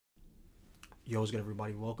Yo, what's good,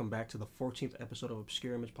 everybody? Welcome back to the 14th episode of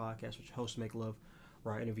Obscure Image Podcast, which hosts Make Love,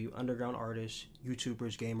 where I interview underground artists,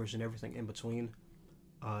 YouTubers, gamers, and everything in between.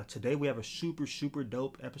 Today, we have a super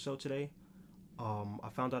dope episode today. I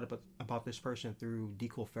found out about this person through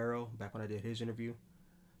Deco Farrow back when I did his interview.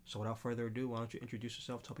 So, without further ado, why don't you introduce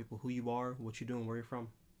yourself, tell people who you are, what you do, and where you're from?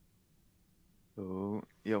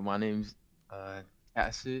 My name's uh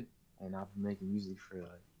Tacit, and I've been making music for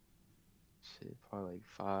like probably like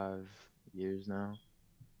 5 years now.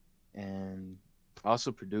 And I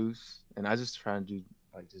also produce, and I just try and do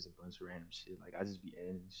like just a bunch of random shit. Like I just be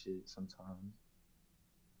editing shit sometimes,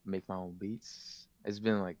 make my own beats. It's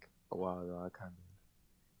been like a while though. I kind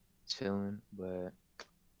of chilling, but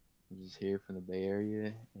I'm just here from the Bay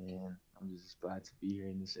Area, and I'm just glad to be here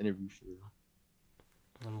in this interview for you.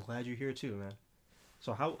 I'm glad you're here too, man.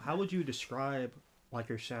 So, how would you describe like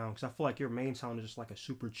your sound? Because I feel like your main sound is just like a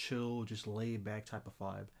super chill, just laid back type of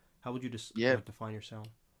vibe. How would you just Yeah, like define your sound?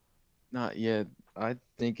 not yet. I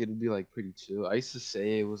think it'd be like pretty chill. I used to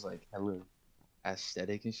say it was like hella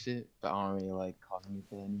aesthetic and shit, but I don't really like calling it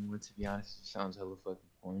that anymore. To be honest, it sounds hella fucking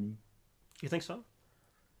corny. You think so?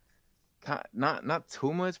 Not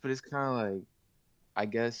too much, but it's kind of like I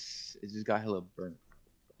guess it just got hella burnt.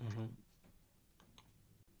 Mm-hmm.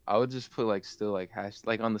 I would just put like still like hash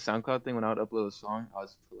like on the SoundCloud thing when I would upload a song, I would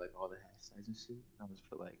just put like all the hashtags and shit. I would just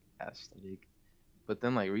put like aesthetic. But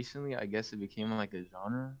then like recently, I guess it became like a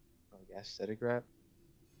genre, like aesthetic rap.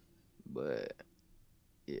 But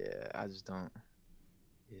yeah, I just don't.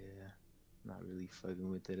 Yeah, not really fucking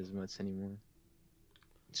with it as much anymore.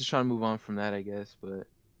 Just trying to move on from that, I guess. But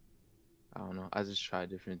I don't know. I just try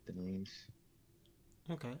different things.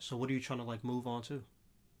 Okay. So, what are you trying to like move on to?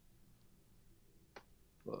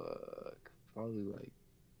 Fuck. Probably like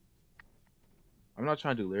I'm not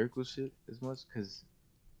trying to do lyrical shit as much because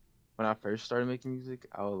when I first started making music,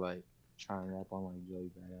 I would like try and rap on like Joey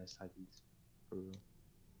Badass type beats for real.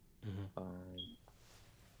 Mm-hmm. Um,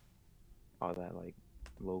 all that like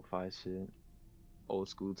lo-fi shit, old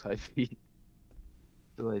school type beat,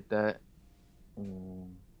 shit like that.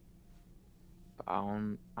 Um, but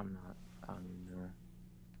I'm not. I don't even know.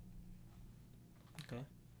 Okay.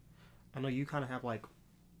 I know you kind of have like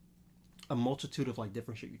a multitude of like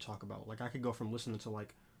different shit you talk about. Like I could go from listening to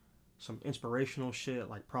like some inspirational shit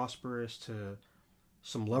like Prosperous to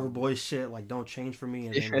some lover boy shit like Don't Change for Me,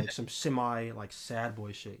 and then like some semi like sad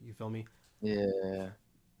boy shit. You feel me? Yeah,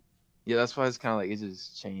 yeah. That's why it's kind of like it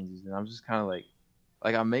just changes, and I'm just kind of like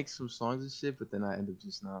I make some songs and shit, but then I end up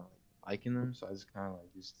just not like liking them, so I just kind of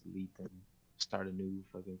like just delete them, start a new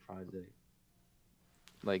fucking project,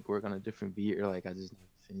 like work on a different beat, or like I just never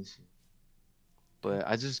finish it. But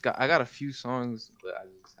I got a few songs, but I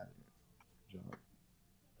just haven't dropped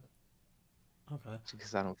Okay.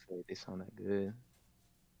 because I don't feel like they sound that good.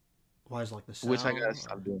 Why is like the Which I gotta sound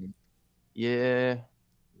stop or doing. Yeah,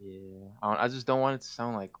 yeah. I just don't want it to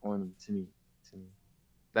sound like corny to me. To me,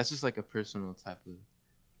 that's just like a personal type of,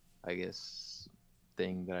 I guess,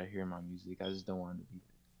 thing that I hear in my music. I just don't want it to be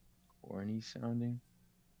corny sounding.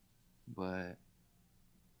 But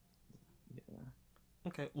yeah,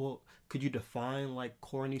 okay? Well, could you define like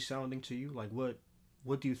corny sounding to you? Like what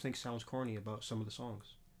do you think sounds corny about some of the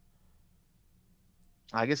songs?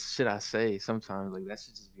 I guess shit I say sometimes like that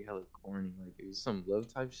should just be hella corny. Like if it's some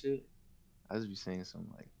love type shit, I just be saying some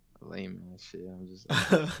like lame ass shit. I'm just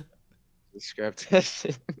like, just scrap that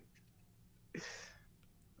shit.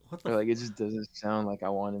 What the? Or like it just doesn't sound like I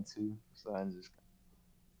wanted to, so I just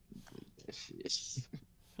delete that shit.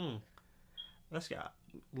 Hmm. That's got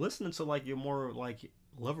listening to like your more like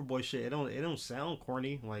Loverboy shit. It don't sound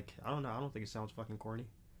corny. Like I don't know. I don't think it sounds fucking corny.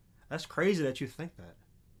 That's crazy that you think that.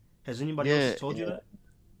 Has anybody else Yeah, told you yeah. that?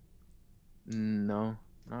 No,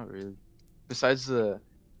 not really. Besides the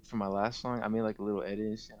for my last song, I made like a little edit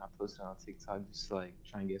and shit. And I posted it on TikTok just to like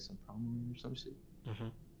try and get some promo or some shit. Mm-hmm.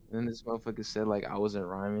 And then this motherfucker said like I wasn't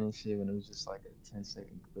rhyming and shit when it was just like a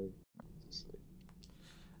 10-second clip. I was just like,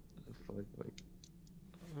 what the fuck?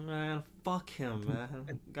 Like, Man, fuck him,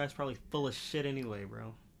 man. Guy's probably full of shit anyway,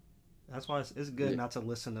 bro. That's why it's good yeah. not to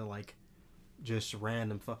listen to like just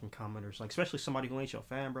random fucking commenters, like especially somebody who ain't your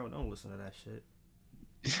fan, bro. Don't listen to that shit.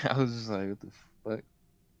 I was just like, what the fuck?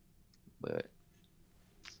 But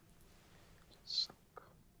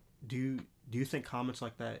Do you do you think comments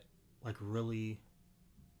like that like really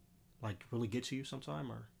get to you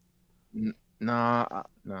sometime or? nah,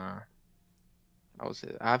 nah. I would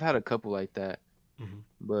say I've had a couple like that, Mm-hmm.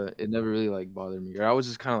 but it never really like bothered me. Or I was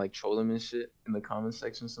just kind of like troll them and shit in the comment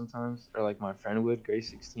section sometimes, or like my friend would, Gray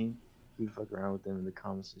 16, he would fuck around with them in the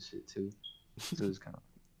comments and shit too. So it was kind of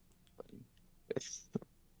funny.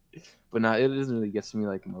 But nah, it doesn't really get to me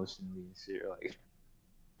like emotionally and shit, or like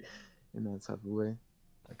in that type of way.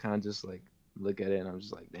 I kind of just like look at it and I'm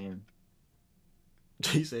just like, damn.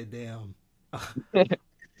 He said, "Damn."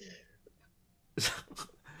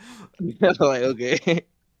 Like, okay.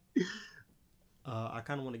 I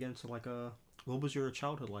kind of want to get into like what was your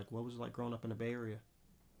childhood like? What was it like growing up in the Bay Area?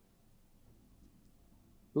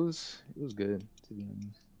 It was good, to be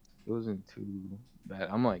honest. It wasn't too bad.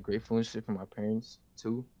 I'm like grateful and shit for my parents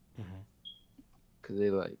too, Mm-hmm. cause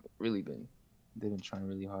they've been trying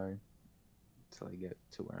really hard to like get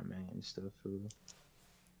to where I'm at and stuff for real.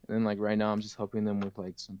 And then like right now I'm just helping them with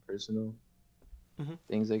like some personal Mm-hmm.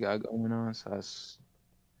 things they got going on. So that's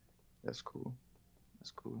cool.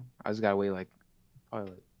 That's cool. I just gotta wait like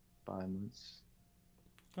probably like 5 months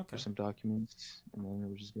for Okay. some documents, and then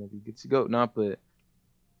we're just gonna be good to go. Not, but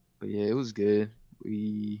yeah, it was good.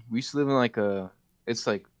 We used to live in like a. It's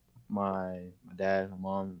like my dad, my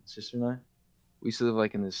mom, sister, and I. We used to live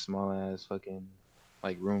like in this small ass fucking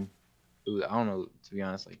like room. I don't know, to be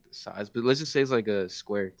honest, like the size, but let's just say it's like a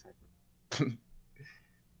square type.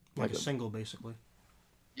 Like Like a a, single, basically.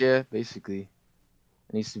 yeah, basically.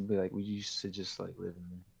 And it used to be like we used to just like live in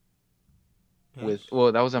there with. Yes.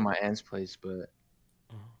 Well, that was at my aunt's place, but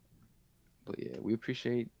Uh-huh. yeah, we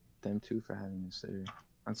appreciate them too for having us there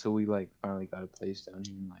until we like finally got a place down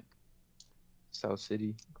here in like South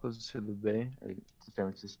City, closer to the Bay or to San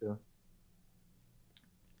Francisco.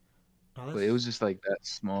 Oh, But it that's was just like that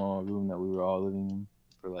small room that we were all living in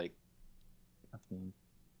for like I think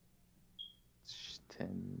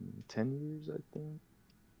 10 years, I think.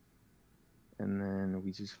 And then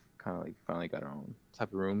we just kind of like finally got our own type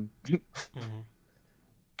of room.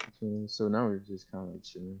 mm-hmm. So now we're just kind of like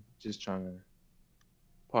chilling, just trying to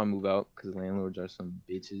probably move out because landlords are some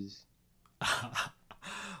bitches.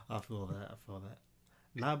 I feel that. I feel that.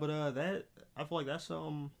 Nah, but that I feel like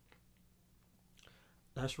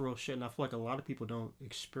that's real shit, and I feel like a lot of people don't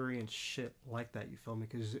experience shit like that. You feel me?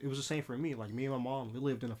 Because it was the same for me. Like me and my mom, we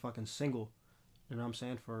lived in a fucking single. You know what I'm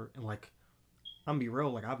saying? And like I'm gonna be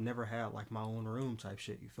real. Like I've never had like my own room type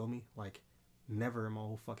shit. You feel me? Like never in my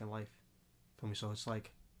whole fucking life. Feel me? So it's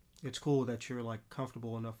like it's cool that you're like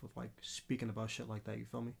comfortable enough with like speaking about shit like that. You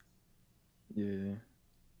feel me? Yeah.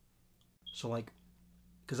 So like,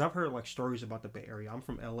 cause I've heard like stories about the Bay Area. I'm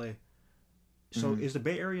from LA. So Mm. is the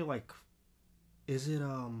Bay Area like? Is it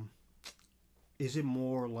um? Is it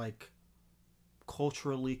more like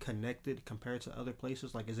culturally connected compared to other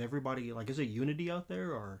places? Like, is everybody like? Is it unity out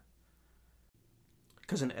there or?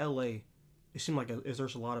 Because in LA, it seemed like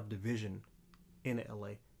there's a lot of division in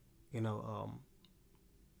LA. You know,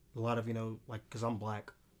 a lot of like because I'm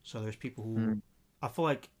black, so there's people who Mm. I feel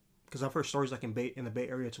like because I've heard stories like in the Bay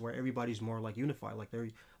Area to where everybody's more like unified. Like they're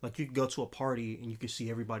like you could go to a party and you could see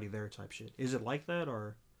everybody there type shit. Is it like that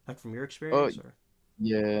or like from your Oh, experience or?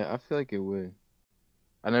 yeah, I feel like it would.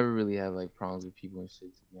 I never really had like problems with people and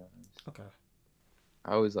shit, to be honest. Okay,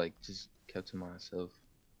 I always like just kept to myself.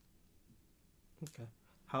 okay.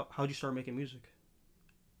 How'd you start making music?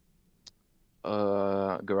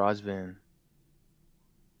 GarageBand.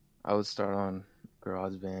 I would start on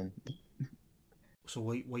GarageBand So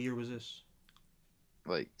what year was this?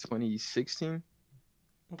 like 2016.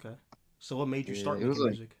 Okay. So what made you Yeah, start it was making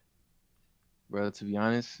like, music? bro, to be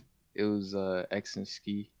honest, it was X and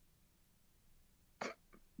Ski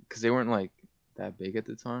because they weren't like that big at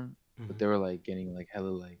the time, but Mm-hmm. they were like getting like hella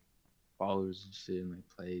like followers and shit and like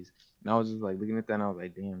plays. And I was just like looking at that and I was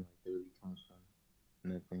like, damn, like they're really coming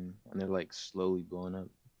from nothing, and they're like slowly blowing up.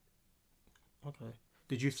 Okay.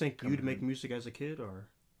 Did you think you'd make Coming. music as a kid or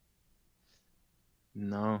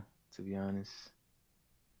No, to be honest,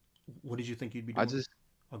 what did you think you'd be I doing? just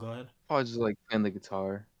Oh, go ahead. probably just like playing the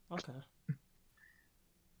guitar. Okay.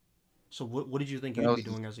 So what did you think That you'd be was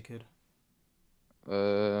just doing as a kid?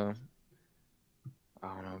 uh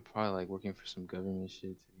I don't know, probably like working for some government shit, to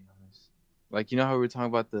be honest. Like you know how we were talking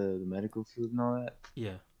about the medical field and all that?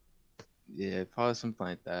 Yeah. Yeah, probably something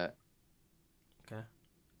like that. Okay.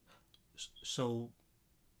 So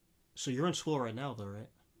you're in school right now though, right?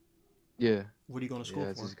 Yeah, What are you going to school yeah,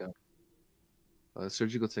 I for? just got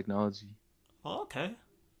surgical technology. Oh, okay.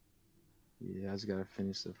 Yeah, I just gotta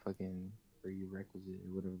finish the fucking prerequisite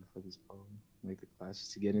or whatever the fuck it's called. Like the classes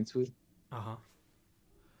to get into it. Uh huh.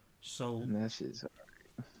 So, And that shit's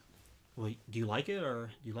well, do you like it or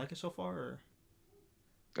do you like it so far? Or?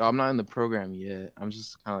 oh, I'm not in the program yet. I'm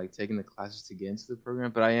just kinda like taking the classes to get into the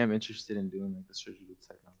program, but I am interested in doing like the surgical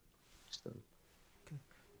technology stuff. Okay.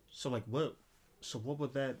 So like what? So what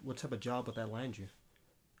would that? What type of job would that land you?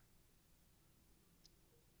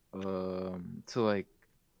 To like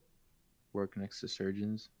work next to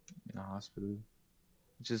surgeons in a hospital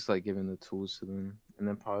just like giving the tools to them, and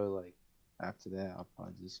then probably like after that, I'll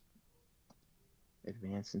probably just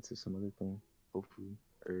advance into some other thing, hopefully,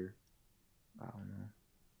 or I don't know.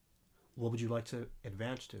 What would you like to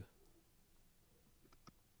advance to?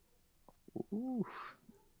 Ooh,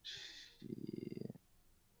 shit.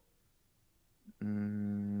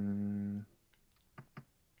 Mm,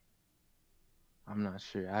 I'm not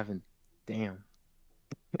sure. I haven't. Damn.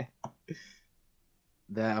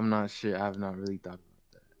 That I'm not sure. I have not really thought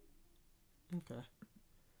about Okay.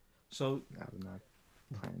 So, that. I have not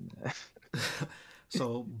planned that.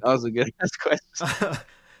 so, That was a good ass question.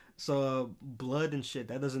 blood and shit.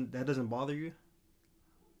 That doesn't bother you?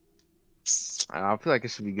 I feel like it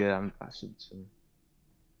should be good. I should too.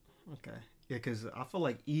 Okay. Yeah, because I feel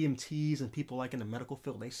like EMTs and people like in the medical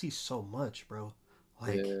field, they see so much, bro.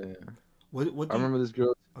 Like, Yeah. what I do you? remember this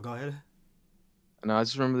girl. Oh, go ahead. No, I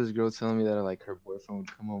just remember this girl telling me that like her boyfriend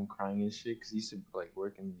would come home crying and shit because he used to like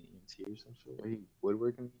work in the EMT or some shit, or he would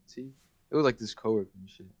work in the EMT. It was like this coworker and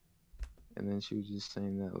shit. And then she was just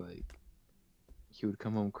saying that like he would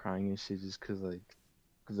come home crying and shit just cause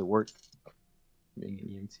of work being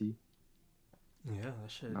an EMT. Yeah, that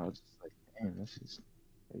And shit. I was just like, damn, that's just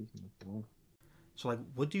crazy. So, like,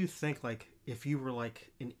 what do you think? Like, if you were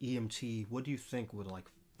like an EMT, what do you think would like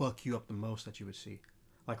fuck you up the most that you would see?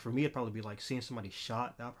 Like, for me, it'd probably be like seeing somebody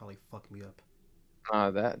shot. That would probably fuck me up.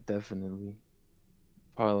 That definitely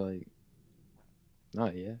probably like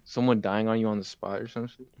not yeah. Someone dying on you on the spot or some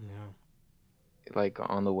shit. Yeah. Like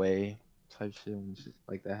on the way type shit when shit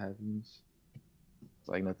like that happens. It's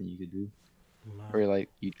like nothing you could do. Man, Or like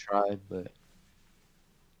you tried but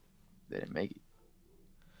they didn't make it.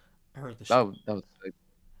 I heard the That was like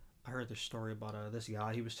I heard this story about this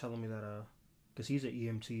guy. He was telling me that because he's an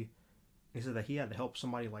EMT. He said that he had to help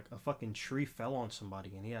somebody, like a fucking tree fell on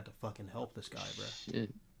somebody, and he had to fucking help this guy, bro.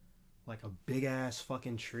 shit. Like a big ass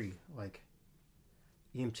fucking tree. Like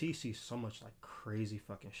EMT sees so much like crazy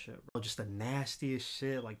fucking shit, bro. Just the nastiest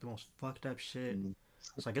shit, like the most fucked up shit. Mm,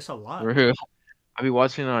 It's like it's a for lot. real. I be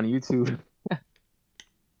watching it on YouTube.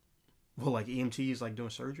 Well, like EMTs like doing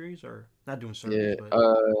surgeries or not doing surgeries, Yeah.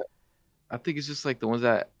 but I think it's just like the ones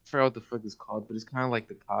that I forgot what the fuck it's called, but it's kinda like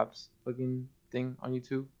the cops fucking thing on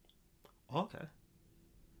YouTube. okay.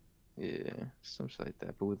 Yeah, some shit like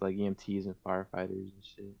that. But with like EMTs and firefighters and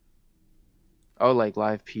shit. Oh, like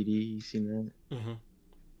live PD, you seen that? Mm-hmm.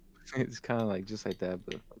 It's kinda like just like that,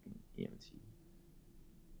 but fucking EMT.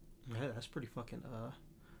 Yeah, that's pretty fucking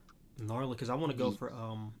gnarly. Because I want to go Just for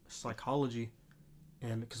psychology,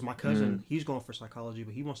 and because my mm, cousin he's going for psychology,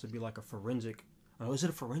 but he wants to be like a forensic. Is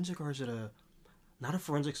it a forensic or is it a not a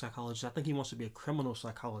forensic psychologist? I think he wants to be a criminal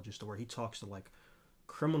psychologist, where he talks to like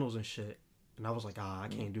criminals and shit. And I was like, I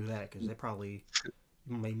mm, can't do that because they probably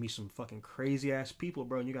made me some fucking crazy ass people,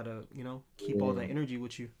 bro. And you gotta, keep all that yeah. energy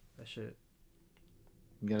with you. That shit,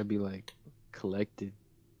 You gotta be like collected.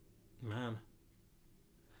 man.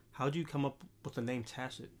 How'd you come up with the name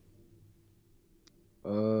Tacit?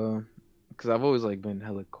 Uh, cause I've always like been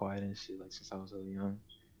hella quiet and shit, like since I was really young.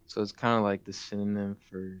 So it's kind of like the synonym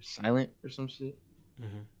for silent or some shit.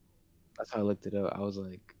 Mm-hmm. That's how I looked it up. I was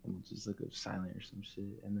like, I'm gonna just look up silent or some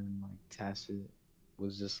shit, and then like tacit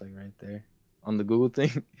was just like right there on the Google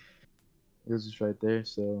thing. It was just right there,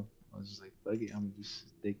 so I was just like, fuck it, I'm gonna just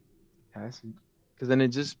stick tacit, cause then it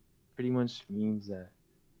just pretty much means that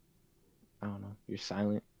I don't know, you're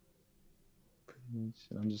silent, pretty much.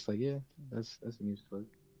 And I'm just like, yeah, that's me as fuck.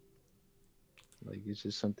 Like it's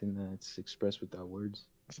just something that's expressed without words.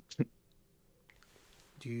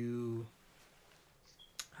 Do you?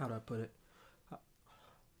 How do I put it?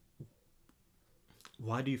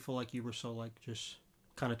 Why do you feel like you were so like just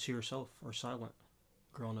kind of to yourself or silent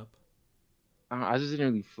growing up? I just didn't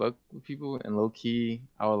really fuck with people, and low key,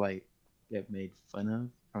 I would like get made fun of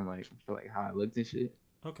from like for like how I looked and shit.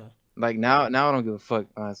 Okay. Like now I don't give a fuck.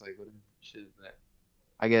 It's like whatever shit. But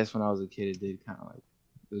I guess when I was a kid, it did kind of like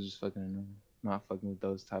it was just fucking annoying. Not fucking with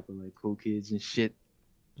those type of like cool kids and shit.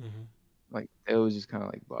 Mm-hmm. Like it was just kind of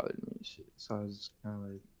like bothered me and shit. So I was just kind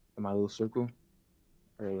of like in my little circle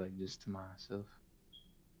or like just to myself.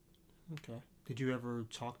 Okay. Did you ever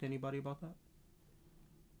talk to anybody about that?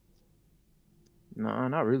 No,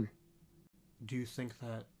 not really. Do you think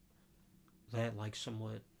that like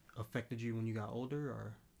somewhat affected you when you got older,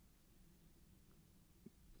 or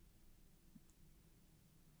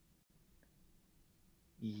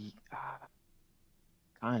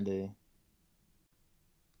Kinda.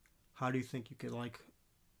 how do you think you could like?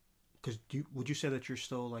 Because would you say that you're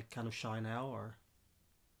still like kind of shy now, or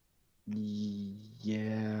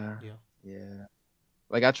Yeah. yeah? Yeah.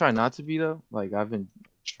 Like I try not to be though. Like I've been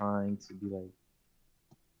trying to be like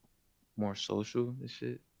more social and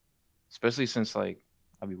shit. Especially since like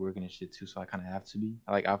I be working and shit too, so I kind of have to be.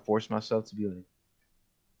 Like I force myself to be like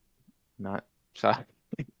not shy.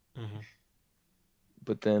 Mm-hmm.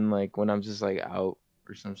 But then like when I'm just like out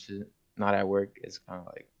or some shit, not at work, it's kind of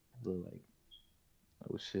like a little like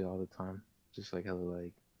oh shit all the time. Just like hella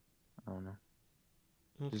like I don't know,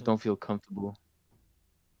 just Okay. don't feel comfortable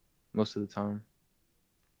most of the time.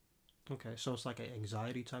 Okay. So it's like an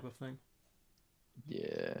anxiety type of thing.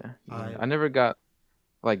 Yeah, yeah. I. I never got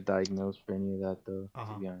like diagnosed for any of that though. Uh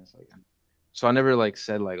To huh. be honest, like so I never like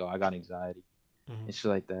said like oh I got anxiety Mm-hmm. and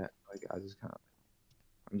shit like that. Like I just kind of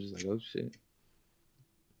I'm just like oh shit,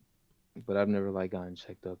 but I've never like gotten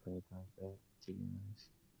checked up or anything like that. To be honest.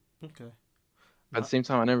 Okay. At the Not. same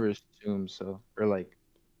time, I never assume so or like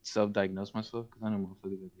self-diagnose myself because I know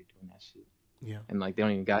motherfuckers that be doing that shit Yeah. and like they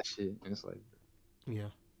don't even got shit and it's like, Yeah.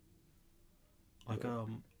 Like but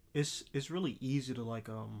it's really easy to like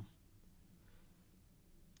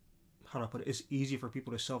how do I put it? It's easy for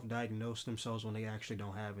people to self-diagnose themselves when they actually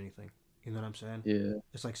don't have anything. You know what I'm saying? yeah,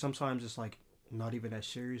 It's like sometimes it's like not even that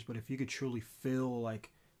serious, but if you could truly feel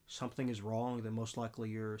like something is wrong, then most likely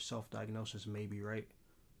your self-diagnosis may be right.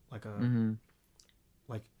 Like hmm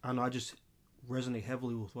like I don't know, I just resonate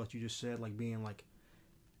heavily with what you just said, like being like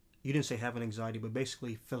you didn't say having anxiety, but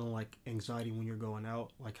basically feeling like anxiety when you're going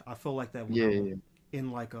out. Like I feel like that when yeah, I'm yeah,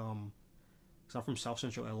 in like cause I'm from South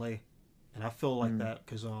Central LA, and I feel like mm, that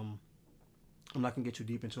because I'm not gonna get too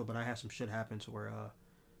deep into it, but I had some shit happen to where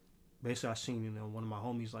basically I seen one of my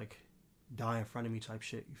homies like die in front of me type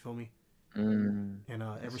shit. You feel me? And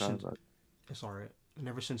I'm ever sorry since about it's alright. And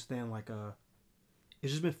ever since then, like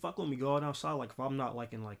it's just been fucking with me going outside. Like if I'm not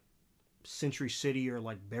like in like Century City or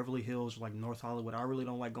like Beverly Hills or like North Hollywood, I really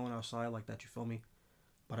don't like going outside like that. You feel me?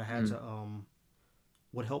 But I had mm, to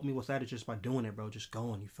what helped me with that is just by doing it, bro. Just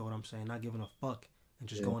going. You feel what I'm saying? Not giving a fuck and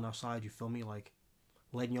just yeah. going outside. You feel me? Like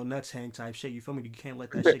letting your nuts hang type shit. You feel me? You can't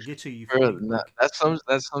let that shit get to you. You feel Bro, me? Like that's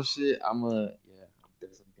some shit. I'm a yeah, I'm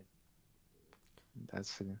definitely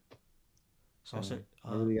that's so I said,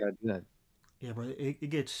 I really gotta do that. yeah, bro. It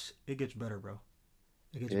gets better, bro.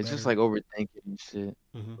 It gets Yeah, it's just better. like overthinking and shit,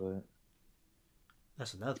 Hmm. but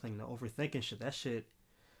That's another thing. The overthinking shit. That shit.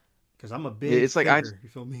 Because I'm a yeah, big it's like I just thinker. You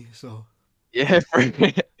feel me? So yeah,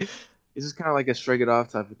 it's just kind of like a shrug it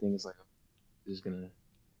off type of thing. It's like I'm just gonna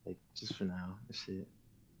like just for now and shit.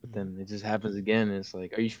 But mhm, then it just happens again, and it's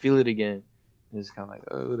like, or you feel it again, and it's kind of like,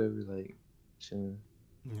 oh, whatever, like, chilling.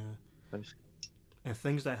 yeah. Type shit. And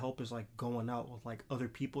things that help is like going out with like other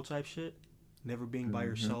people type shit. Never being by Mm-hmm.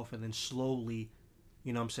 yourself, and then slowly,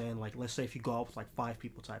 you know what I'm saying? Like let's say if you go out with like five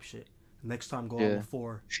people type shit. Next time go out Yeah, with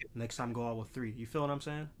four. Next time go out with three. You feel what I'm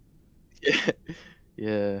saying? yeah,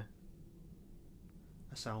 yeah.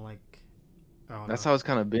 I sound like I don't That's know. how it's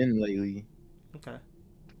kind of been lately, Okay.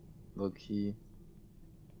 low key.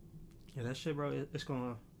 Yeah, that shit, bro. It's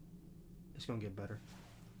gonna get better.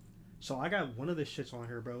 So I got one of the shits on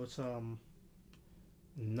here, bro. It's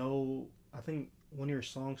no. I think one of your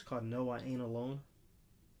songs called "No, I Ain't Alone."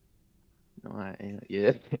 No, I ain't.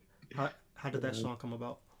 Yeah. How did that song come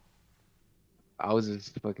about? I was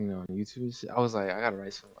just fucking on YouTube and shit. I was like, I gotta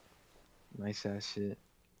write some like, nice ass shit.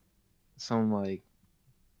 Some like,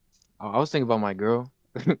 I was thinking about my girl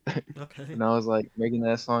Okay. when I was like making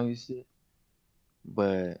that song and shit.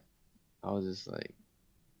 But I was just like,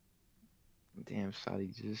 damn,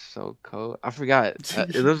 Shawty just so cold. I forgot.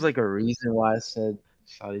 It was like a reason why I said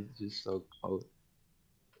Shawty just so cold.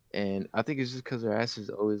 And I think it's just because her ass is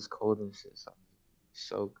always cold and shit. So,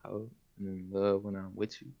 so cold. And then love when I'm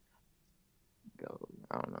with you. Go,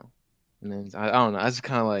 I don't know. And then I don't know. I just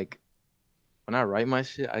kind of like when I write my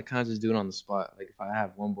shit, I kind of just do it on the spot. Like if I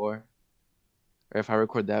have one bar or if I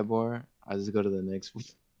record that bar, I just go to the next one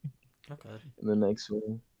Okay. and the next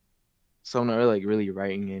one. So I'm not really, like really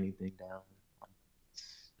writing anything down.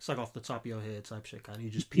 It's like off the top of your head type shit, kind of. You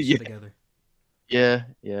just piece it Yeah, together. yeah,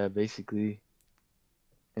 yeah. Basically,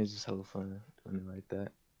 it's just hella fun doing it like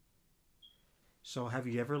that. So, have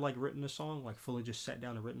you ever like written a song, like fully just sat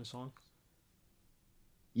down and written a song?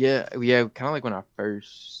 Yeah, yeah. Kind of like when I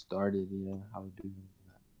first started. Yeah, I would do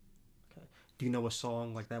Okay. Do you know what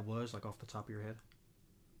song like that was, like off the top of your head?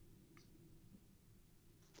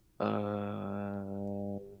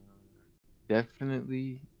 that.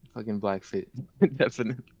 Definitely fucking Black Fit.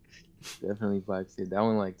 Definitely, definitely Black Fit. That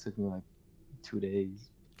one like took me like 2 days,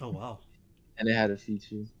 Oh wow. and it had a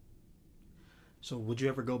feature. So, would you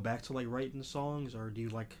ever go back to like writing the songs, or do you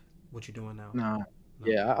like what you're doing now? Nah,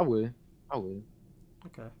 No. yeah, I would. I would.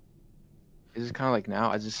 Okay. It's just kind of like now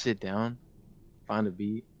I just sit down, find a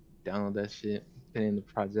beat, download that shit, put it in the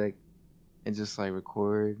project, and just like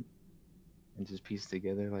record. and just piece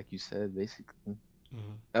together, like you said, basically.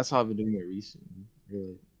 Mm-hmm. That's how I've been doing it recently.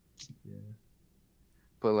 Really. Yeah.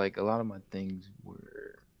 But like a lot of my things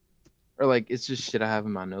were, or like it's just shit I have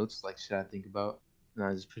in my notes, like shit I think about, and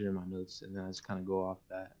I just put it in my notes, and then I just kind of go off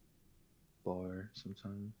that bar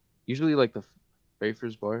sometimes. Usually, like the very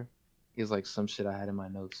first bar is like some shit I had in my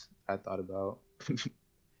notes I thought about, and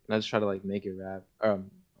I just try to like make it rap,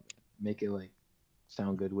 make it like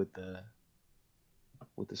sound good with the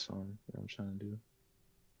song that I'm trying to do.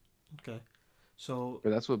 Okay. So,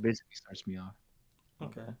 But that's what basically starts me off. My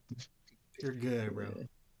okay, bad. you're good, bro.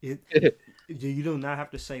 It Yeah. you do not have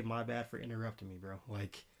to say my bad for interrupting me, bro.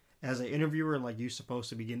 Like as an interviewer, like you supposed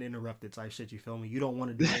to be getting interrupted type shit. You feel me? You don't want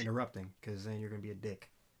to do the interrupting because then you're gonna be a dick.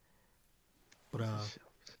 But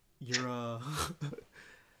you're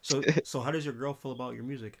so how does your girl feel about your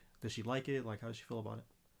music? Does she like it? Like how does she feel about it?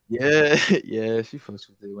 Yeah, yeah, she fucks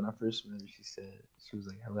with it. When I first met her, she said she was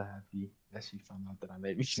like hella happy that she found out that I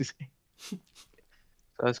made music. So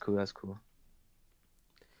that's cool. That's cool.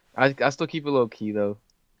 I still keep it low key though.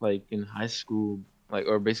 Like in high school, like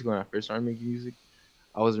or basically when I first started making music,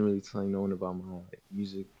 I wasn't really telling no one about my like,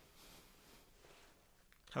 music.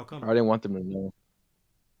 How come? Or I didn't want them to know.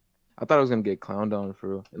 I thought I was gonna get clowned on for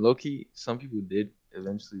real. And low key, some people did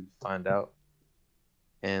eventually find out,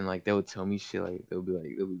 and like they would tell me shit. Like they'll be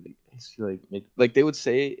like, she, like make like they would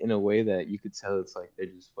say it in a way that you could tell it's like they're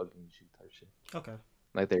just fucking with you type shit. Okay.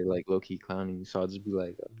 Like they're like low key clowning you. So I'll just be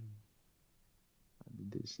like, I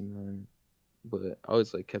did this and that. But I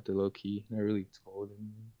always like kept it low key. I really told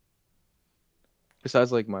anyone.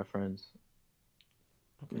 Besides like my friends,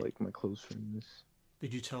 Okay. like my close friends.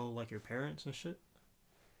 Did you tell like your parents and shit?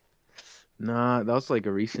 Nah, that was like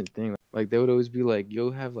a recent thing. Like they would always be like,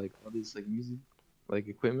 "You'll have like all this like music, like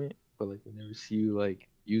equipment, but like they never see you like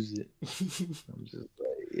use it." I'm just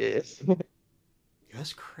like, yes.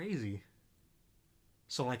 That's crazy.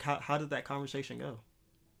 So like how did that conversation go?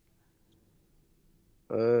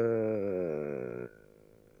 uh,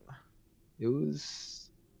 it was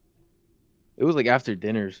like after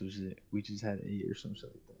dinner, so we just had ate or something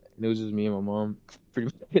like that, and it was just me and my mom.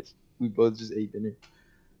 Pretty much, we both just ate dinner,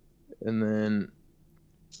 and then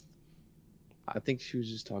I think she was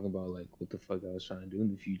just talking about like what the fuck I was trying to do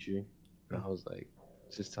in the future, and Mm. I was like,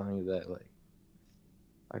 just telling her that like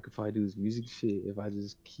I could probably do this music shit if I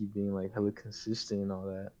just keep being like hella consistent and all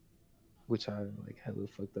that, which I like hella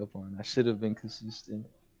fucked up on. I should have been consistent,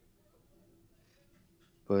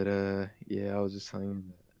 but yeah, I was just telling her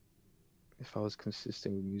that if I was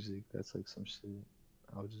consistent with music, that's like some shit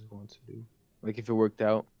I would just want to do. Like if it worked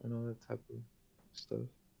out and all that type of stuff.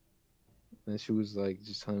 And she was like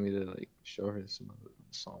just telling me to like show her some other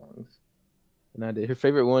songs, and I did. Her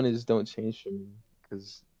favorite one is "Don't Change for Me"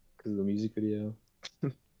 because of the music video.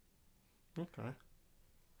 Okay.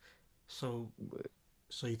 So But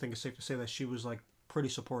so you think it's safe to say that she was like pretty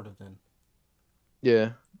supportive then?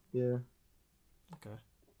 yeah, yeah. Okay.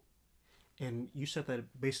 And you said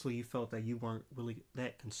that basically you felt that you weren't really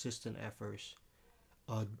that consistent at first.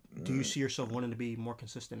 Uh, do you Mm, see yourself wanting to be more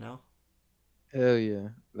consistent now? hell yeah,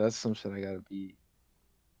 that's some shit I gotta be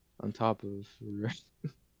on top of.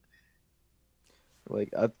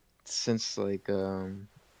 Like I since I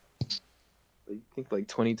think like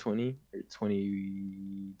 2020 or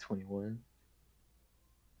 2021,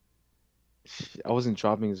 I wasn't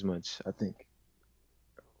dropping as much. I think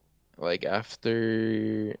like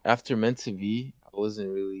after meant to be, I wasn't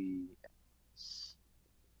really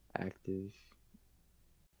active.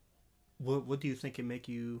 What do you think it make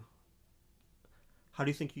you? How do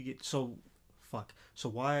you think you get so? Fuck. So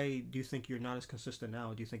why do you think you're not as consistent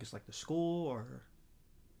now? Do you think it's like the school or?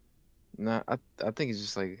 Nah, I think it's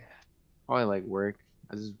just like probably like work.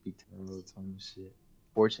 I just be taking a little time and shit.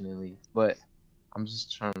 Fortunately, but I'm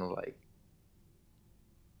just trying to like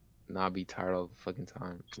not be tired all the fucking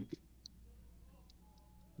time.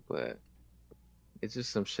 But it's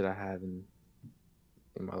just some shit I have in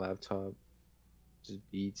my laptop. Just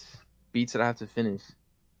beats that I have to finish.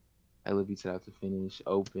 Hella beats that I have to finish.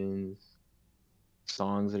 Opens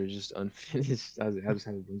songs that are just unfinished. I just have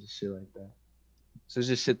a bunch of shit like that. So it's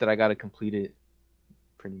just shit that I gotta complete it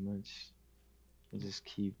pretty much, and just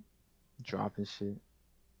keep dropping shit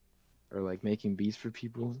or like making beats for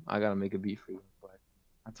people. I gotta make a beat for you, but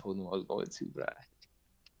I told them I was going to, but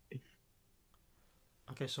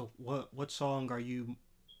Okay, so what song are you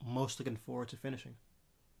most looking forward to finishing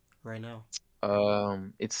right now?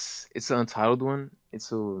 it's the untitled one.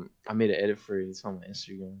 I made an edit for it. It's on my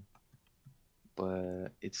Instagram, but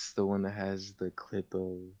it's the one that has the clip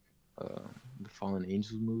of the Fallen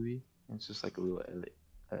Angels movie. It's just like a little edit,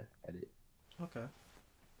 edit, Okay.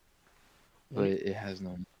 but When it has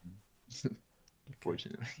no. Okay.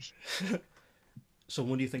 Fortunately. So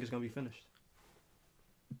when do you think it's gonna be finished?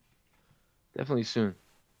 Definitely soon.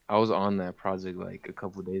 I was on that project like a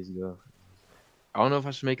couple days ago. I don't know if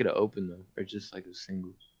I should make it an open though, or just like a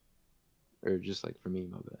single, or just like for me,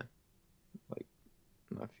 my bad. Like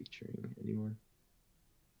not featuring anyone.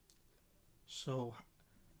 So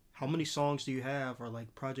how many songs do you have, or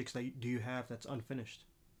like projects do you have that's unfinished?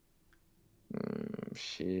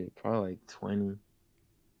 Shit, probably like 20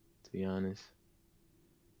 to be honest.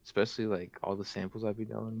 Especially like all the samples I be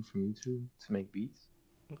downloading from YouTube to make beats.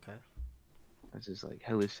 Okay. That's just like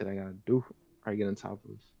hella shit I gotta do. I get on top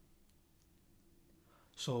of.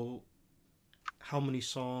 So how many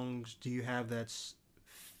songs do you have that's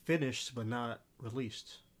finished but not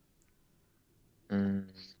released? Mm,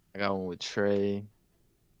 I got one with Trey,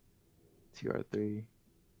 TR3,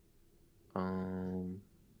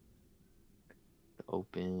 the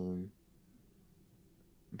Open,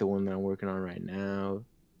 the one that I'm working on right now.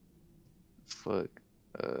 Fuck.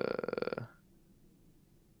 Uh,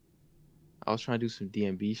 I was trying to do some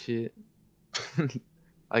DMB shit,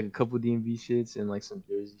 like a couple DMB shits and like some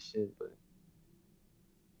Jersey shit, but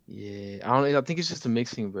yeah, I don't. I think it's just the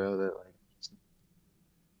mixing, bro. That like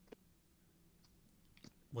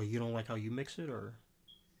Well, you don't like how you mix it, or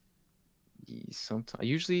sometimes.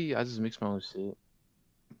 Usually, I just mix my own shit.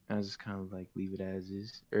 And I just kind of like leave it as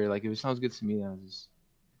is, or like if it sounds good to me, then I just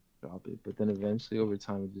drop it. But then eventually, over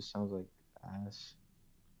time, it just sounds like ass.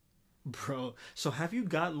 bro? So have you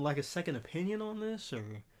gotten like a second opinion on this,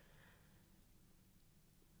 or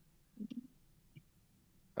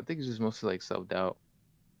I think it's just mostly like self doubt,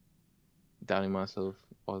 doubting myself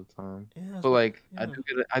all the time. yeah, But like yeah,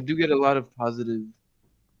 I do get a lot of positive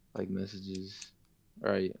like messages,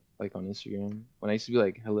 right? Like on Instagram. When I used to be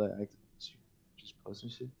like hella active on Instagram, just posting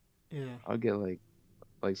shit, yeah. I'll get like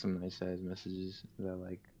some nice ass messages that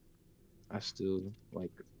like I still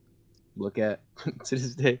like look at to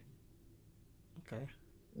this day. Okay.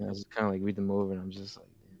 And I just kind of like read them over, and I'm just like,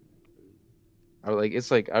 damn. I like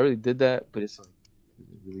it's like I really did that, but it's like is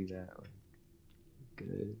it really that like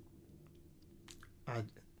good? I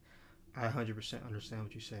 100% understand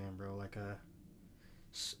what you're saying, bro. Like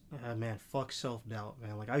man, fuck self doubt,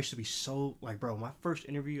 man. Like I used to be so like, bro. My first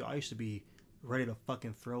interview, I used to be ready to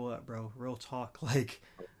fucking throw up, bro. Real talk. Like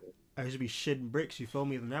I used to be shitting bricks. You feel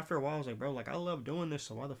me? And after a while, I was like, bro, like I love doing this,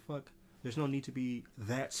 so why the fuck? There's no need to be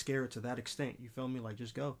that scared to that extent. You feel me? Like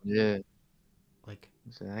just go. Yeah, Like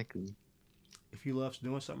exactly. if you love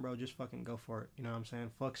doing something, bro, just fucking go for it. You know what I'm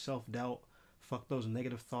saying? Fuck self doubt. Fuck those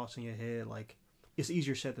negative thoughts in your head. Like it's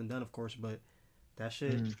easier said than done, of course, but that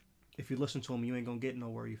shit. Mm, If you listen to them, you ain't gonna get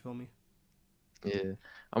nowhere. You feel me? yeah,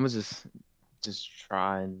 I'm gonna just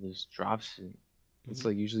try and just drop shit. It's Hmm.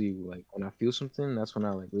 like usually like when I feel something, that's when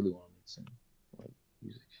I like really want to make some like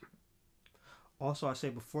music shit. Also, I say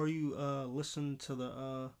before you listen to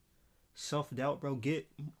the self doubt, bro, get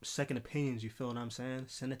second opinions. You feel what I'm saying?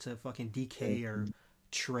 Send it to fucking DK or Mhm.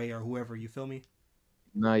 Trey or whoever. You feel me?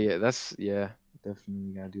 No, yeah, that's yeah,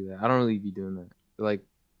 definitely gotta do that. I don't really be doing that. Like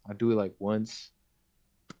I do it like once,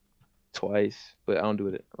 twice, but I don't do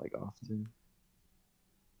it like often.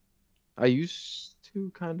 I used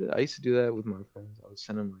to kind of. I used to do that with my friends. I would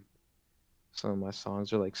send them like some of my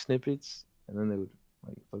songs or like snippets, and then they would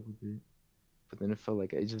like fuck with it. But then it felt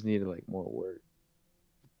like it just needed like more work.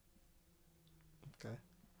 Okay.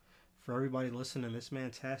 For everybody listening, this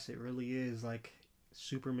man Tacit really is like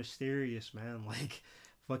super mysterious, man. Like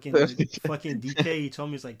fucking DK. He told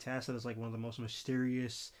me it's like Tacit is like one of the most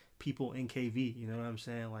mysterious people in KV. You know what I'm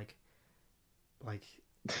saying? Like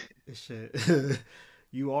this shit.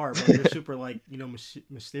 You are, bro. You're super like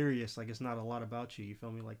mysterious. Like it's not a lot about you. You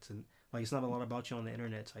feel me? Like it's not a lot about you on the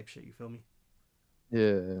internet type shit. You feel me?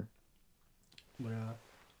 Yeah. But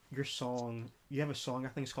your song, you have a song. I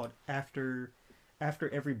think it's called After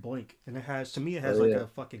Every Blink, and it has to me it has Oh like yeah. a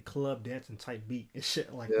fucking club dancing type beat and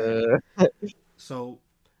shit like that. Yeah. So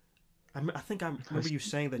I think I remember That's you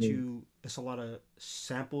saying that cool. you it's a lot of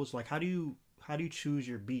samples. Like how do you choose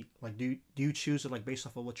your beat? Like do you choose it like based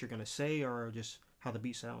off of what you're gonna say or just how the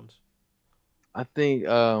beat sounds? I think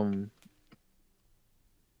a-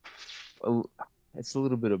 it's a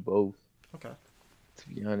little bit of both. Okay. To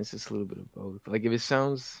be honest, it's a little bit of both. Like if it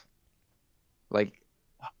sounds like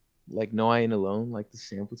No I Ain't Alone, like the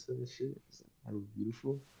sample to this shit, it's like hella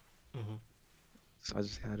beautiful. Hmm. So I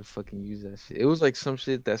just had to fucking use that shit. It was like some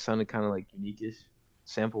shit that sounded kind of like unique-ish,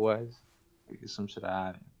 sample wise. Like it's some shit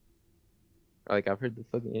like I've heard the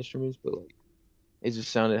fucking instruments, but like it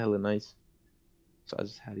just sounded hella nice. So I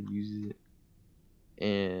just had to use it,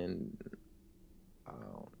 and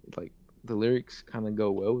like the lyrics kind of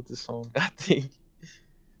go well with the song. I think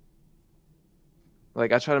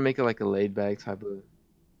Like I try to make it like a laid back type of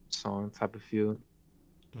song type of feel.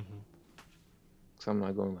 Hmm. So I'm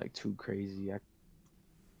not going like too crazy. I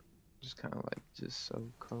just kind of like just so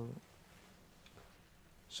cold.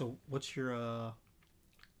 So what's your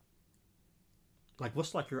like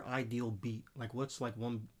what's like your ideal beat? Like what's like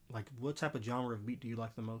one like what type of genre of beat do you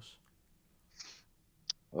like the most?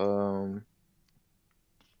 Um,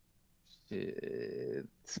 shit,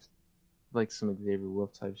 like some Xavier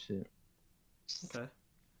Wolf type shit. Okay.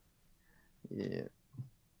 Yeah,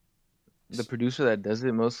 the producer that does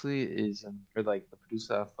it mostly is, or like the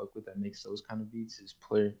producer I fuck with that makes those kind of beats is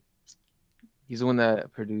Player. He's the one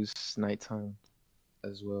that produced Nighttime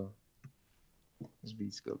as well. His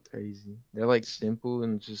beats go crazy. They're like simple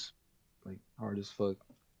and just like hard as fuck,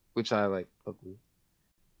 which I like fuck with.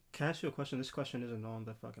 Can I ask you a question? This question isn't on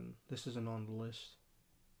the fucking. This isn't on the list.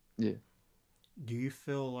 Yeah. Do you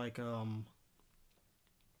feel like how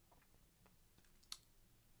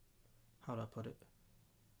do I put it?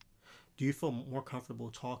 Do you feel more comfortable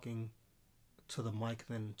talking to the mic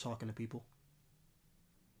than talking to people?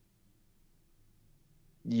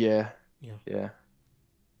 Yeah. Yeah. Yeah.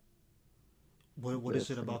 What is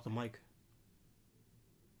it Definitely. about the mic?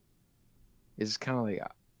 It's kind of like I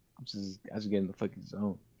just get in the fucking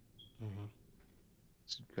zone. Hmm.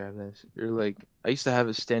 Just grab that shit. Or like I used to have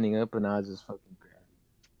it standing up, and now I just fucking grab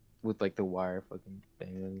it with like the wire fucking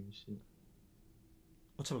bang on it and shit.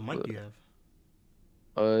 What type of mic do you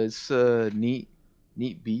But have? it's neat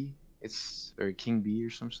B. It's or King B or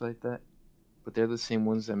something like that. But they're the same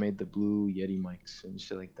ones that made the blue Yeti mics and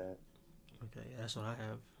shit like that. Okay, yeah, that's what I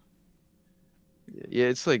have. Yeah, yeah,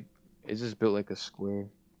 it's like it's just built like a square.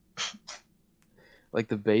 Like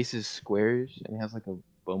the base is squarish and it has like a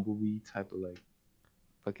bumblebee type of like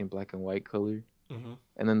fucking black and white color, Hmm.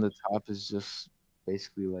 and then the top is just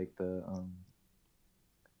basically like the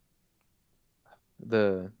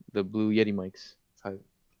blue Yeti mics type,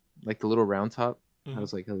 like the little round top. How Hmm.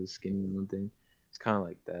 it's like hella skinny and one thing. It's kind of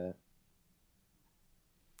like that.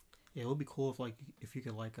 Yeah, it would be cool if like if you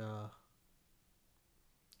could like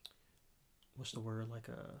what's the word like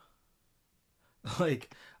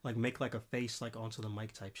like like make like a face like onto the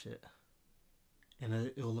mic type shit,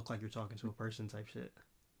 and it'll look like you're talking to a person type shit.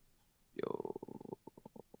 Yo,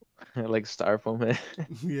 like styrofoam head.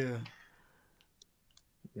 Yeah.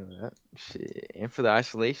 Yo, that shit. And for the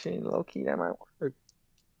isolation, low key, that might work.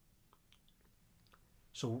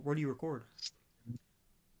 So where do you record?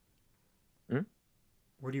 Hmm?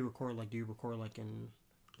 Where do you record? Like, do you record like in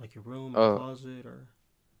like your room, in a Oh, closet, or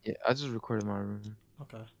yeah, I just recorded my room.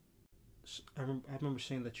 okay? I remember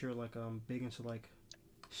saying that you're like big into like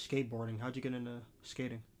skateboarding. How'd you get into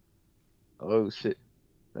skating? Oh shit.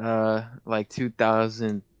 Like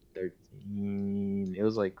 2013. It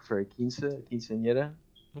was like for a quinceañera.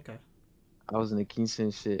 Okay. I was in a quince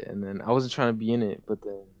and shit, and then I wasn't trying to be in it, but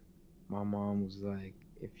then my mom was like,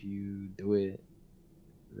 "If you do it,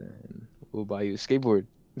 then we'll buy you a skateboard."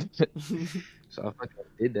 So I fucking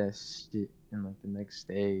did that shit, and like the next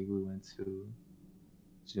day we went to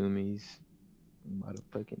Zoomies and bought a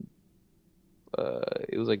fucking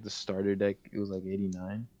it was like the starter deck. It was like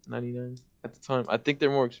 89.99 at the time. I think they're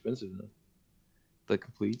more expensive now. The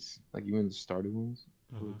completes, like even the starter ones,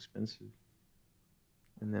 were Hmm. expensive.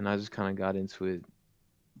 And then I just kind of got into it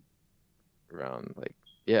around like,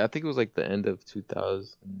 yeah, I think it was like the end of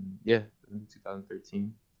 2000, yeah, in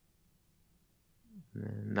 2013.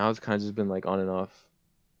 And now it's kind of just been like on and off,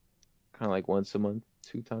 kind of like once a month,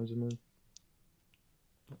 2 times a month.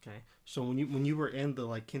 Okay. So when you were in the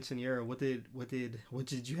like quinceanera, what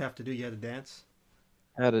did you have to do? You had to dance.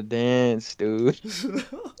 How to dance, dude.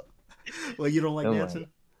 Well, you don't like I'm like, dancing.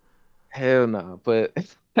 hell no. But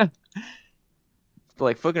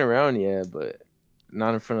like fucking around, yeah, but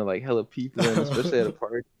not in front of like hella people and especially at a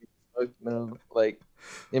party. Fuck no. Like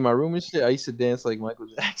in my room and shit, I used to dance like Michael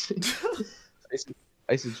Jackson. I used to,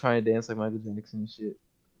 I used to try and dance like Michael Jackson and shit.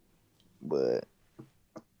 But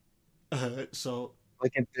So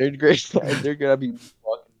like in third grade, in third grade, I'd be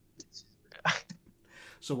walking.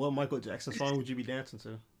 so what Michael Jackson song would you be dancing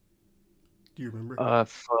to? Do you remember?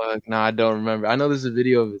 Fuck. Nah, I don't remember. I know there's a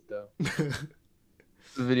video of it though.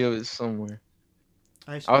 There's a video of it somewhere.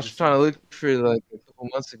 I used to I do was this. trying to look for it like a couple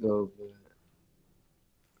months ago, but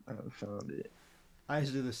I haven't found it. I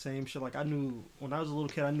used to do the same shit. Like I knew when I was a little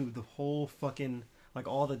kid, I knew the whole fucking like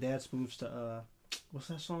all the dance moves to what's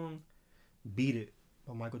that song? Beat It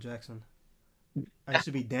by Michael Jackson. I used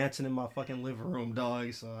to be dancing in my fucking living room,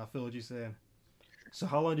 dog. So I feel what you're saying. So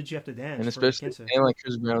how long did you have to dance And for the especially Kinsa? and like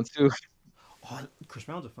Chris Brown too. Oh, Chris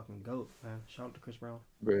Brown's a fucking goat, man. Shout out to Chris Brown.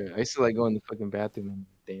 Bro, I used to like go in the fucking bathroom and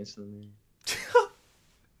dance in there.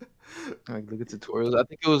 Like look at tutorials. I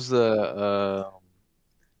think it was the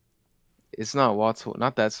it's not Watu,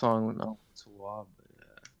 not that song, no Watu,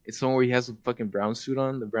 but it's the one where he has a fucking brown suit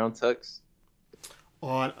on, the brown tux.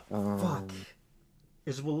 On fuck. Um,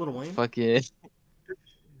 Is it with Lil Wayne? fucking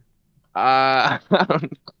I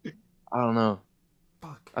don't know.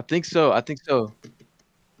 Fuck. I think so. I think so.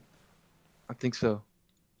 I think so.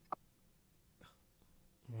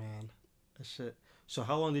 Man, that shit. So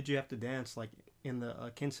how long did you have to dance? Like in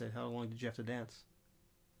the Kinsey, how long did you have to dance?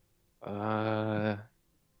 Uh,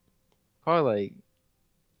 Probably like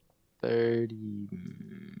 30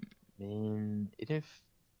 min. It didn't.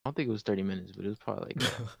 I don't think it was 30 minutes, but it was probably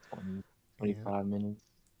like 20, Yeah. 25 minutes.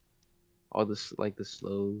 All this like the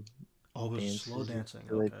slow Oh, it was slow dances and dancing.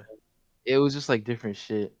 shit like Okay. that. It was just like different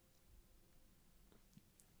shit.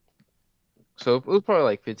 So it was probably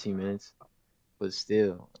like 15 minutes, but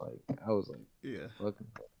still, like I was like, Yeah. fucking,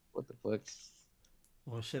 what the fuck,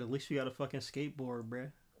 Well, shit. At least you got a fucking skateboard,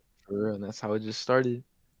 bruh. for real. And that's how it just started.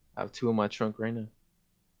 I have two in my trunk right now.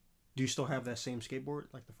 Do you still have that same skateboard,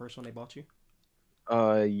 like the first one they bought you?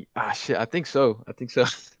 Shit. I think so. I think so.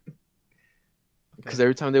 Okay. Because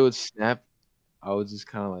every time they would snap, I would just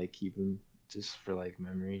kind of like keep them just for like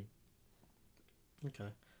memory. Okay.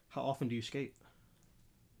 How often do you skate?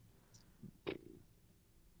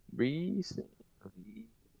 Recently,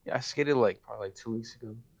 I skated like probably like 2 weeks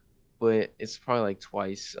ago, but it's probably like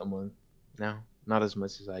twice a month now. Not as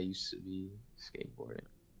much as I used to be skateboarding,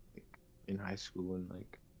 like in high school and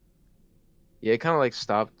like yeah, it kind of like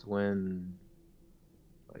stopped when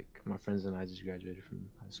like my friends and I just graduated from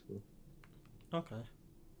high school. Okay.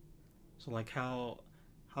 So like how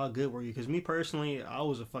good were you? Because me personally, I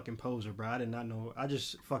was a fucking poser, bro. I did not know. I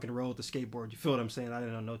just fucking rode the skateboard. You feel what I'm saying? I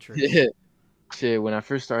didn't know no tricks. Yeah, shit. When I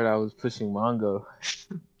first started, I was pushing Mongo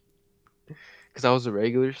because I was a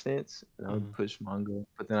regular stance and I would Hmm. push Mongo,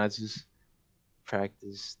 but then I just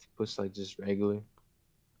practiced to push like just regular.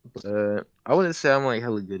 I wouldn't say I'm like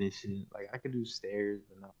hella good at shit. Like I could do stairs,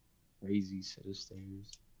 but not crazy set of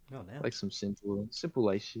stairs. Oh damn. Like some simple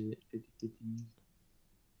light shit. 50/50.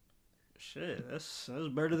 Shit, that's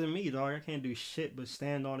better than me, dog. I can't do shit but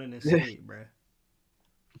stand on it and skate, bruh.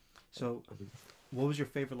 So, what was your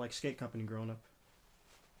favorite like skate company growing up?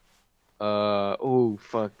 Oh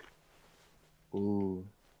fuck. Ooh,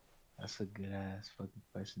 that's a good ass fucking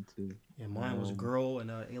question too. Yeah, mine was Um, Girl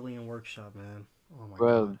and Alien Workshop, man. Oh my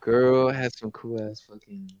Bro, god. girl had some cool ass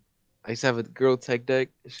fucking. I used to have a girl tech deck.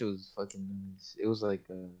 This shit was fucking nice. It was like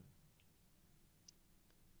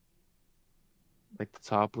the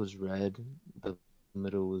top was red, the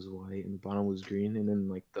middle was white, and the bottom was green, and then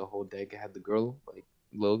like the whole deck had the girl like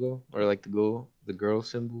logo or like the girl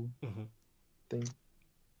symbol Hmm. thing.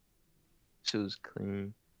 Shit was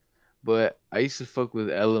clean. But I used to fuck with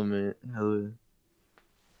Element hella,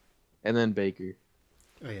 and then Baker.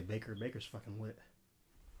 Oh yeah, Baker's fucking lit.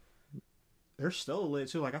 They're still lit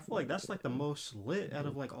too. Like I feel like that's like the most lit out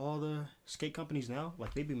of like all the skate companies now.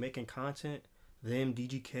 Like they be making content. Them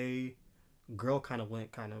DGK, Girl kind of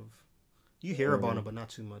went kind of. You hear about Uh, them, but not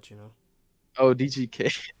too much, you know. oh,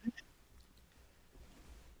 DGK.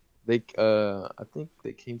 I think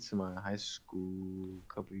they came to my high school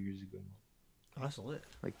a couple years ago. Oh, that's lit.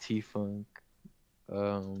 Like T Funk,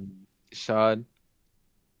 Shad,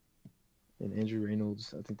 and Andrew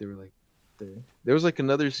Reynolds. I think they were like there. There was like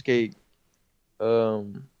another skate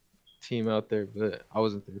um team out there, but I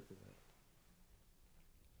wasn't there for that.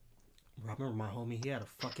 Bro, I remember my homie. He had a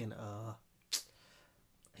fucking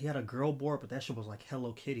he had a girl board, but that shit was like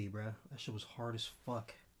Hello Kitty, bro. That shit was hard as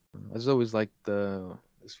fuck. I just always liked the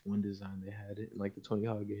this one design they had it in like the Tony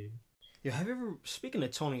Hawk game. Yo, have you ever speaking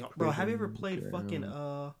of Tony, bro? Have you ever Playground, played fucking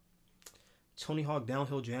ground. Tony Hawk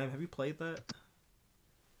Downhill Jam? Have you played that?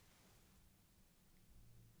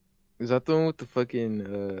 Is that the one with the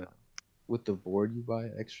fucking with the board you buy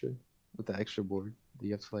extra? With the extra board that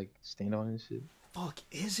you have to like stand on and shit? Fuck,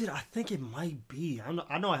 is it? I think it might be.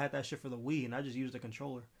 I know I had that shit for the Wii, and I just used the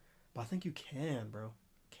controller. But I think you can, bro.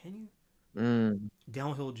 Can you? Mm.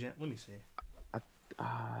 Downhill Jam. Let me see. I,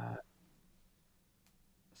 uh,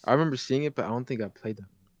 I remember seeing it, but I don't think I played that.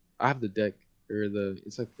 I have the deck or the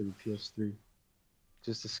it's like for the PS3,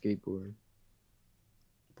 just a skateboard.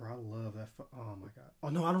 Bro, I love that. Oh my god. Oh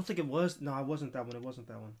no, I don't think it was. No, it wasn't that one. It wasn't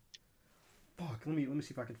that one. Fuck. Let me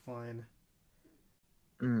see if I can find.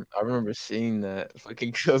 I remember seeing that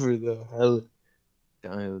fucking cover though. Hell,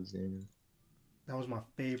 downhill Xander. That was my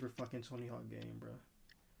favorite fucking Tony Hawk game, bro.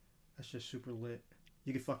 That's just super lit.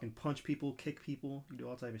 You can fucking punch people, kick people, you do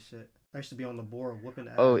all type of shit. I used to be on the board whooping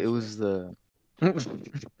Oh, it ass, bro. was the.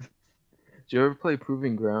 Did you ever play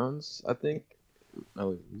Proving Grounds? I think. No,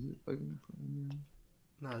 wait, was it fucking Proving Grounds?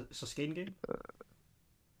 Nah, it's a skating game.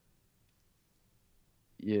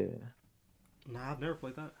 Yeah, Nah, I've never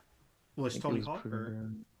played that. Well, I it's think it Tony was Hawk put or.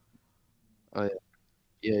 around. Oh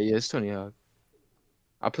yeah, yeah, it's Tony Hawk.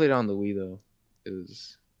 I played it on the Wii though. It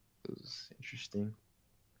was interesting.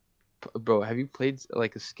 Bro, have you played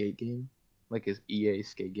like a skate game, like a EA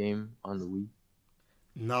skate game on the Wii?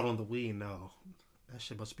 Not on the Wii, no. That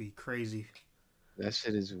shit must be crazy. That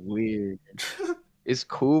shit is weird. It's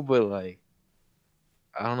cool, but like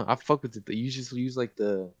I don't know. I fuck with it. You just use like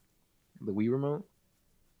the Wii remote,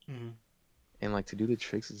 Hmm. and like to do the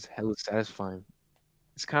tricks is hella satisfying.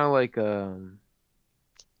 It's kind of like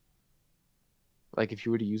if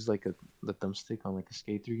you were to use like the thumbstick on like a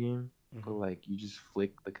skate 3 game, but Hmm. like you just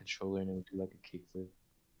flick the controller and it would do like a kickflip,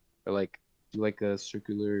 or like do like a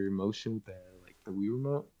circular motion with the Wii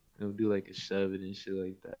remote, and it would do like a shove it and shit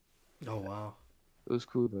like that. Oh wow. It was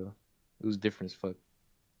cool though. It was different as fuck.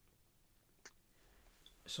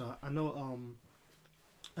 So I know.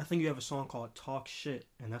 I think you have a song called "Talk Shit,"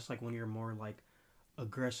 and that's like one of your more like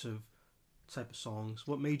aggressive type of songs.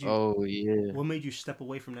 What made you? Oh yeah. What made you step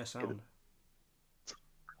away from that sound?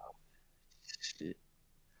 Shit.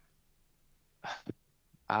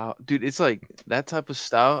 Dude, it's like that type of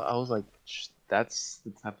style. I was like, that's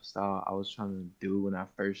the type of style I was trying to do when I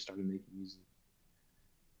first started making music.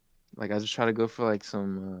 Like, I just try to go for like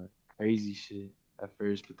some crazy shit at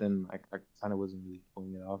first, but then I kind of wasn't really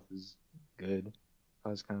pulling it off as good. I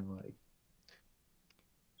was kind of like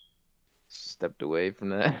stepped away from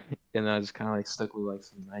that, and I just kind of like stuck with like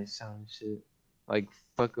some nice sounding shit, like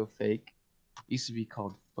fuck a fake. Used to be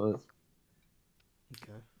called fuck,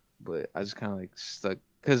 Okay. but I just kind of like stuck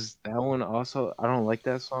because that one also I don't like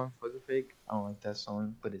that song "Fuck a Fake." I don't like that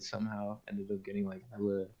song, but it somehow ended up getting like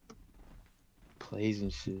hella plays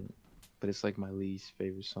and shit. But it's like my least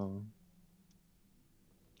favorite song.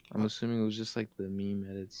 I'm Why, assuming it was just like the meme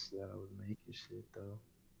edits that I would make and shit though.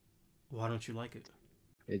 why don't you like it?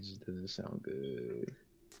 It just doesn't sound good.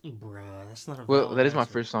 Bruh, that's not a Well, valid that is my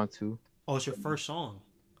answer. first song too. Oh, it's your first song.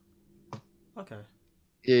 Okay.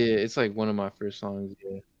 Yeah, yeah, it's like one of my first songs.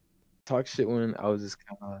 Yeah, talk shit when I was just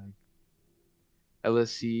kind of like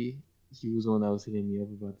LSC. He was the one that was hitting me up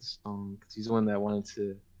about the song because he's the one that wanted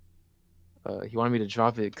to he wanted me to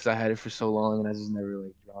drop it because I had it for so long and I just never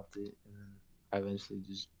like dropped it, and then I eventually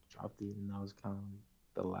just dropped it, and that was kind of like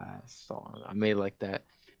the last song I made like that.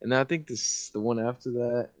 And then I think the one after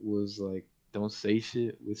that was like "Don't Say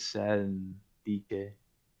Shit" with Sad and DK.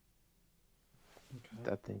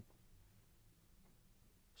 Okay. I think,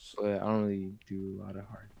 but I don't really do a lot of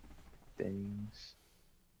hard things.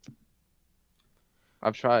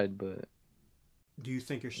 I've tried, but Do you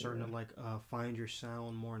think you're starting yeah, to like find your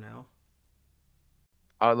sound more now?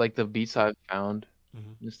 I like the beats I've found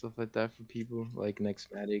Hmm. and stuff like that for people like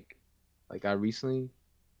Nextmatic. Like I recently,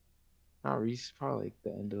 not recent, probably like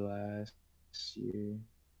the end of last year,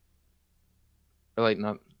 or like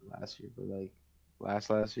not last year, but like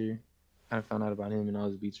last year. Kind of found out about him, and all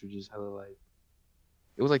his beats were just hella like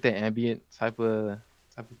it was like the ambient type of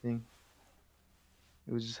thing.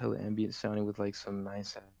 It was just hella ambient sounding with like some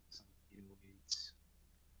nice ass 808s,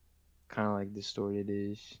 kind of like distorted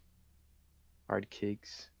ish, hard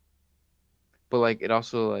kicks. But like it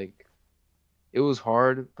also like it was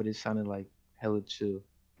hard, but it sounded like hella chill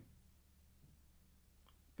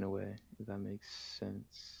in a way, if that makes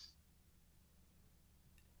sense.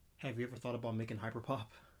 Have you ever thought about making hyperpop?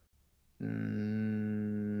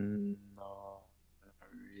 No, not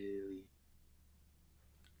really.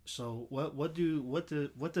 So what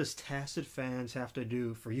does Tacit fans have to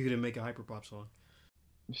do for you to make a hyperpop song?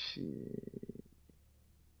 Shit.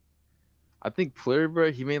 I think Flurry,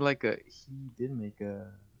 bro, he did make a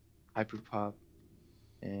hyper pop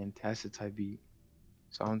and Tacit type beat.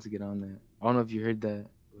 So I want to get on that. I don't know if you heard that,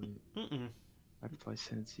 but Mm-mm. I could probably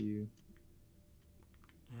send it to you.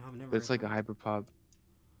 Yeah, I've never But it's heard like that. a hyper pop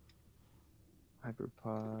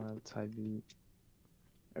type beat,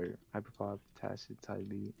 or hyper pop Tacit type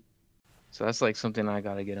beat. So that's like something I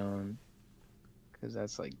gotta get on, because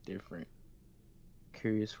that's like different.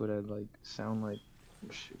 Curious what I'd like sound like.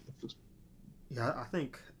 Shit. Yeah, I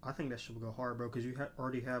think that should go hard, bro. Because you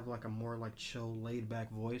already have like a more like chill, laid back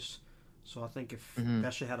voice. So I think if Hmm.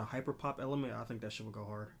 that should had a hyperpop element, I think that should go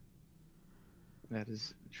hard. That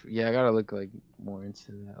is true. Yeah, I gotta look like more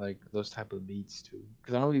into that, like those type of beats too,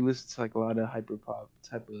 because I don't really listen to like a lot of hyper pop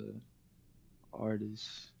type of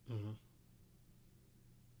artists. Hmm.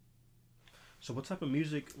 So what type of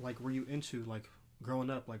music like were you into like growing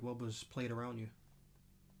up? Like what was played around you?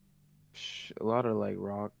 A lot of like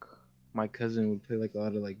rock. My cousin would play like a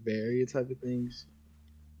lot of like Bay Area type of things,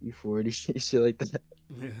 E40 shit like that.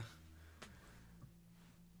 Yeah.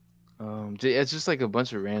 It's just like a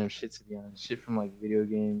bunch of random shit to be honest. Shit from like video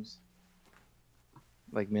games,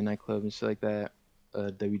 like Midnight Club and shit like that.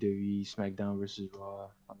 WWE, SmackDown versus Raw,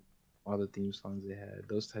 all the theme songs they had,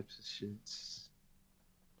 those types of shits.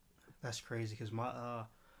 That's crazy. Cause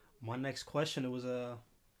my next question, it was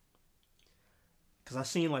cause I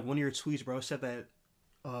seen like one of your tweets, bro. Said that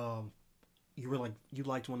um you were like you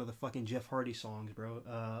liked one of the fucking Jeff Hardy songs,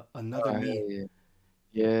 bro. Another Oh Me. hell yeah,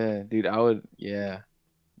 yeah, dude. I would, yeah,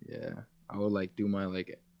 yeah. I would like do my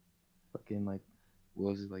like fucking like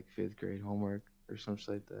what was it like fifth grade homework or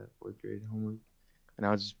something like that, fourth grade homework, and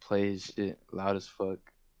I would just play his shit loud as fuck.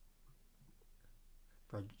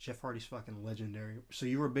 Bro, Jeff Hardy's fucking legendary. So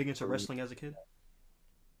you were big into For real. wrestling as a kid?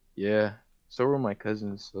 Yeah. So were my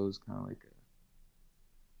cousins, so it was kind of like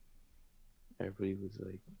everybody was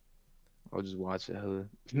like, I'll just watch it, hella.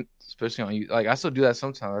 Especially on you. Like I still do that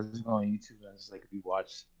sometimes. I just go on YouTube and I just like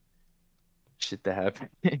rewatch shit that happened.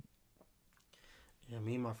 Yeah,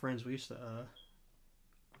 me and my friends, we used to.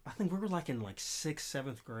 I think we were like in like sixth,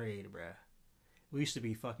 seventh grade, bruh. We used to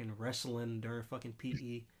be fucking wrestling during fucking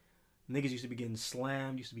PE. Niggas used to be getting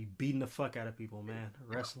slammed. Used to be beating the fuck out of people, man.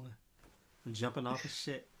 Wrestling, and jumping off of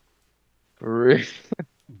shit, For real.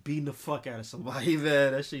 beating the fuck out of somebody.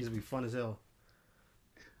 Man, that shit used to be fun as hell.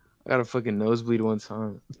 I got a fucking nosebleed one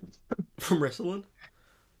time. From wrestling.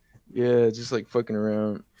 Yeah, just like fucking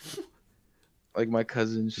around. Like my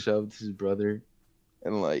cousin shoved his brother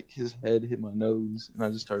and like his head hit my nose and I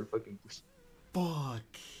just started fucking. Fuck.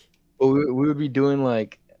 But we would be doing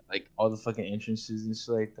like all the fucking entrances and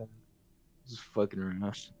shit like that. Just fucking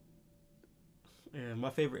around. Yeah, my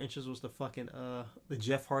favorite entrance was the fucking the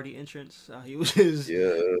Jeff Hardy entrance. He was his.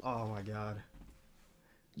 Yeah. Oh my god.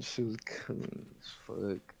 Shit was cool as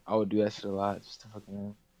fuck. I would do that shit a lot just to fucking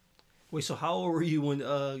around. Wait, so how old were you when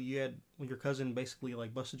you had when your cousin basically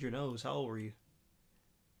like busted your nose? How old were you?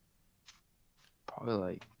 Probably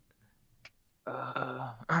like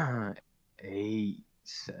uh 8,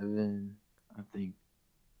 7, I think.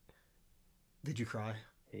 Did you cry?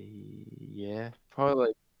 8, yeah. Probably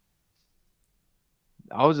like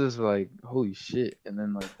I was just like, holy shit. And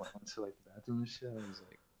then like when I went to like the bathroom and shit, I was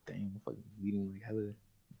like, damn, I'm fucking bleeding like hella.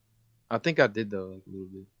 I think I did though, like a little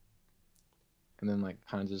bit. And then like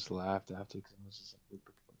kind of just laughed after because I was just like, what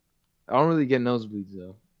the fuck? I don't really get nosebleeds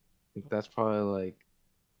though. Like that's probably like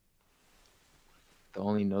the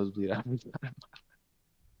only nosebleed I've got.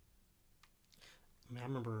 Man, I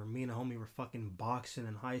remember me and a homie were fucking boxing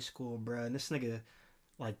in high school, bruh. And this nigga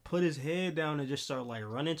like put his head down and just started like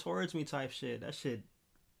running towards me type shit. That shit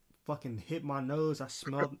fucking hit my nose. I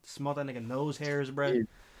smelled that nigga nose hairs, bruh. Yeah.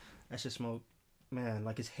 That shit smelled, man,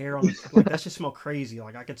 like his hair on the like that shit smelled crazy.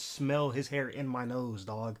 Like I could smell his hair in my nose,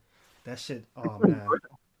 dog. That shit, oh man.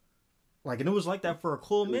 Like and it was like that for a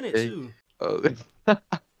cool minute Okay. too, Oh,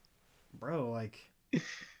 bro. Like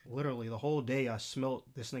literally the whole day I smelled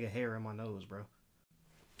this nigga hair in my nose, bro.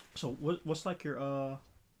 So what's like your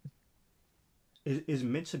is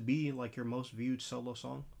meant to be like your most viewed solo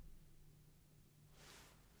song?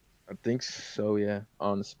 I think so, yeah.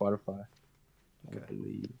 On Spotify, I Okay.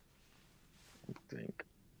 believe. I think.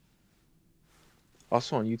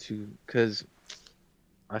 Also on YouTube, because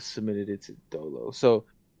I submitted it to Dolo. So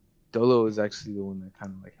Dolo is actually the one that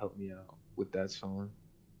kind of like helped me out with that song.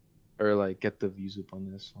 Or like get the views up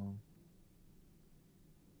on that song.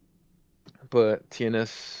 But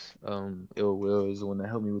TNS Ill Will is the one that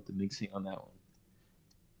helped me with the mixing on that one.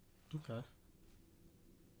 Okay.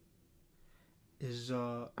 Is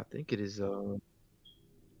I think it is on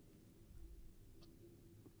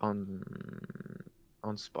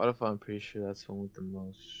on Spotify. I'm pretty sure that's the one with the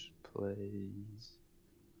most plays,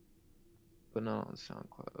 but not on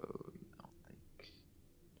SoundCloud. I don't think.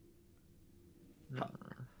 how, No.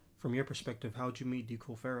 from your perspective, how'd you meet D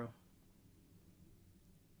Cool Pharaoh?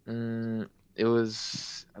 It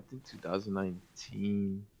was I think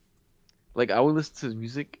 2019. Like I would listen to his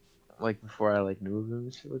music like before I like knew of him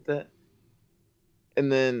and shit like that,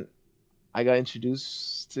 and then I got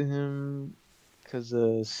introduced to him because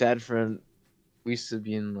Sad Friend. We used to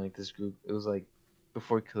be in like this group. It was like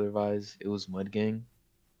before Killer Vibes. It was Mud Gang,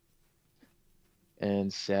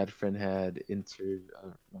 and Sad Friend had entered.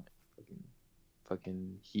 Not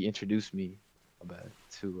fucking. He introduced me, my bad,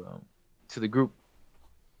 to the group,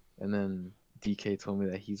 and then DK told me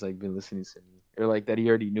that he's like been listening to me, or like that he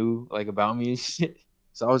already knew like about me and shit.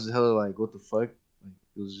 So I was just hella like, what the fuck? Like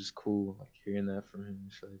it was just cool like hearing that from him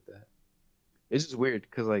and shit like that. It's just weird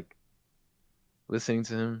because like listening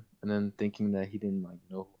to him and then thinking that he didn't like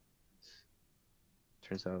know who I was.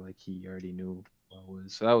 Turns out like he already knew who I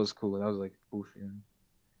was. So that was cool. That was like a cool feeling.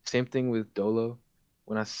 Same thing with Dolo.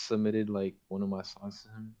 When I submitted like one of my songs to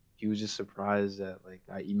him, he was just surprised that like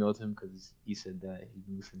I emailed him because he said that he'd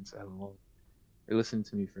been listening to hella long. He listened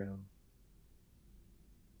to me for him,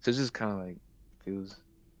 so it's just kind of like feels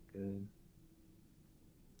good.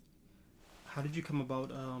 How did you come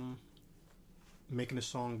about making a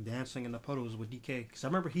song "Dancing in the Puddles" with DK? Because I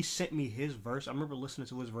remember he sent me his verse. I remember listening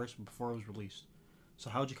to his verse before it was released. So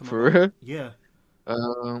how'd you come For about? real, Yeah.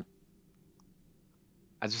 um,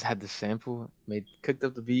 I just had the sample, made cooked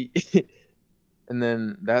up the beat, and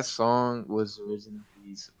then that song was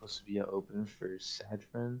originally supposed to be an open for Sad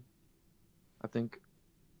Friend, I think.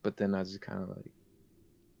 But then I just kind of like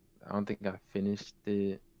I don't think I finished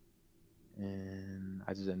it, and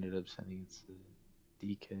I just ended up sending it to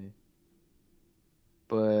DK.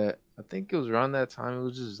 But I think it was around that time. It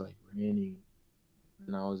was just like raining,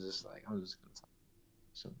 and I was just like, I'm just gonna talk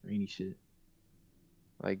some rainy shit,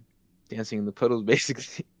 like dancing in the puddles,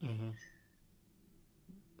 basically. Mm-hmm.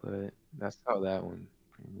 But that's how that one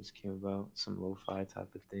pretty much came about, some lo-fi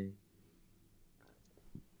type of thing.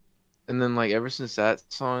 And then like ever since that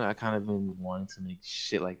song, I kind of been wanting to make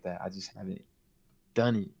shit like that. I just haven't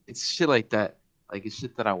done it. It's shit like that. Like it's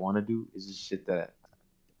shit that I want to do. It's just shit that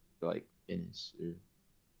I like finish or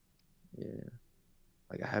yeah.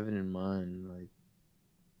 Like I have it in mind like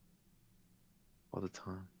all the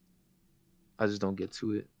time. I just don't get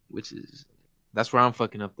to it, which is that's where I'm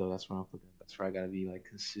fucking up though. That's where I'm fucking up. That's where I gotta be like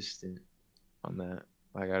consistent on that.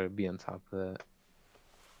 I gotta be on top of that.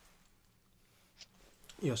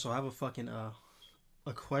 Yeah. So I have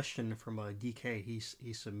a question from DK.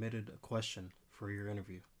 He submitted a question for your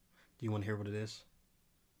interview. Do you want to hear what it is?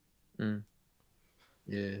 Mm,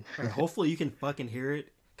 yeah. All right. Hopefully you can fucking hear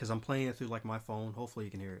it because I'm playing it through like my phone. Hopefully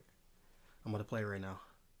you can hear it. I'm gonna play it right now.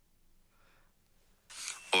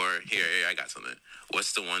 Or here, I got something.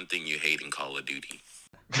 What's the one thing you hate in Call of Duty?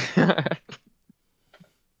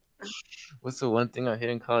 What's the one thing I hate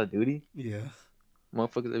in Call of Duty? Yeah.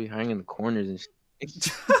 Motherfuckers that be hiding in the corners and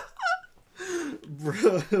shit.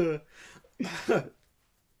 Bruh.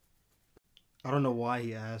 I don't know why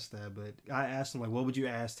he asked that, but I asked him like, "What would you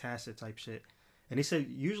ask Tacit?" type shit, and he said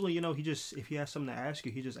usually, he just if he has something to ask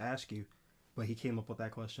you, he just asks you, but he came up with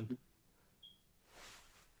that question.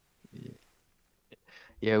 Yeah,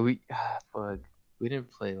 yeah, fuck, we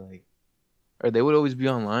didn't play like, or they would always be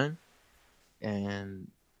online, and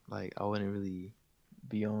like I wouldn't really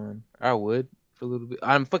be on. I would for a little bit.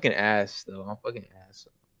 I'm fucking ass though. I'm fucking ass.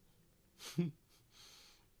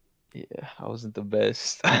 Yeah, I wasn't the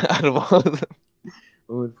best out of all of them.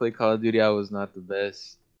 When we played Call of Duty, I was not the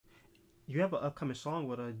best. You have an upcoming song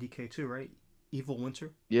with a DK too, right? Evil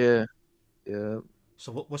Winter. Yeah, yeah,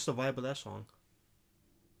 So what's the vibe of that song?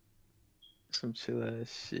 some chill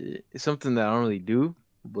ass shit. It's something that I don't really do,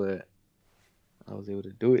 but I was able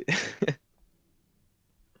to do it.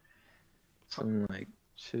 Some like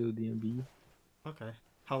chill DMB. Okay.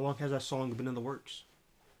 How long has that song been in the works?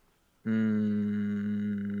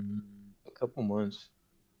 Mm, a couple months.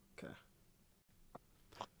 Okay.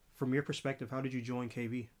 From your perspective, how did you join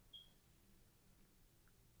KV?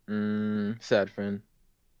 Sad friend.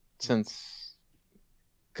 Since,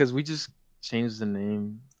 cause we just changed the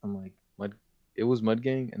name from like Mud. It was Mud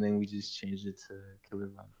Gang, and then we just changed it to Killer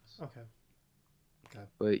Vibes. Okay. Okay.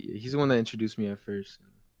 But yeah, he's the one that introduced me at first. And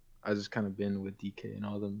I just kind of been with DK and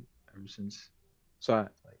all them ever since. So I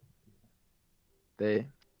like they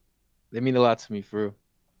they mean a lot to me for real.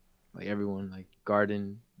 Like everyone, like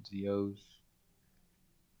Garden, Zios,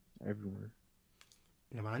 everyone.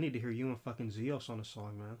 Yeah, man, I need to hear you and fucking Zeos on a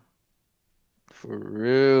song, man. For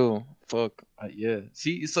real. Fuck. Yeah.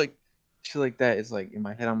 See, it's like shit like that. It's like in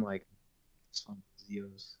my head, I'm like, song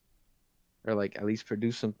Zios, or like at least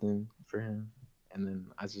produce something for him, and then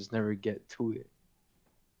I just never get to it.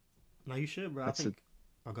 No, you should, bro. I That's a. think.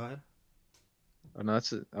 Oh, go ahead. Oh, no,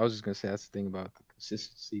 that's a. I was just gonna say that's the thing about the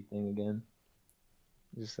consistency thing again.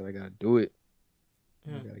 Just that I gotta do it.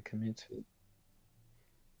 I Yeah. gotta commit to it.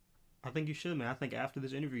 I think you should, man. I think after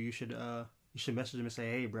this interview, you should message him and say,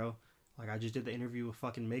 "Hey, bro, like I just did the interview with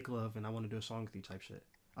fucking Make Love, and I want to do a song with you," type shit.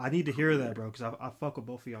 I need to hear that, bro, because I fuck with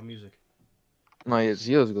both of y'all music. No, yeah,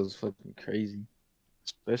 Zios goes fucking crazy,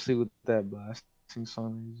 especially with that blasting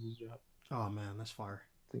song that he just dropped. Oh man, that's fire.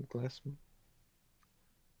 I think last month.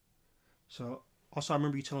 So also, I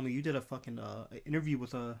remember you telling me you did a fucking interview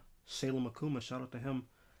with Salem Akuma. Shout out to him.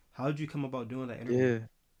 How did you come about doing that interview? Yeah.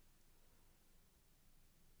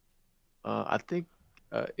 I think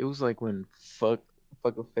it was like when fuck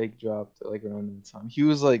a fake dropped like around that time. He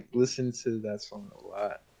was like listening to that song a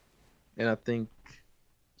lot, and I think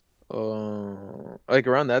like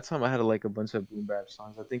around that time I had like a bunch of boom bap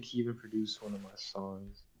songs. I think he even produced one of my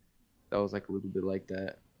songs that was like a little bit like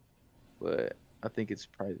that. But I think it's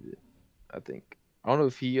private. I think I don't know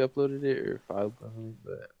if he uploaded it or if I uploaded it,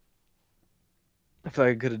 but I feel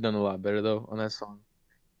like I could have done a lot better though on that song.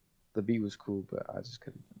 The beat was cool, but I just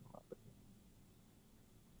could have done a lot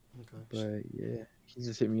Okay. better. But yeah, he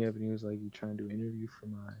just hit me up and he was like, "You trying to do an interview for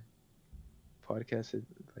my podcast?"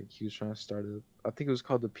 Like he was trying to start a, I think it was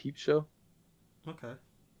called the Peep Show, Okay.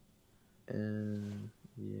 and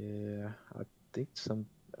yeah, I think some,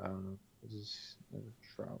 I don't know, it just never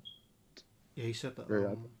dropped. Yeah, he said Or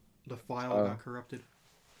I, the file uh, got corrupted.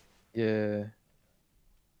 yeah,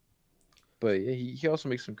 but yeah, he also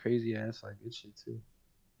makes some crazy ass like good shit too.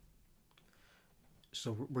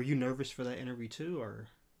 So were you nervous for that interview too, or?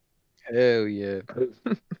 Hell yeah.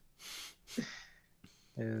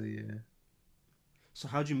 Hell yeah. So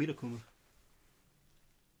how'd you meet Akuma?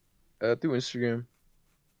 Through Instagram.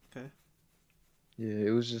 Okay. Yeah,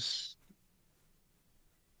 it was just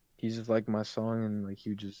he's just like my song and like he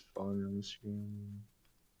would just follow me on Instagram.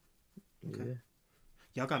 Okay. Yeah.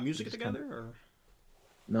 Y'all got We music just kind together, of or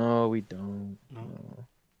no, we don't. no? No.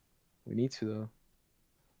 We need to though.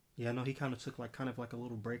 Yeah, I know he kind of took like a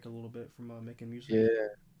little break a little bit from making music. Yeah.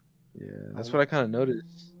 Yeah. I That's what want. I kind of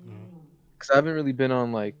noticed. Mm, Cause I haven't really been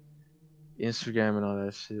on like Instagram and all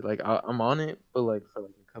that shit. Like I'm on it, but like for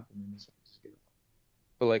like a couple minutes, I just get.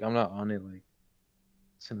 But like I'm not on it like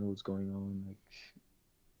to know what's going on. Like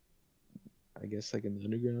I guess like in the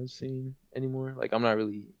underground scene anymore. Like I'm not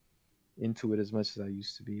really into it as much as I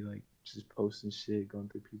used to be. Like just posting shit, going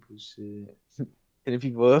through people's shit, hitting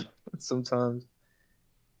people up sometimes.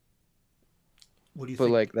 what do you But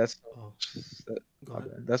think? like that's Oh, that, go my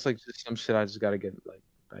ahead. bad. That's like just some shit I just gotta get like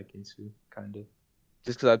back into, kind of.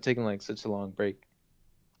 Just because I've taken like such a long break.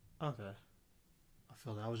 Okay, I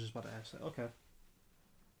feel that. I was just about to ask that. Okay.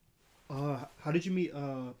 How did you meet?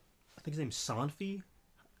 I think his name's Sanfi.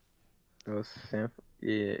 Oh, Sam,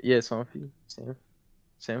 yeah, yeah, Somfy,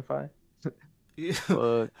 Samfi. Yeah.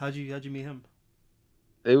 Fuck, How'd you meet him?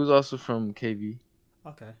 it was also from KV.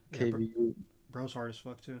 Okay. Yeah, KV, bro's hard as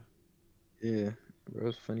fuck too. yeah, bro, it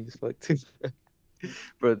was funny as fuck too.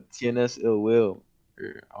 But TNS Ill Will,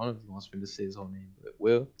 or I don't know if he wants me to say his whole name, but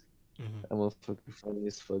Will, Hmm. that motherfucker funny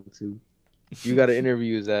as fuck too. You got to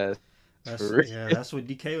interview his ass That's for real. yeah. That's what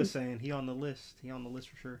DK was saying. He on the list. He on the list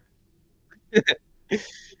for sure.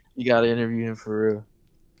 You got to interview him for real.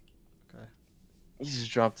 Okay. He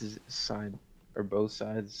just dropped his side or both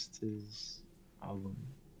sides to his album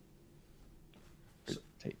or So,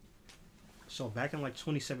 tape. so back in like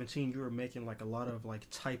 2017, you were making like a lot of like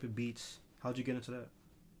type of beats. How'd you get into that?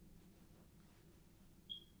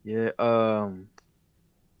 Yeah,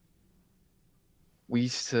 we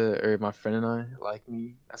used to, or my friend and I, like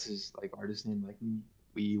me, that's his like artist name, like me.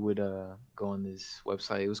 We would go on this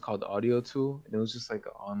website. It was called Audio Tool, and it was just like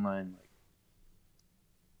an online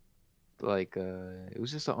it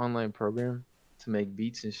was just an online program to make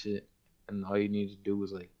beats and shit. And all you needed to do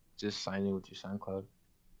was like just sign in with your SoundCloud.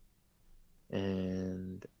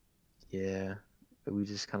 And yeah, we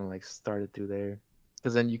just kind of like started through there.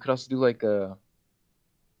 Cause then you could also do like a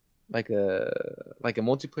like a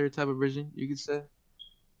multiplayer type of version, you could say.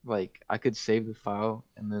 Like I could save the file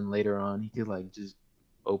and then later on he could like just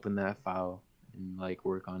open that file and like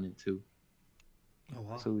work on it too. Oh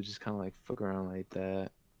wow. So we just kind of like fuck around like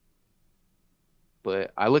that.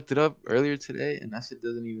 But I looked it up earlier today and that shit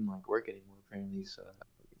doesn't even like work anymore apparently, so that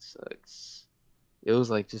fucking sucks. It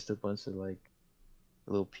was like just a bunch of like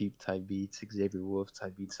little peep type beats, Xavier Wolf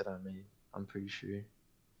type beats that I made. I'm pretty sure.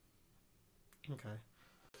 Okay.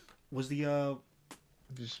 Was the I'm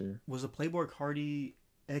pretty sure. was the Playboy Cardi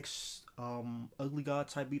X Ugly God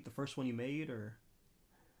type beat the first one you made, or?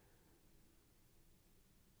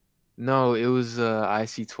 No, it was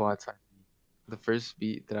IC Twat type beat. The first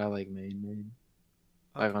beat that I like made like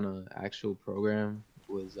Okay. on an actual program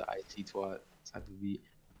was the IC Twat type of beat.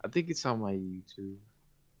 I think it's on my YouTube.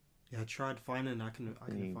 Yeah, I tried finding it. I couldn't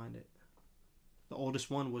Thing. find it. The oldest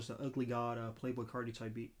one was the Ugly God Playboy Cardi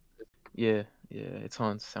type beat. Yeah, yeah, it's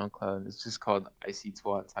on SoundCloud. It's just called IC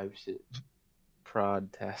Twat type shit.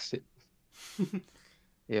 Prod Tacit.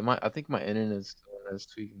 Yeah, my I think my internet's the one that's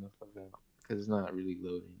tweaking the fuck out because it's not really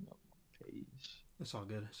loading up my page. It's all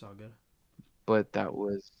good. It's all good. But that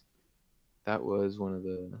was one of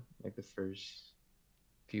the like the first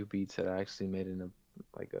few beats that I actually made in a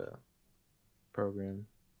like a program,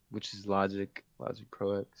 which is Logic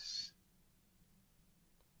Pro X.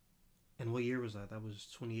 And what year was that? That was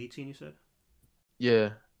 2018. You said,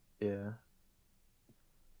 Yeah, yeah.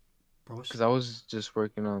 bro. Because I was just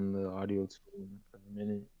working on the audio tool for a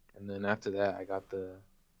minute, and then after that, I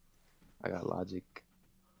got Logic.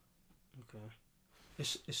 Okay.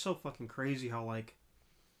 It's so fucking crazy how like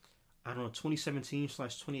I don't know,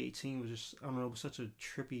 2017/2018 was just, I don't know, it was such a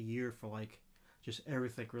trippy year for like just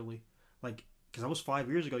everything really. Like, because that was 5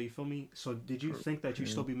 years ago, you feel me? So did you think that you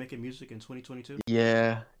still Mhm. be making music in 2022?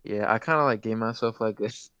 Yeah, yeah. I kind of like gave myself like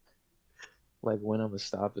this, like when I'm gonna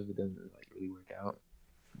stop if it doesn't like really work out.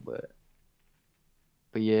 But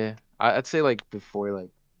but yeah, I'd say like before like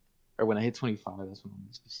or when I hit 25, that's when I'm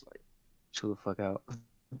just like chill the fuck out.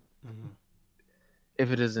 Mm-hmm.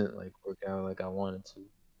 If it doesn't like work out like I wanted to.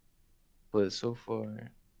 But so far,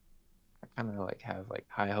 I kind of like have like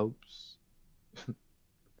high hopes.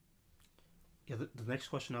 Yeah, the next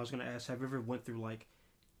question I was gonna ask: have you ever went through like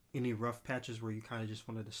any rough patches where you kind of just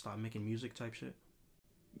wanted to stop making music type shit?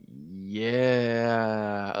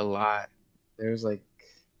 Yeah, a lot. There's like,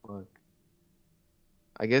 fuck.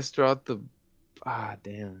 I guess throughout the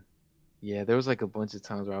damn. Yeah, there was like a bunch of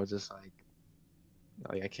times where I was just like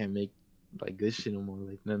I can't make like good shit no more.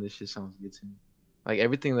 Like none of this shit sounds good to me. Like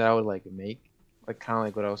everything that I would like make, like kind of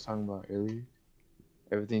like what I was talking about earlier.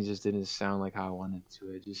 Everything just didn't sound like how I wanted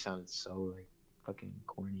to. It just sounded so like fucking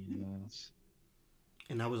corny and ass.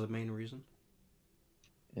 And that was the main reason.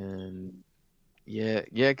 And yeah,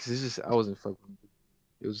 yeah, cause it's just I wasn't fucking with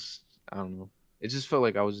it. It was I don't know. It just felt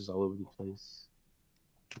like I was just all over the place.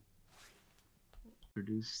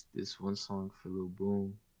 Produced this one song for Lil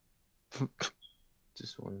Boom.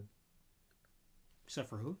 Just one Except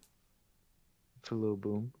for who? for Lil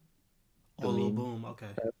Boom. The Oh, Lil meme. Boom. Okay.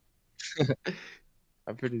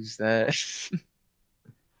 I produced that.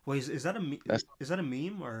 Wait, is that a That's is that a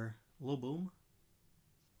meme or Lil Boom?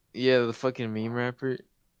 yeah, the fucking meme rapper.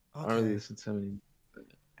 I don't really Okay. listen to him anymore, but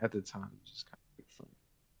at the time, it was just kind of fun.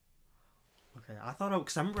 Okay. I thought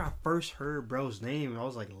because I remember I first heard bro's name and I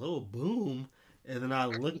was like Lil Boom, and then I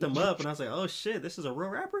looked him up and I was like, oh shit, this is a real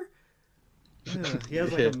rapper. Yeah, he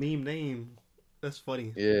has like Yeah, a meme name. That's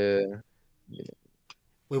funny. yeah, yeah.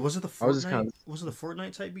 Wait, was it the I was just Fortnite? kind of Was it the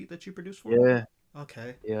Fortnite type beat that you produced for him? yeah,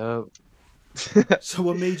 Okay. yeah. So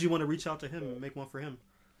what made you want to reach out to him and make one for him?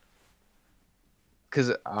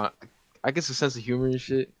 Cause I guess a sense of humor and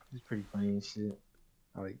shit. It's pretty funny and shit.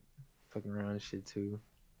 I like fucking around and shit too.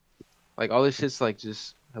 Like all this shit's like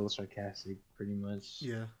just hella sarcastic, pretty much.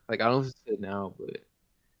 Yeah. Like I don't say it now, but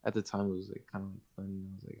at the time it was like kind of like funny.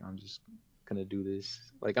 I was like, I'm just gonna do this.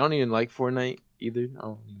 Like I don't even like Fortnite either. I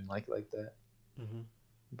don't even like it like that. Hmm.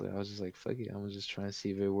 But I was just like, fuck it. I'm just trying to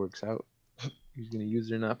see if it works out. He's gonna use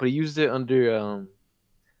it or not. But he used it under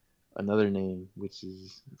another name, which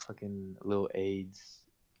is fucking Lil AIDS.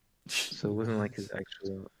 So it wasn't like his AIDS.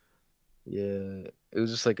 actual. Yeah, it was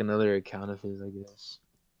just like another account of his, I guess.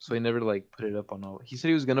 So he never like put it up on all. He said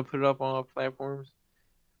he was gonna put it up on all platforms,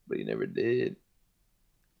 but he never did.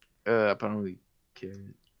 But I don't really care.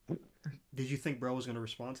 Did you think bro was gonna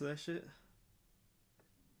respond to that shit?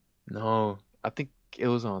 No, I think it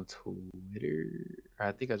was on Twitter. Or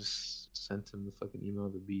I think I just sent him the fucking email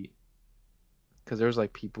of the beat because there was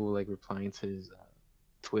like people like replying to his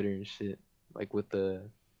Twitter and shit, like with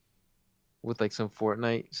like some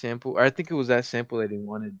Fortnite sample. Or I think it was that sample that he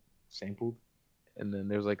wanted sampled, and then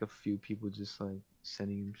there's like a few people just like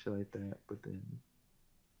sending him shit like that. But then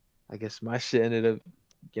I guess my shit ended up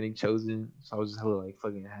getting chosen, so I was just hella like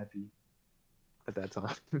fucking happy at that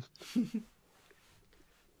time.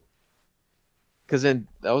 Cause then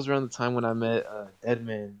that was around the time when I met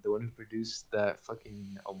Deadman, the one who produced that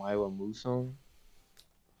fucking Omaewa Mu song.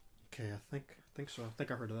 Okay, I think so. I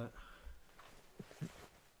think I heard of that.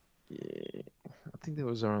 Yeah, I think that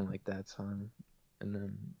was around like that time, and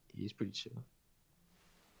then he's pretty chill.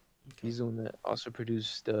 Okay. He's the one that also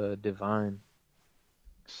produced Divine.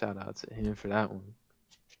 Shout out to him for that one.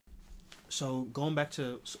 So going back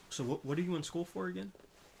to so what are you in school for again?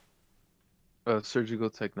 Surgical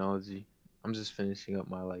technology. I'm just finishing up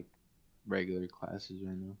my like regular classes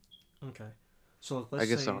right now. Okay. So I let's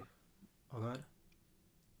guess say, oh god.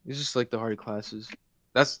 it's just like the hard classes.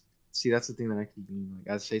 That's see, that's the thing that I keep doing.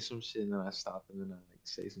 Like I say some shit and then I stop and then I like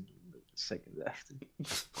say something like seconds after.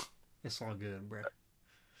 It's all good, bruh.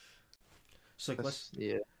 So like That's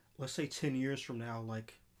yeah. let's say 10 years from now,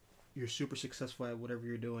 like you're super successful at whatever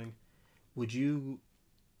you're doing. Would you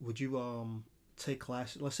would you take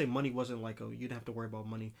classes? Let's say money wasn't like, oh, you didn't have to worry about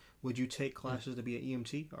money. Would you take classes to be an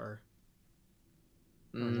EMT or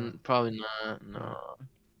not? Probably not. No. No.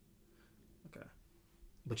 Okay.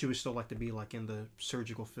 But you would still like to be like in the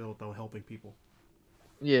surgical field though, helping people.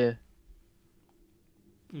 Yeah.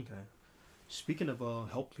 Okay. Speaking of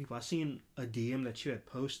helping people, I seen a DM that you had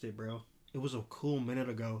posted, bro. It was a cool minute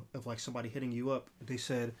ago of like somebody hitting you up. They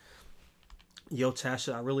said, "Yo,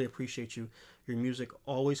 Tasha, I really appreciate you. Your music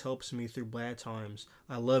always helps me through bad times.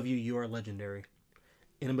 I love you. You are legendary."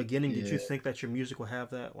 In the beginning, did Yeah, you think that your music would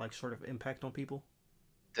have that like sort of impact on people?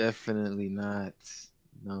 definitely not.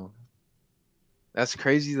 No, that's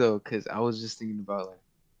crazy though, cause I was just thinking about like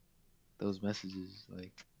those messages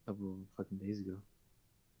like a couple of fucking days ago.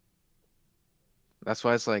 That's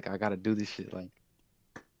why it's like I gotta do this shit. Like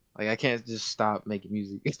I can't just stop making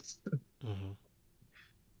music. Hmm.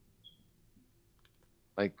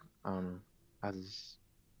 Like I don't know. I just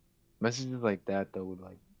messages like that though would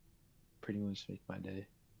like pretty much make my day.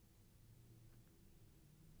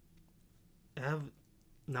 I have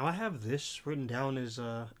now. I have this written down as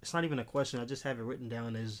it's not even a question. I just have it written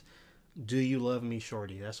down as "Do you love me,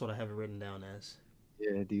 Shorty?" That's what I have it written down as.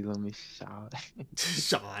 Yeah, do you let me shout?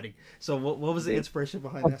 Shorty. So what was the They- inspiration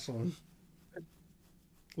behind that song?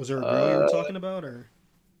 Was there a girl you were uh, talking about, or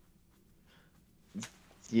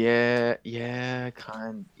yeah, yeah.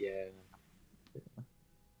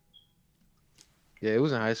 It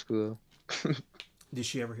was in high school. did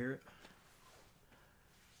she ever hear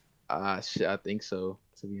Shit, I think so.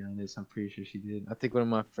 To be honest, I'm pretty sure she did. I think one of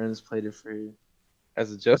my friends played it for her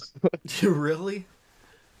as a joke. it? Really?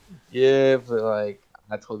 Yeah, but like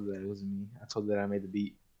I told her that it wasn't me. I told her that I made the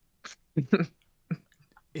beat.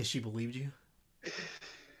 And she believed you?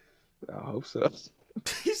 I hope so.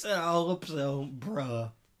 He said, "I hope so,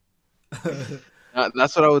 bruh."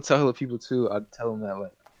 That's what I would tell the people too. I'd tell them that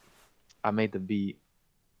like I made the beat,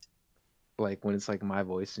 like when it's like my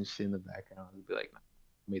voice and shit in the background. I'd be like, nah,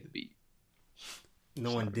 I made the beat. It's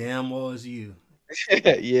Knowing not me. damn well it's you.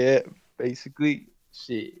 Yeah, basically,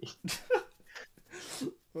 shit.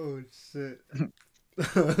 Oh shit.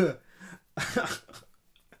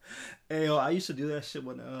 Hey, yo, I used to do that shit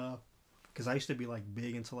when cause I used to be like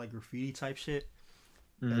big into like graffiti type shit,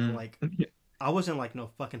 and Hmm. like I wasn't like no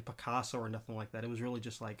fucking Picasso or nothing like that. It was really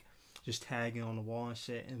just tagging on the wall and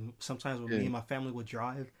shit. And sometimes when me Yeah, and my family would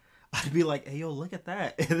drive, I'd be like, "Hey, yo, look at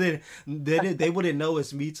that," and then they wouldn't know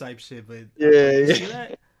it's me type shit. But I'd be like, "You yeah, see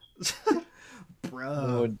that, oh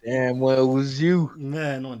bruh?" damn, well it was you.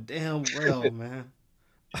 Man, on damn well, man.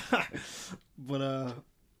 But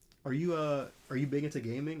are you big into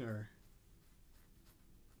gaming or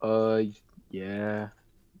Uh, yeah,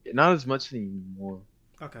 not as much anymore.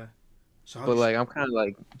 okay? So how'd But you like I'm kind of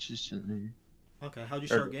like just chilling. okay? How'd you Or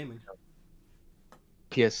start gaming?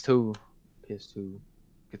 PS2, PS2,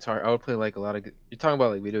 guitar. I would play like a lot of. You're talking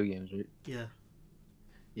about like video games, right? Yeah.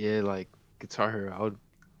 Yeah, like Guitar Hero. I would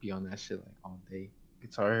be on that shit like all day.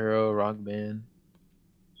 Guitar Hero, Rock Band,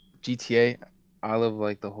 GTA. I love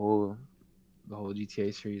like the whole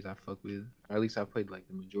GTA series. I fuck with. Or at least I played like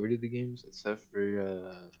the majority of the games, except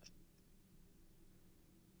for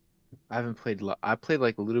I haven't played. I played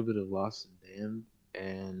like a little bit of Lost and Damned,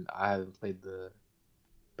 and I haven't played the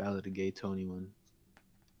Ballad of Gay Tony one.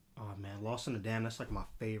 Oh man, Lost in the Dam. That's like my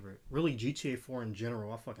favorite. Really, GTA 4 in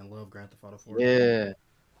general. I fucking love Grand Theft Auto 4. Yeah,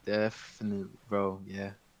 definitely, bro.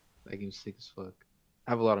 Yeah, that game's sick as fuck.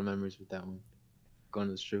 I have a lot of memories with that one. Going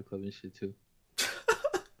to the strip club and shit too.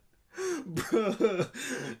 Bro,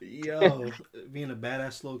 yo, being a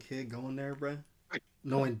badass little kid going there, bro,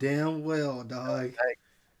 knowing damn well, dog.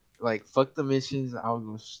 Like fuck the missions. I would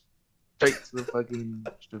go straight to the fucking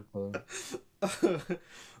strip club.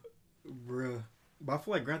 Bruh. But I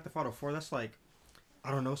feel like Grand Theft Auto 4, that's like,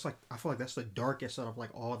 I don't know, it's like, I feel like that's the darkest out of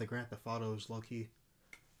like all the Grand Theft Autos, low key.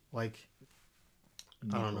 Like,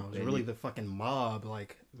 I don't know, Nico it's really Bellic. the fucking mob,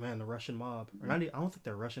 like, man, the Russian mob. Or not, I don't think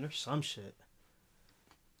they're Russian, they're some shit.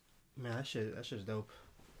 Man, that shit's dope.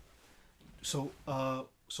 So what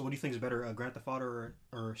do you think is better, Grand Theft Auto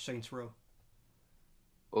or Saints Row?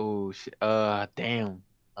 Oh shit. Damn.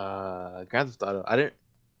 Grand Theft Auto. I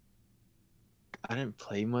didn't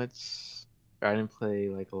play much. Or I didn't play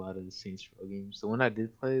like a lot of the Saints Row games. The one I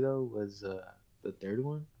did play though was the third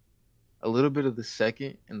one. A little bit of the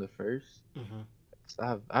second and the first. Mm-hmm.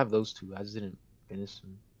 So I have those two. I just didn't finish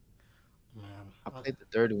them. Man, I played the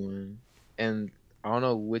third one, and I don't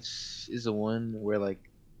know which is the one where like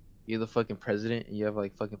you're the fucking president and you have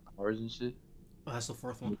like fucking powers and shit. oh, that's the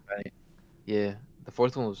fourth And one. you fight. Yeah, the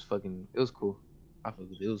fourth one was fucking. It was cool. I fucked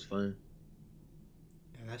with it. It was fun,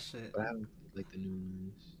 Yeah, that shit. but I haven't played like the new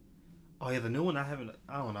ones. Oh yeah, the new one I haven't.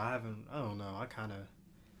 I don't know. I don't know. I kind of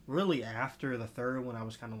really after the third one, I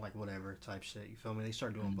was kind of like whatever type shit. You feel me? They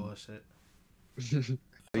started doing Mm. bullshit. Have you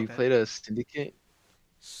Okay. played a Syndicate?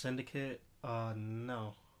 Syndicate.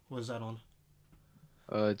 No. What is that on?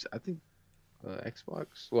 I think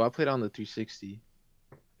Xbox. Well, I played on the 360.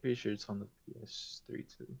 Pretty sure it's on the PS3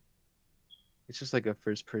 too. It's just like a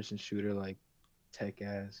first-person shooter, like tech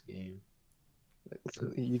ass game.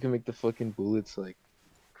 Like, you can make the fucking bullets like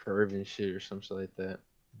curve and shit or some shit like that.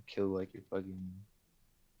 Kill like your fucking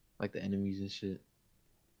like the enemies and shit.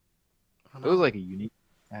 Oh It was no. like a unique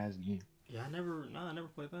ass game. Yeah, I never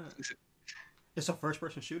played that. It's a first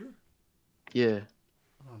person shooter? Yeah.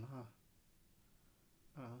 Oh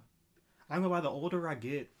no. I know by the older I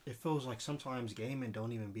get, it feels like sometimes gaming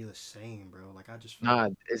don't even be the same, bro. Like I just feel like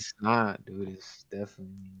Nah, it's not, dude. It's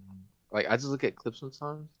definitely like I just look at clips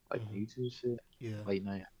sometimes, like on mhm, YouTube and shit, yeah. late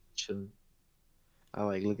night chilling. I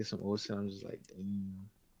like look at some old shit. I'm just like, damn.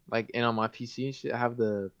 Like, and on my PC and shit, I have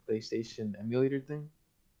the PlayStation emulator thing,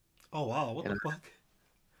 Oh wow, what the and fuck?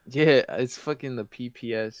 yeah, it's fucking the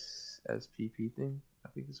PPS SPP thing. I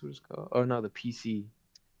think that's what it's called. Oh no, the PCS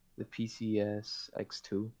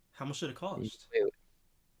X2. How much did it And you cost? play it.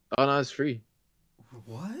 Oh no, it's free.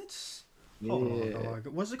 What? Hold on, Yeah, dog.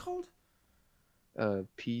 What's it called?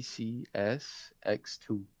 PCS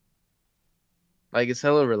X2. Like it's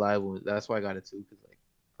hella reliable. That's why I got it too. Cause like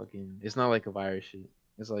fucking, it's not like a virus shit.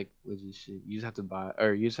 It's like legit shit. You just have to buy,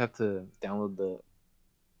 or you just have to download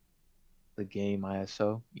the game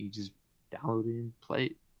ISO. You just download it and play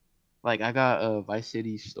it. Like I got Vice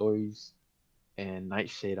City Stories and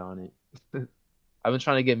Nightshade on it. I've been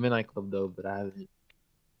trying to get Midnight Club though, but I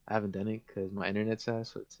haven't done it because my internet's ass,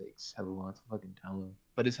 so it takes hella long to fucking download.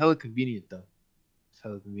 But it's hella convenient though. It's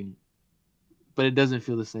hella convenient. But it doesn't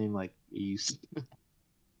feel the same like it used to.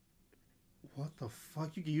 What the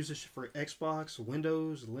fuck? You can use this for Xbox,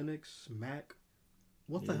 Windows, Linux, Mac.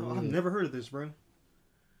 What the hell? I've Yeah. never heard of this, bro.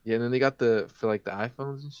 Yeah, and then they got the for like the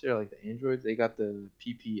iPhones and shit, or like the Androids, they got the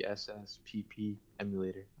PPSSPP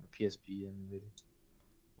emulator, or PSP emulator.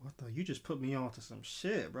 What the? You just put me on to some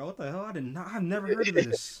shit, bro. What the hell? I did not. I've never heard of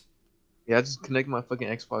this. Yeah, I just connect my fucking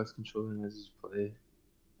Xbox controller and I just play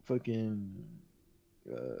fucking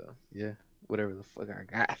yeah, whatever the fuck I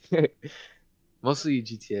got. Mostly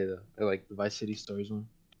GTA though, or like the Vice City Stories one.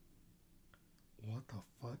 What the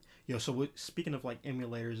fuck? Yo, so speaking of like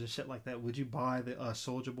emulators and shit like that, would you buy the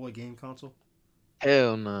Soldier Boy game console?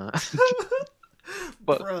 Hell nah. Fuck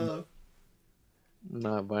no. Bruh.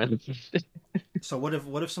 Not buying it. So what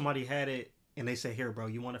if somebody had it and they say, "Here, bro,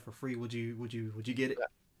 you want it for free? Would you get it?"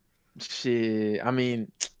 Shit. I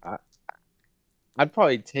mean, I, I'd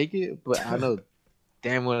probably take it, but I know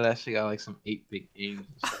damn well that shit got like some 8-bit games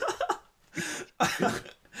and stuff.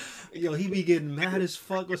 Yo, he be getting mad as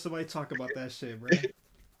fuck when somebody talk about that shit, bro.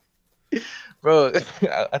 Bro,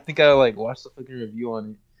 I think I like watched the fucking review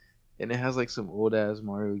on it, and it has like some old ass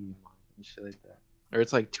Mario game on it and shit like that, or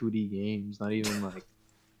it's like 2D games, not even like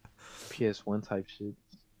PS1 type shit.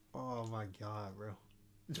 Oh my god, bro.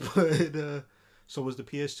 But so was the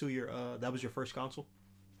PS2 your that was your first console?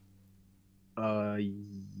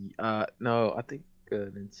 No, I think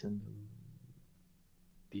Nintendo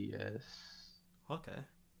DS. Okay.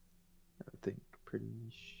 I think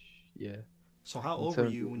yeah, So how old were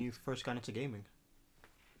Nintendo you when you DS. first got into gaming?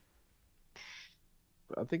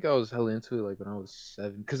 But I think I was hella into it like when I was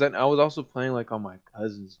 7, because I was also playing like on my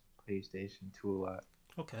cousin's PlayStation 2 a lot.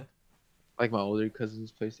 Okay. Like my older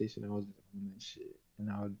cousin's PlayStation, I was doing that shit. And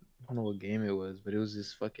I don't know what game it was, but it was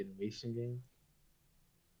this fucking racing game.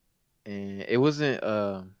 And it wasn't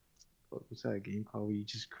what's that game called where you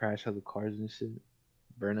just crash other cars and shit?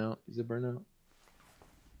 Burnout? Is it Burnout?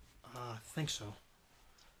 I think so.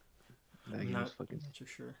 That I'm game was not fucking. not too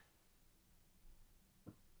sure.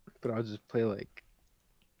 But I would just play like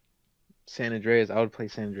San Andreas. I would play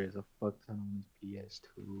San Andreas a fuck ton on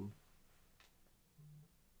PS2.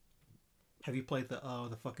 Have you played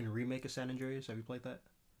the fucking remake of San Andreas? Have you played that?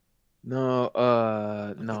 No,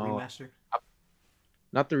 Like the no, remaster?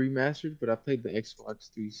 not the remastered, but I played the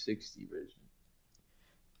Xbox 360 version.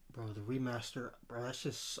 Bro, the remaster, bro, that's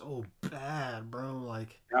just so bad, bro.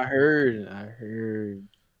 Like I heard.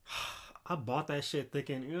 I bought that shit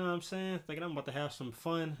thinking, you know what I'm saying? Thinking I'm about to have some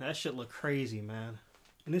fun. That shit looked crazy, man.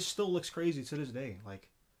 And it still looks crazy to this day. Like,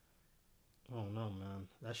 oh no, man.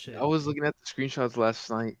 That I shit. was looking at the screenshots last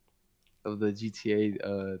night of the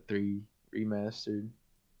GTA 3 remastered.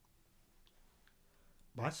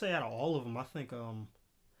 But I'd say out of all of them, I think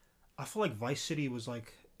I feel like Vice City was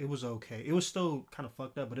like it was okay. It was still kind of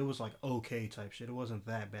fucked up, but it was like okay type shit. It wasn't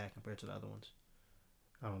that bad compared to the other ones.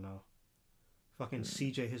 I don't know. Fucking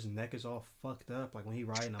CJ, his neck is all fucked up. Like when he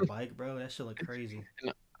riding a bike, bro. That shit look crazy.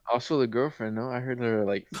 And also the girlfriend, no, I heard her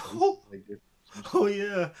like face is Oh, like different. Some oh shit.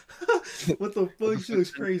 yeah. What the What the fuck? She fuck?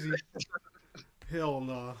 looks crazy. Hell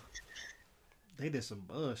nah. They did some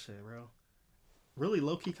bullshit, bro. Really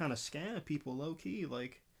low key kind of scam people. Low key,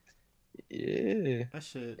 like Yeah, that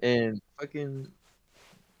shit. and fucking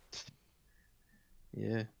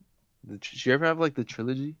yeah. Did you ever have like the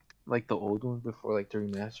trilogy, like the old one before like the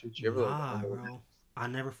remastered? Did you ever like own Nah, the bro. I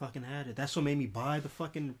never fucking had it. That's what made me buy the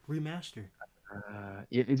fucking remaster.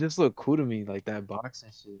 it just looked cool to me, like that box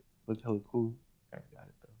and shit. Looked hella cool. I got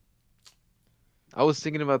it though. I was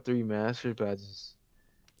thinking about the remaster, but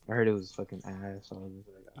I heard it was fucking ass. So I was just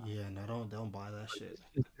like, Yeah, no, don't buy that shit.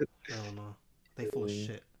 ah. Hell no, they full of Yeah.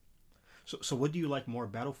 shit. So what do you like more,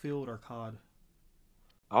 Battlefield or COD?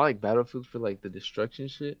 I like Battlefield for like the destruction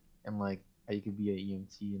shit and like how you could be an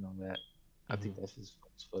EMT and all that. I Mm-hmm. think that's just fun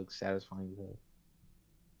as fuck, satisfying as hell.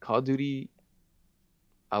 Call of Duty,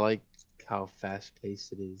 I like how fast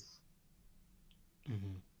paced it is.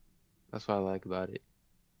 Mm-hmm. That's what I like about it.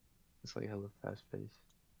 It's like hella fast paced.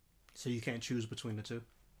 So you can't choose between the two.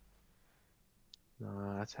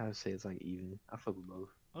 Nah, that's how I say it's like even. I fuck with both.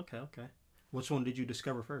 Okay, okay. Which one did you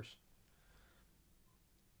discover first?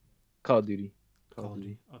 Call of Duty. Call of Call of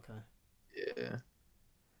Duty. Duty. Okay. Yeah.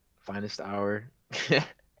 Finest hour.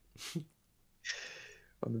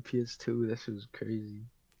 On the PS2, that shit was crazy.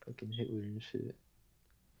 Fucking Hitler and shit.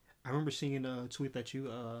 I remember seeing a tweet that you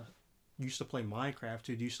used to play Minecraft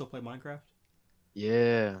too. Do you still play Minecraft?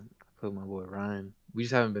 Yeah. I put my boy Ryan. We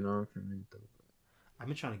just haven't been on for a minute though. I've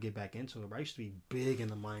been trying to get back into it, but I used to be big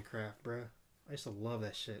into Minecraft, bro. I used to love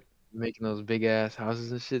that shit. Making those big ass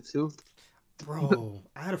houses and shit too. Bro,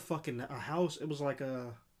 I had a house. It was like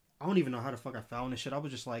I don't even know how the fuck I found this shit. I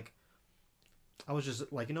was just like, you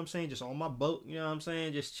know what I'm saying, just on my boat, you know what I'm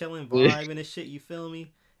saying, just chilling, Yeah. vibing and shit. You feel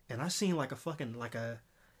me? And I seen like a fucking like a,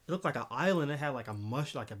 it looked like an island. It had like a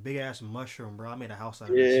like a big ass mushroom, bro. I made a house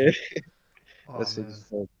out of that Yeah. shit. Oh That's man,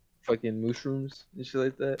 just like fucking mushrooms and shit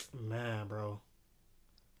like that. man, bro.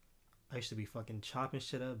 I used to be fucking chopping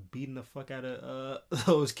shit up, beating the fuck out of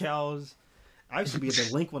those cows. I used to be a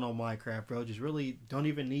delinquent on Minecraft, bro. Just really don't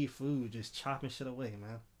even need food, just chopping shit away,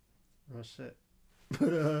 man. Oh shit.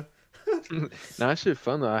 But Nah, that shit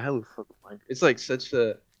fun though. I hella fucking like. It's like such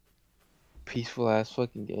a peaceful ass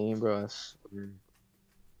fucking game, bro. I swear.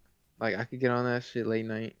 Like I could get on that shit late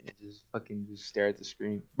night and just fucking just stare at the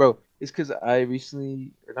screen, bro. It's because I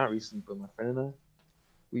recently, or not recently, but my friend and I,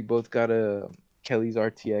 we both got a Kelly's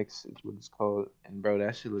RTX, is what it's called, and bro,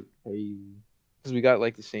 that shit look crazy. Cause we got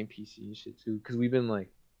like the same PC and shit too. Cause we've been like,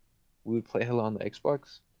 we would play hella on the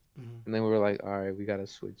Xbox, mhm. and then we were like, all right, we gotta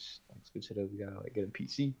switch it up. We gotta like get a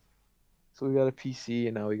PC. So we got a PC,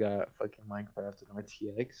 and now we got fucking Minecraft and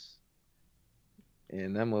RTX,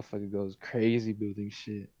 and that motherfucker goes crazy building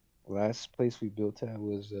shit. Last place we built at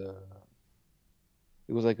was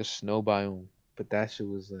it was like a snow biome, but that shit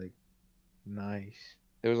was like nice.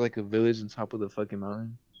 There was like a village on top of the fucking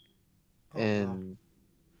mountain, Oh wow. and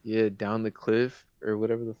yeah, down the cliff or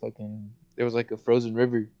whatever the fucking there was like a frozen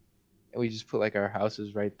river, and we just put like our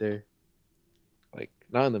houses right there, like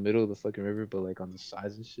not in the middle of the fucking river, but like on the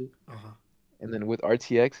sides and shit. Uh huh. And then with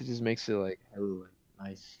RTX, it just makes it like hella like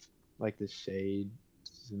nice, like the shade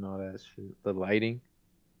and all that shit. The lighting,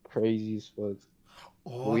 crazy as fuck.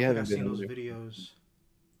 But Oh, I we think I haven't been seen on those there. videos.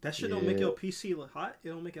 That shit don't make Yeah, your PC look hot. It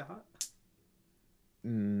don't make it hot.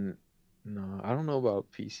 mm, no, I don't know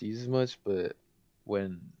about PCs as much, but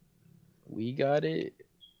when we got it,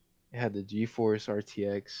 it had the GeForce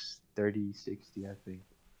RTX 3060, I think.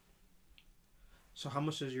 So how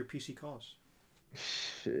much does your PC cost?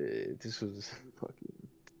 Shit, this was fucking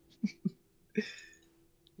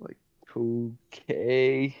like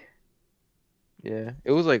 2K. Yeah,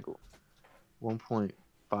 it was like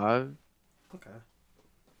 1.5 Okay.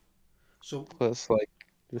 So plus like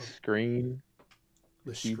the uh, screen,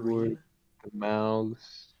 the keyboard, screen. the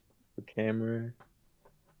mouse, the camera.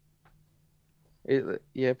 It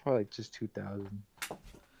yeah, probably like just 2,000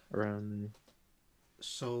 around there.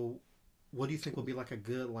 So what do you think would be like a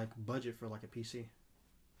good like budget for like a PC?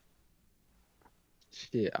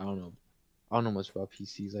 Shit, I don't know. I don't know much about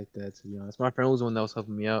PCs like that to be honest. My friend was the one that was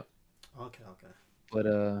helping me out, Okay, okay.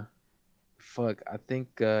 but fuck, I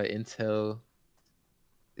think Intel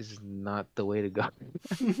is not the way to go.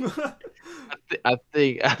 I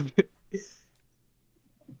think,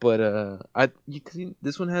 but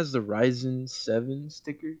this one has the Ryzen 7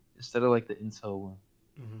 sticker instead of like the Intel one.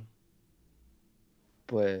 hmm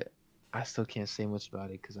But I still can't say much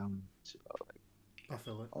about it because I'm I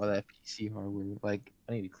feel it, all that PC hardware. Like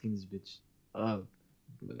I need to clean this bitch up,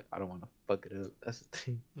 but I don't want to fuck it up. That's the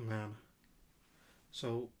thing. man.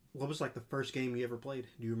 So what was like the first game you ever played?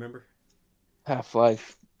 Do you remember? Half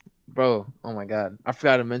Life, bro. Oh my god, I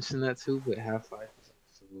forgot to mention that too. But Half Life is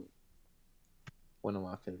also one of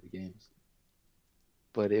my favorite games.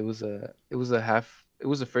 But it was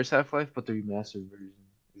the first Half Life, but the remastered version.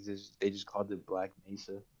 They just called it Black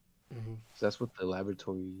Mesa. hmm So that's what the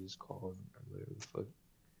laboratory is called, or whatever the fuck.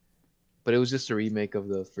 But it was just a remake of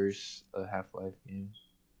the first Half Life game.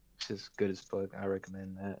 It's just good as fuck. I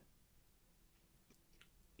recommend that.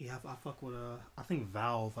 Yeah, Yeah, I fuck with I think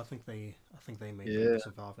Valve. I think they make Yeah. famous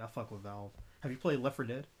of Valve. I fuck with Valve. Have you played Left 4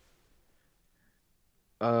 Dead?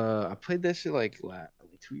 I played that shit like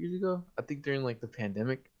 2 years ago. I think during like the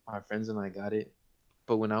pandemic, my friends and I got it.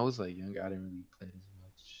 But when I was like young, I didn't really play it as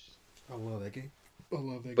much. I love that game. I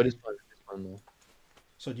love that But it's game. fun. It's fun though.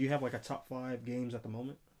 So do you have like a top five games at the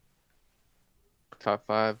moment? Top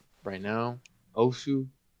five right now. Osu.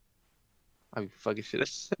 I be fucking shit.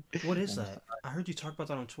 What is Number that? five. I heard you talk about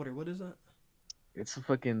that on Twitter. What is that? It's a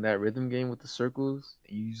fucking that rhythm game with the circles.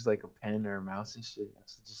 You use like a pen or a mouse and shit.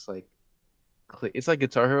 It's just like click. It's like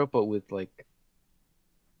Guitar Hero, but with like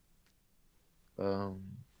um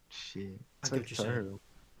shit. I It's get like what you're Guitar saying. Hero,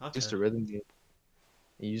 Okay. just a rhythm game.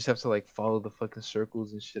 And you just have to like follow the fucking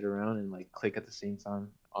circles and shit around and like click at the same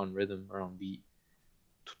time on rhythm or on beat.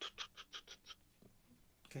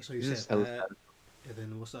 Okay, so you It's said just hella that, and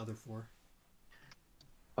then what's the other four?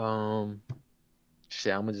 sad.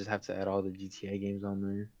 Shit. I'm gonna just have to add all the GTA games on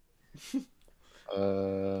there.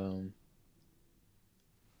 Um.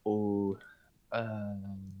 Oh.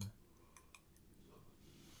 Um.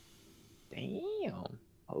 Damn.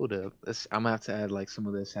 Hold up. I'm gonna have to add like some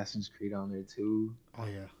of the Assassin's Creed on there too. Oh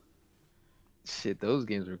yeah. Shit, those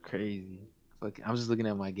games were crazy. Fuck, I'm just looking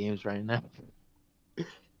at my games right now.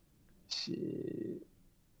 Shit.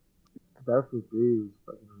 Battlefield 3 was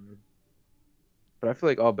fucking hard. But I feel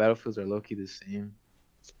like all Battlefields are low key the same,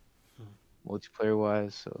 Hmm. multiplayer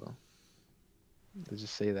wise. So let's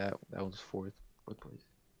just say that was fourth place.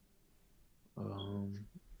 Um,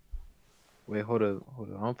 wait, hold up. I'm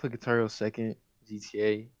gonna put Guitar Hero second,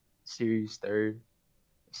 GTA series third,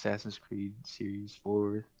 Assassin's Creed series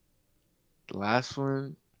fourth. The last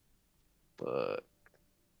one, but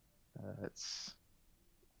that's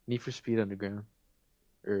Need for Speed Underground,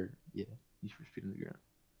 or yeah, Need for Speed Underground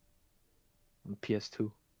on the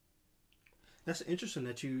PS2. That's interesting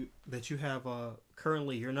that you have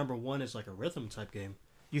currently your number one is like a rhythm type game.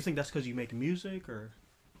 Do you think that's because you make music or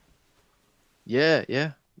Yeah,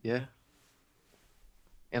 yeah, yeah? yeah.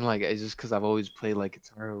 And like it's just because I've always played like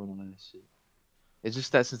Guitar Hero and all that shit. It's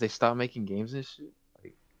just that since they stopped making games and shit,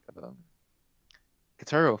 like um,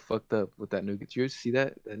 Guitar Hero fucked up with that new. Did you ever see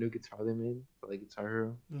that new guitar they made for like Guitar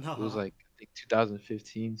Hero? It was No. like I think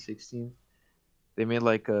 2015, 16. They made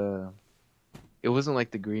like a. It wasn't like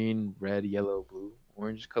the green, red, yellow, blue,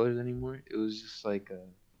 orange colors anymore. It was just like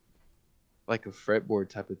a fretboard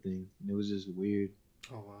type of thing, and it was just weird.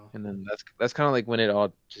 Oh wow. And then that's kind of like when it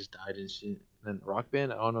all just died and shit. And then Rock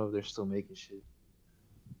Band, I don't know if they're still making shit.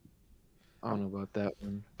 I I, don't know about that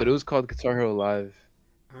one, but it was called Guitar Hero Live.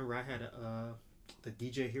 I remember I had the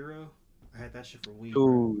DJ Hero. I had that shit for weed,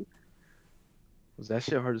 bro. Dude, was that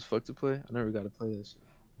shit hard as fuck to play? I never got to play that shit.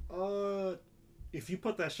 Uh, if you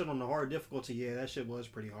put that shit on the hard difficulty, yeah, that shit was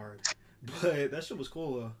pretty hard. But that shit was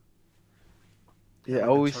cool. Yeah, Had I like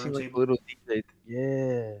the always seen like a turntable. little DJ.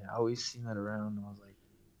 Yeah, I always seen that around. And I was like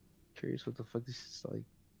curious what the fuck this is like,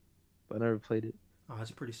 but I never played it. Oh,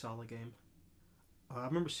 that's a pretty solid game. I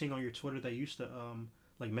remember seeing on your Twitter that you used to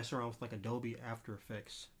like mess around with like Adobe After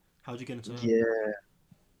Effects. How'd you get into that? Yeah.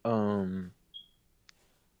 Um,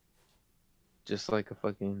 just like a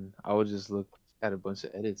fucking, I would just look at a bunch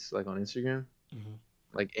of edits like on Instagram, Hmm.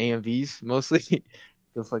 like AMVs mostly,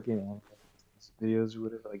 the fucking videos or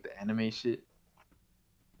whatever, like the anime shit.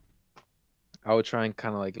 I would try and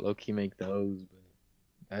kind of like low key make those, but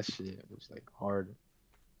that shit was like hard.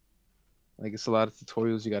 Like it's a lot of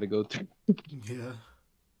tutorials you got to go through.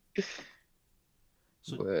 Yeah.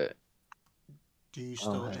 So But do you I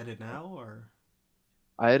don't still have. edit now or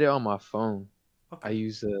I edit on my phone. okay? I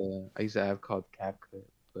use an app called CapCut,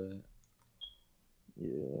 but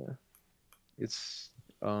yeah, it's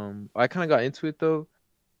I kind of got into it though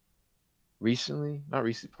recently. Not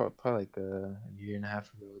recently, probably like a year and a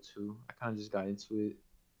half ago too. I kind of just got into it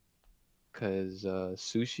because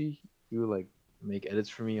Sushi he would like make edits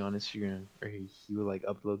for me on Instagram, or he would like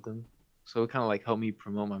upload them. So it kind of like helped me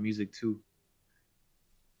promote my music too.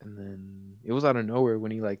 And then it was out of nowhere when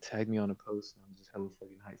he like tagged me on a post, and I was just hella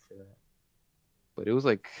fucking hyped for that. But it was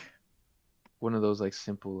like one of those like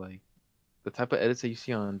simple like the type of edits that you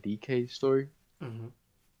see on DK story, Hmm.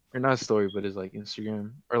 or not story, but it's like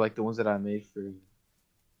Instagram, or like the ones that I made for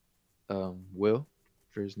Will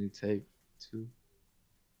for his new tape too.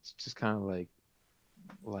 It's just kind of like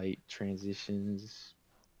light transitions,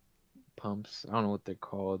 pumps. I don't know what they're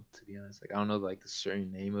called to be honest. Like I don't know like the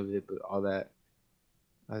certain name of it, but all that.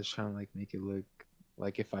 I was trying to like make it look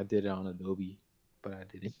like if I did it on Adobe, but I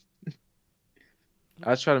didn't. I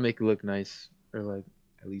was Okay. trying to make it look nice or like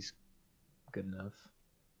at least good enough.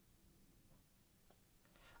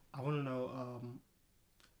 I want to know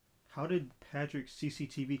How did Patrick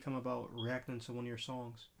CCTV come about reacting to one of your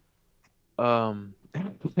songs? Um,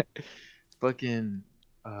 fucking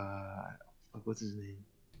uh, fuck, what's his name?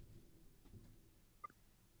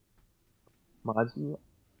 Maji.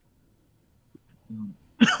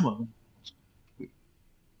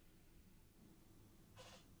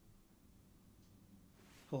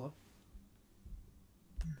 Hello?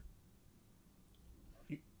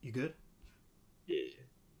 You good? Yeah.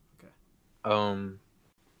 Okay. Um,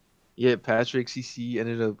 yeah, Patrick CC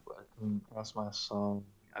ended up coming across my song.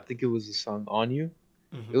 I think it was the song "On You."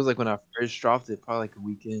 It Mm-hmm. was like when I first dropped it, probably like a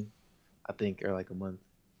weekend, I think, or like a month.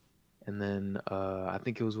 And then I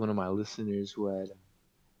think it was one of my listeners who had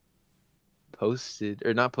posted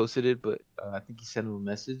or not posted it, but I think he sent him a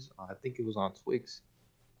message. I think it was on Twix.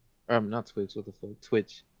 Not Twix. What the fuck?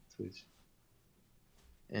 Twitch.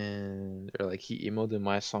 And or like he emailed him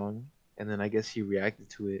my song, and then I guess he reacted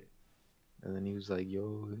to it, and then he was like,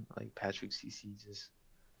 "Yo, like Patrick CC just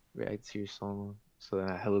reacted to your song." So then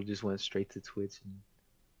I hella just went straight to Twitch and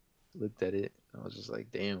looked at it. And I was just like,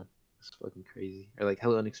 "Damn, that's fucking crazy," or like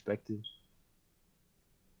hella unexpected.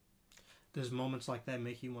 Does moments like that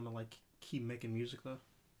make you want to like keep making music though?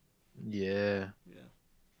 Yeah. Yeah.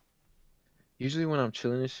 Usually when I'm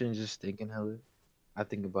chilling and shit and just thinking hella, I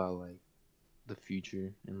think about like the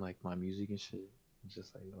future and like my music and shit. It's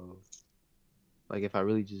just like, oh, like if I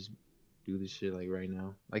really just do this shit like right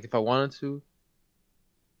now, like if I wanted to,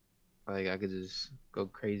 like I could just go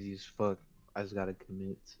crazy as fuck. I just gotta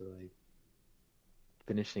commit to like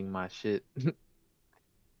finishing my shit. Do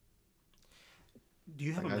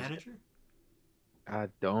you have Like a manager? I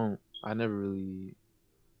don't. I never really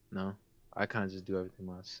no. I kind of just do everything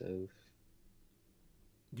myself.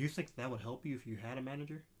 Do you think that would help you if you had a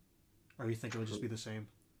manager, or you think it would just be the same?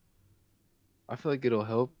 I feel like it'll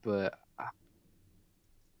help, but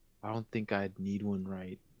I don't think I'd need one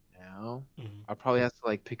right now. Mm-hmm. I probably have to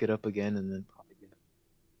like pick it up again and then probably get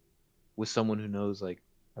with someone who knows like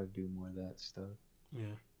how to do more of that stuff. Yeah.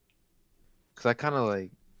 Cause I kind of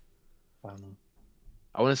like I don't know.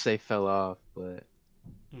 I wouldn't say fell off, but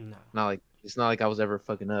No. not like it's not like I was ever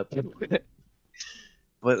fucking up.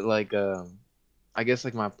 But like I guess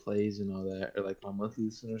like my plays and all that, or like my monthly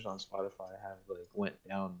listeners on Spotify have like went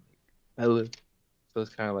down like hella. So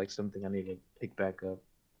it's kind of like something I need to pick back up,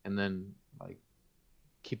 and then like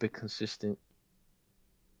keep it consistent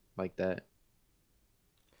like that,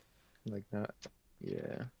 like that.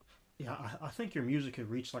 Yeah. Yeah, I think your music could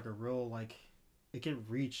reach like a real like, it could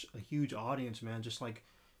reach a huge audience, man. Just like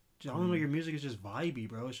I don't know, Mm. your music is just vibey,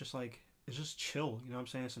 bro. It's just like it's just chill. You know what I'm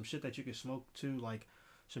saying? Some shit that you could smoke to, like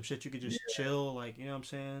some shit you could Yeah. just chill, like you know what I'm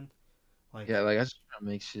saying? Like Yeah, like I just try to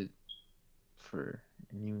make shit for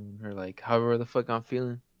anyone or like however the fuck I'm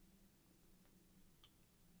feeling.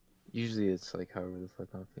 Usually it's like however the fuck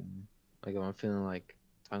I'm feeling. Like if I'm feeling like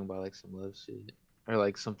talking about like some love shit or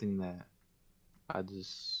like something that I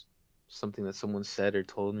just something that someone said or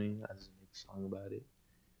told me, I just make a song about it.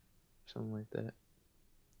 Something like that.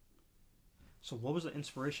 so what was the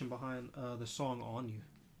inspiration behind the song On You?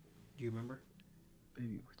 Do you remember?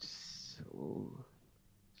 Baby, which so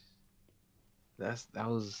that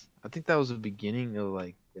was I think that was the beginning of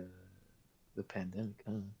like the pandemic,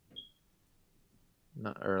 huh?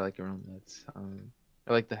 Not or like around that time.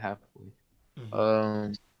 Or like the halfway. Mm-hmm.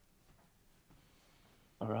 Um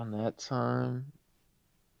around that time.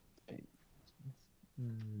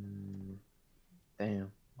 Hmm,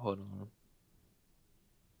 damn. Hold on.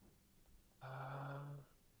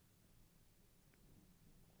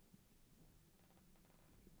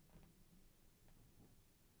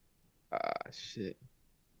 Uh, shit.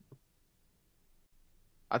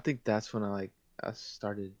 I think that's when I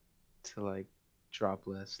started to like drop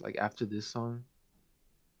less. Like after this song,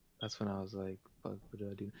 that's when I was like, fuck, what do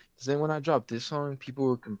I do? Cause then when I dropped this song, people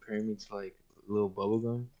were comparing me to like Lil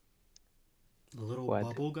Bubblegum. Little Who I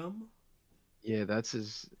did. Bubblegum? Yeah, that's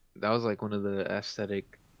his. That was like one of the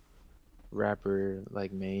aesthetic rapper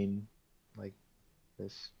like main like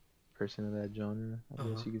this person of that genre, I Uh-huh.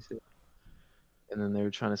 guess you could say. And then they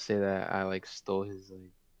were trying to say that I like stole his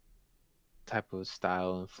like type of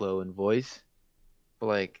style and flow and voice. But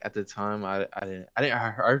like at the time, I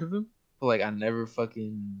heard of him, but like I never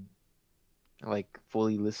fucking like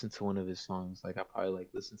fully listened to one of his songs. Like I probably like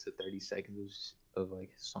listened to 30 seconds of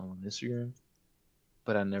like his song on Instagram,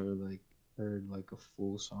 but I never like heard like a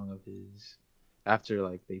full song of his. After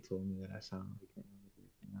like they told me that I sound like him,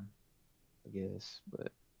 you know, I guess,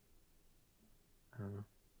 but I don't know.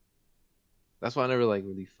 That's why I never like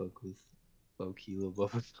really fuck with low key Lil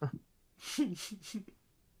Bubba.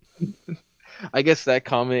 I guess that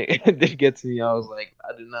comment did get to me. I was like,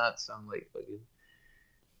 I do not sound like fucking.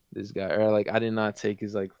 this guy, or like I did not take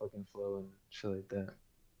his like fucking flow and shit like that.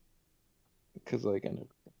 Cause like I never,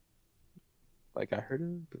 like I heard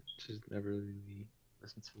him, but just never really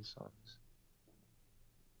listened to his songs.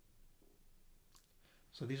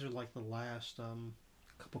 So these are like the last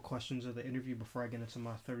couple questions of the interview before I get into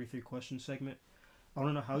my 33 question segment. I want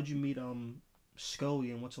to know, how'd you meet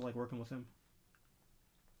Scully, and what's it like working with him?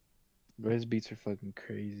 But his beats are fucking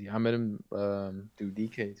crazy. I met him through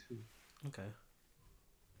DK too. Okay.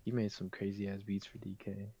 He made some crazy ass beats for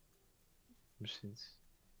DK. Shits.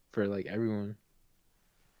 For like everyone.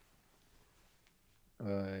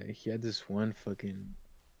 He had this one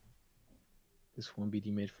beat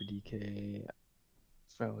he made for DK.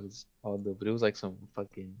 I forgot what it's called though, but it was like some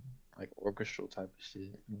fucking like orchestral type of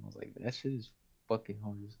shit. And I was like, that shit is fucking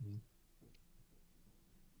hard as me.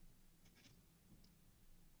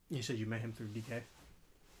 You said you met him through DK.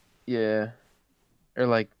 Yeah, or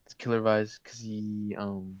like Killer Vibes, cause he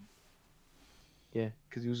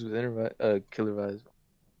was with Killer Vibes,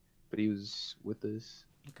 but he was with us.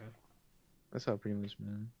 Okay. That's how I pretty much met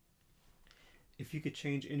him. If you could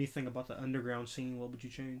change anything about the underground scene, what would you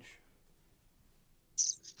change?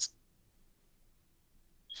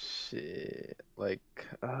 Shit, like,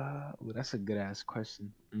 well, that's a good ass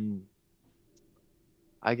question.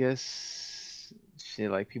 I guess shit,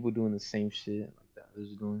 like people doing the same shit like the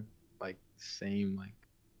others doing, like same like.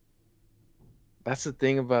 That's the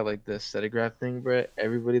thing about like the Cetigraph thing, bro.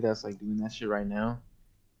 Everybody that's like doing that shit right now,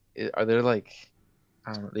 are they like,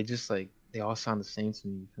 I don't know, they just like they all sound the same to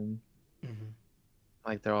me. You feel me? Mm-hmm.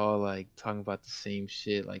 Like they're all like talking about the same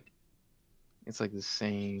shit. Like it's like the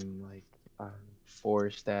same like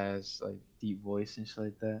forced ass like deep voice and shit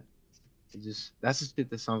like that. It just that's the shit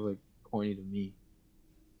that sounds like corny to me.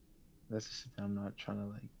 That's the shit that I'm not trying to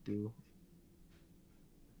like do.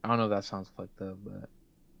 I don't know if that sounds fucked up, but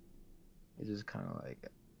it's just kind of like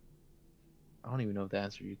I don't even know if to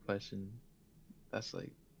answer your question. That's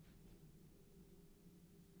like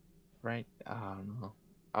right. I don't know.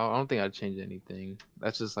 I don't think I'd change anything.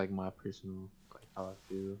 That's just like my personal like how I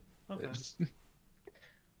feel. Okay.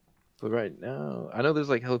 But right now, I know there's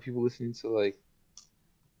like hella people listening to like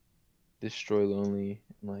Destroy Lonely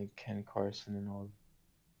and like Ken Carson and all,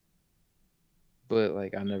 but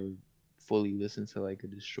like I never fully listened to like a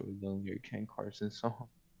Destroy Lonely or Ken Carson song.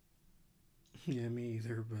 Yeah, me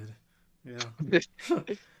either, but yeah.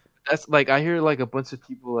 That's like I hear like a bunch of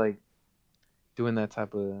people like doing that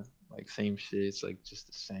type of like same shit. It's like just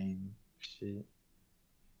the same shit.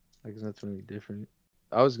 Like it's nothing really different.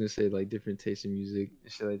 I was gonna say like different taste in music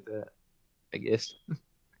and shit like that. I guess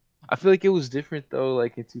I feel like it was different though,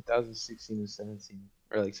 like in 2016 and 17,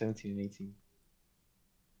 or like 17 and 18.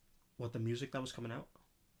 What, the music that was coming out?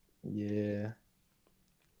 Yeah,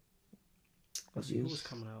 I Let's see who was guess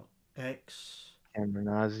coming out. X, Cameron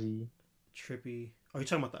Nazi. Trippy. Oh, you're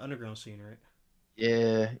talking about the underground scene, right?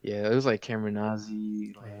 Yeah, yeah, it was like Cameron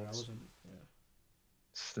Nazi, Oh yeah, like that wasn't. Yeah.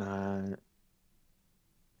 Snot.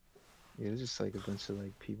 Yeah, it was just like a bunch of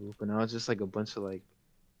like people, but now it's just like a bunch of like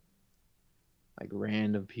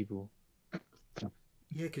random people. Yeah,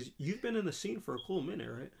 because you've been in the scene for a cool minute,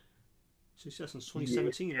 right? So you said since Yeah,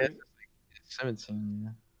 2017, yeah, right? 17, yeah.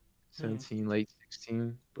 Yeah. 17, late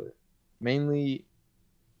 16, but mainly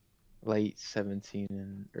late 17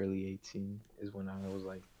 and early 18 is when I was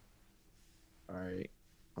like, all right,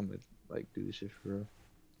 I'm gonna like do this shit for real.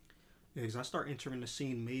 Yeah, because I start entering the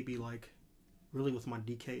scene maybe like really with my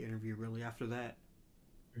DK interview. Really, after that,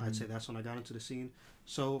 I'd say Mhm. that's when I got into the scene.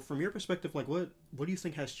 So, from your perspective, like what do you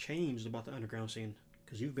think has changed about the underground scene?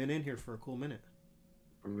 Because you've been in here for a cool minute.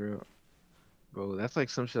 For real, bro. That's like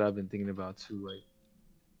some shit I've been thinking about too. Like,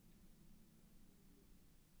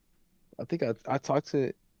 I think I talk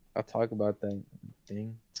about that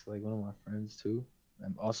thing to like one of my friends too,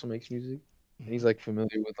 that also makes music, and Mm-hmm. he's like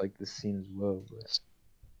familiar with like the scene as well. But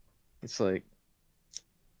it's like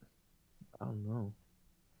I don't know.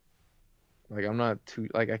 Like I'm not too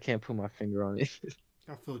like I can't put my finger on it.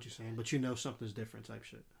 I feel what you're saying, but you know something's different, type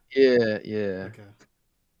shit. Yeah, yeah. Okay,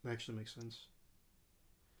 that actually makes sense.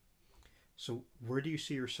 So, where do you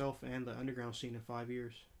see yourself and the underground scene in 5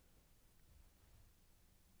 years?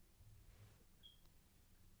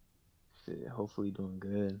 Shit, hopefully doing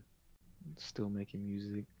good. Still making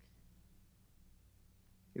music.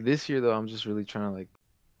 This year though, I'm just really trying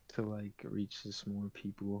to like reach just more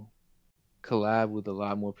people. Collab with a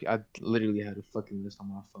lot more people. I literally had a fucking list on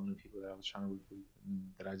my phone of people that I was trying to work with and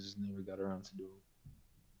that I just never got around to doing.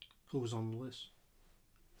 Who was on the list?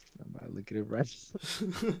 I'm about to look at it right.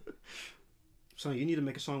 So you need to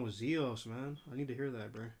make a song with Zeos, man. I need to hear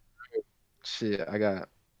that, bro. Shit, I got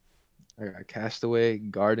Castaway,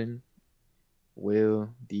 Garden, Will,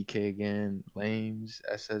 DK again, Lames,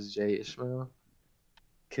 SSJ, Ishmael,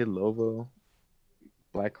 Kid Lovo,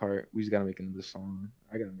 Blackheart. We just gotta make another song.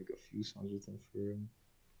 I gotta make a few songs with him for real.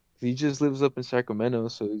 He just lives up in Sacramento,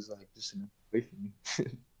 so he's like just away from me.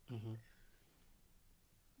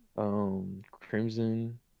 Hmm.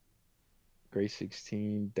 Crimson, Gray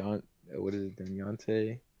 16, what is it,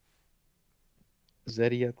 Denyante,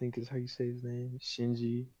 Zeddy, I think is how you say his name.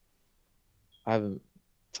 Shinji. I haven't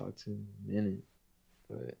talked to him in a minute,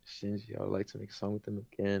 but Shinji, I would like to make a song with him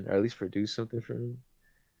again, or at least produce something for him.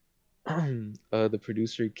 The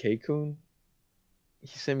producer K-Kun,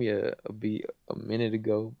 he sent me a beat a minute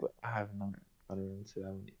ago, but I have not gotten into that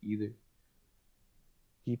one either.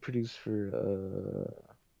 He produced for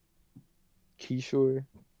Keyshore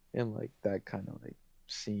and like that kind of like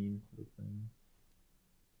scene with them.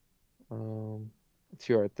 Um,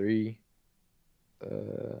 TR3,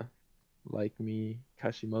 uh, Like Me,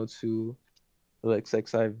 Kashimoto, Lex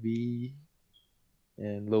XIV,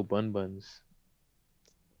 and Lil Bun Buns.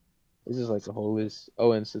 This is like a whole list.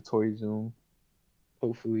 Oh, and Satori Zoom.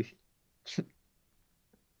 Hopefully,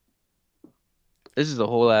 this is a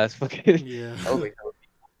whole ass fucking. Yeah. I was like,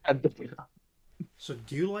 So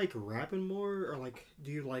do you like rapping more or like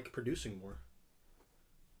do you like producing more?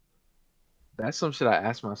 that's some shit I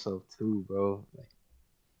asked myself too, bro. Like,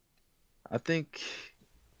 I think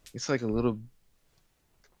it's like a little.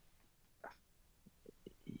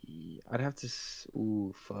 I'd have to.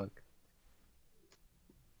 Ooh, fuck.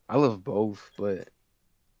 I love both, but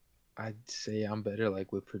I'd say I'm better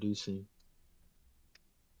like with producing,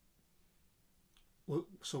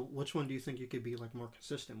 So which one do you think you could be like more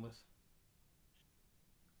consistent with?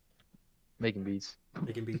 making beats.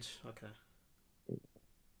 Making beats. Okay.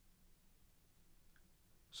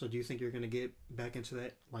 So do you think you're gonna get back into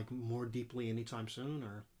that like more deeply anytime soon,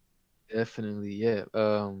 or? Definitely, yeah.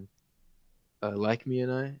 Like Me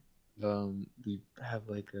and we have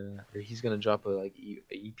like or he's gonna drop a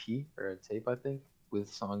EP or a tape, I think,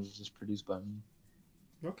 with songs just produced by me.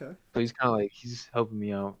 Okay. So he's kind of like he's helping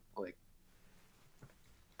me out, like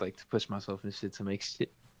to push myself and shit to make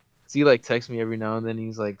shit. So he like texts me every now and then.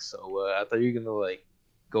 He's like, "So I thought you were gonna like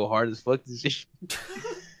go hard as fuck this shit,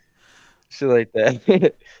 shit like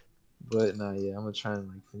that." But nah, yeah, I'm gonna try and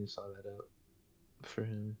like finish all that out for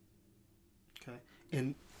him. Okay.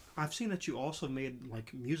 And I've seen that you also made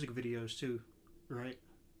like music videos too, right?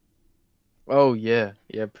 Oh yeah,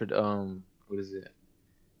 yeah. What is it?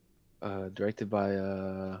 Directed by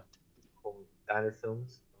Diner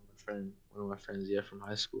Films. One of my friends, yeah, from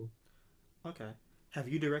high school. Okay. Have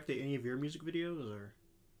you directed any of your music videos or?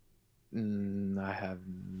 I have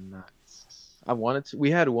not. I wanted to.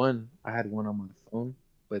 We had one. I had one on my phone,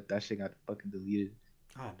 but that shit got fucking deleted.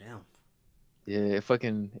 Oh damn. Yeah,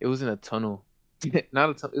 it was in a tunnel.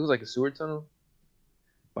 Not a tunnel. It was like a sewer tunnel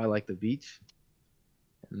by like the beach,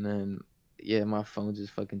 and then yeah, my phone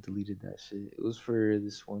just fucking deleted that shit. It was for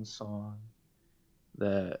this one song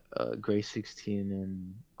that Gray 16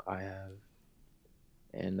 and I have,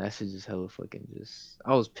 and that shit just hella fucking just.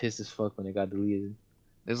 I was pissed as fuck when it got deleted.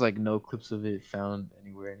 There's like no clips of it found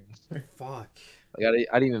anywhere anymore. Fuck. Like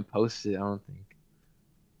I didn't even post it. I don't think,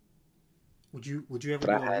 Would you ever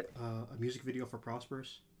but I do had a music video for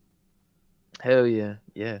Prosperous? hell yeah,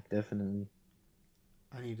 yeah, definitely.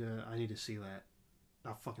 I need to see that.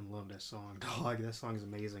 I fucking love that song, dog. That song is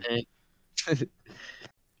amazing. And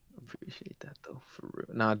appreciate that though, for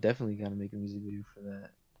real. Nah, I definitely gotta make a music video for that.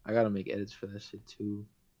 I gotta make edits for that shit too,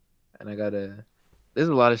 and I gotta. There's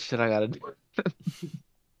a lot of shit I gotta do.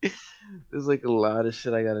 There's like a lot of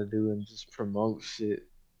shit I gotta do and just promote shit.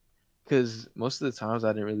 Cause most of the times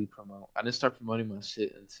I didn't really promote. I didn't start promoting my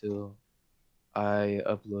shit until I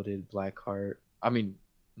uploaded Blackheart. I mean,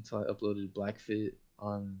 until I uploaded Blackfit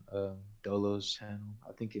on Dolo's channel.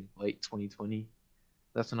 I think in late 2020.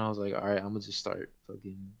 That's when I was like, all right, I'm gonna just start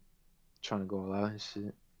fucking trying to go all out and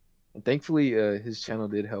shit. And thankfully, his channel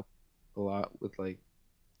did help a lot with like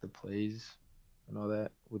the plays and all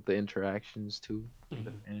that, with the interactions too, like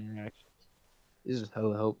the Hmm. fan interactions. It's just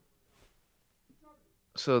hella help.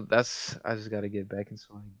 So that's I just gotta get back into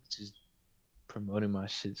like just promoting my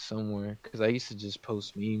shit somewhere because I used to just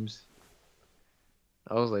post memes.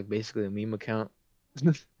 I was like basically a meme account,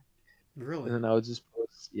 and Really? then I would just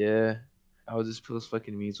post, yeah, I would just post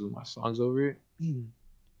fucking memes with my songs over it,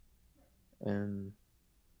 and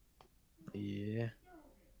yeah,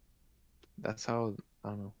 that's how I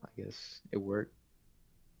don't know. I guess it worked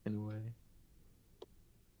in a way,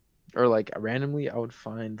 or like randomly I would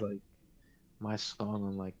find like my song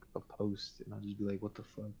on like a post, and I'd just be like, what the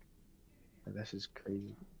fuck? Like that's just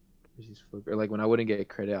crazy. Crazy as fuck. Or like when I wouldn't get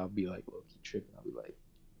credit, I'll be like low key tripping. I'll be like,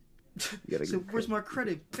 You gotta So give where's credit. my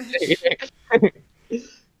credit, bitch?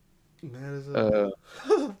 Mad as uh,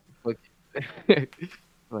 hell. fuck,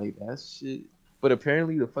 like that shit. But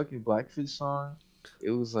apparently the fucking Blackfish song, it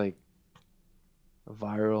was like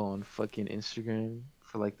viral on fucking Instagram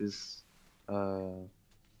for like this. Uh,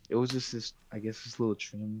 it was just this, I guess, this little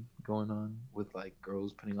trend going on with like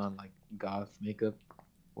girls putting on like goth makeup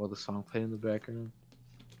while the song played in the background.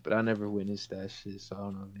 But I never witnessed that shit, so I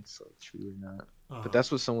don't know if it's like true or not. But uh,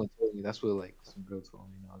 that's what someone told me. That's what like some girl told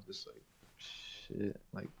me, and I was just like, shit.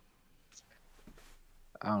 Like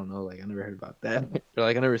I don't know. Like I never heard about that. Or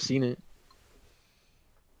like I never seen it.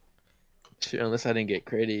 Shit, unless I didn't get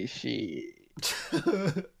credit. Shit.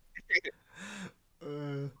 uh,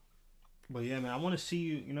 but yeah, man, I want to see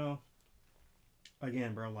you. You know,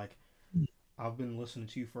 again, bro. Like, I've been listening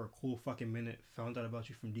to you for a cool fucking minute. Found out about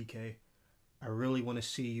you from DK. I really want to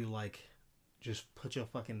see you like, just put your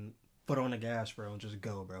fucking foot on the gas, bro, and just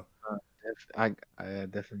go, bro. I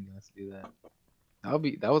definitely got to do that.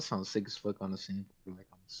 That would sound sick as fuck on the sample, like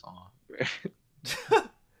on the song. Bro.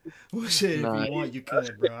 Well, shit, if Nah, you want, you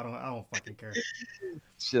could, bro. I don't fucking care.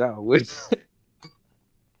 shit, I would.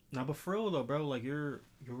 Nah, but for real though, bro, like you're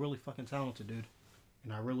really fucking talented, dude.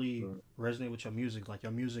 And I really resonate with your music. Like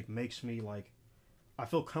your music makes me like I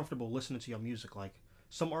feel comfortable listening to your music. Like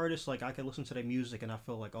some artists, like I can listen to their music and I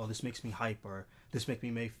feel like, oh, this makes me hype or this make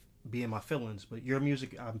me be in my feelings. But your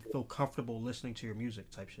music, I feel comfortable listening to your music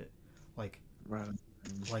type shit. Like Right.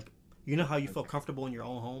 like you know how you feel comfortable in your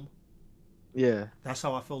own home. Yeah, That's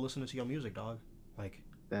how I feel listening to your music, dog. Like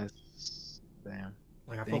that's damn.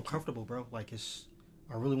 like I feel Thank you. comfortable, bro. Like it's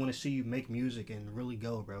I really want to see you make music and really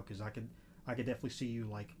go, bro. Because I could definitely see you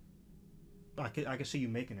like I could see you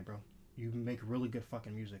making it, bro. You make really good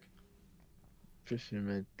fucking music. For sure,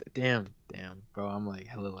 man. Damn, bro. I'm like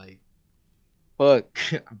hella like fuck.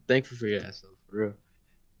 I'm thankful for your ass though, for real.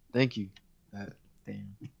 Thank you. That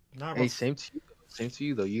damn. Nah, bro. Hey, same to you. Same to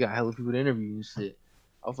you though. You got hella people to interview and shit.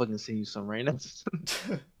 I'll fucking send you some right now.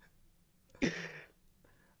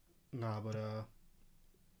 Nah, but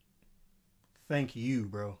thank you,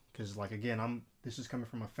 bro. Because like again, I'm this is coming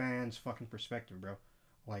from a fan's fucking perspective, bro.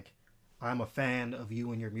 Like I'm a fan of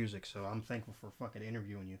you and your music, so I'm thankful for fucking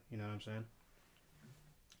interviewing you. You know what I'm saying?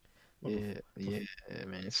 But Yeah, yeah,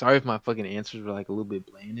 man. Sorry if my fucking answers were like a little bit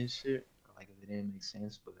bland and shit. Or, like if it didn't make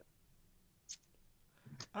sense, but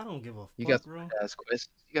I don't give a you got fuck, some bro. good ass questions.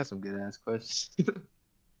 You got some good ass questions.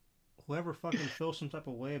 Whoever fucking feels some type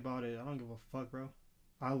of way about it, I don't give a fuck, bro.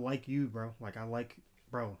 I like you, bro. Like I like,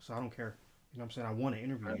 bro. So I don't care. You know what I'm saying? I want to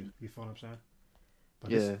interview you. You feel what I'm saying? But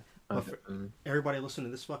this, Yeah, but for definitely. everybody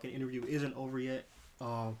listening, this fucking interview isn't over yet.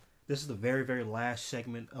 This is the very, very last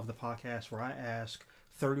segment of the podcast where I ask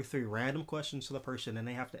 33 random questions to the person, and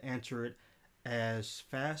they have to answer it as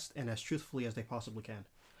fast and as truthfully as they possibly can.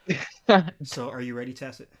 So, are you ready,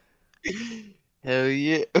 Tacit? Hell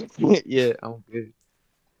yeah. Yeah, I'm good.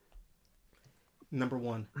 Number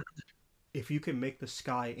one, if you could make the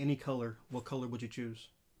sky any color, what color would you choose?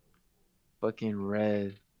 Fucking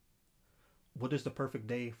red. What does the perfect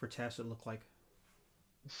day for Tacit look like?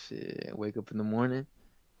 Shit. Wake up in the morning,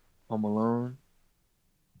 home alone,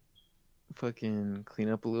 fucking clean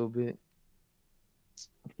up a little bit,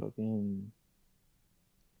 fucking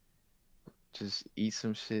just eat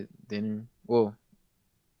some shit, dinner. Well,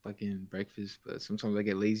 fucking breakfast, but sometimes I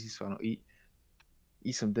get lazy, so I don't eat.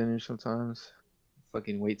 Eat some dinner sometimes.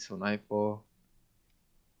 Fucking wait till nightfall.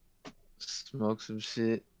 Smoke some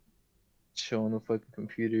shit. Chill on the fucking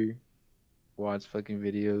computer. Watch fucking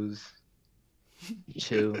videos.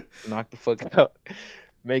 Chill. Knock the fuck out.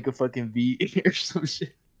 Make a fucking beat or some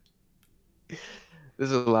shit.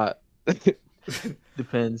 There's a lot.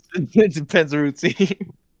 Depends. It depends on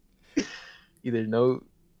routine. Either no,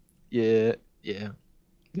 yeah, yeah.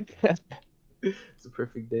 It's a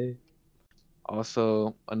perfect day.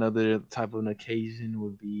 Also, another type of an occasion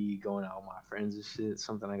would be going out with my friends and shit.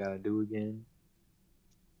 Something I gotta do again,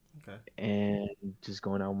 Okay. and just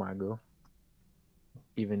going out with my girl.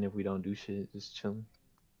 Even if we don't do shit, just chilling.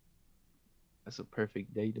 That's a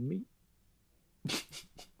perfect day to meet.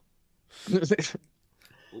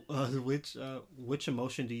 Which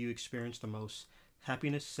emotion do you experience the most?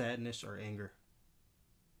 Happiness, sadness, or anger?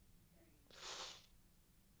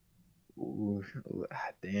 Ooh,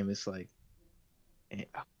 damn, it's like,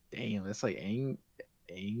 damn, it's like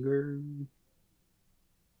anger.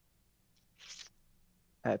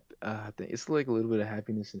 I think it's like a little bit of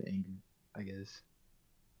happiness and anger, I guess.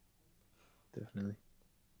 Definitely.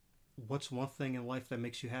 What's one thing in life that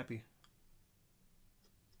makes you happy?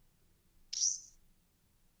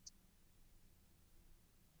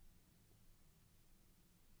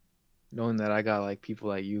 knowing that I got like people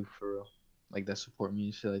like you for real, like that support me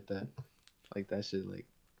and shit like that shit like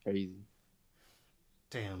crazy.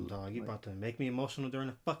 Damn, dog, you Like, about to make me emotional during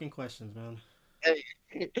the fucking questions, man. hey,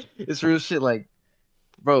 it's real shit. Like,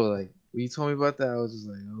 bro, like when you told me about that, I was just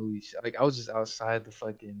like, holy shit. Like, I was just outside the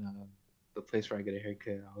fucking the place where I get a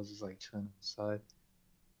haircut. I was just like chilling outside.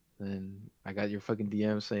 And I got your fucking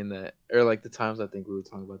DM saying that, or like the times I think we were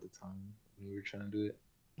talking about the time when we were trying to do it.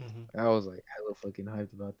 Mm-hmm. I was like hella fucking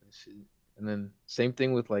hyped about that shit. And then same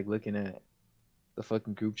thing with like looking at the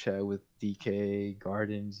fucking group chat with DK,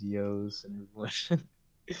 Gardens, Yos, and everyone,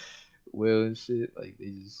 Will and shit. Like they're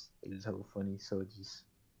just hella funny. So it's just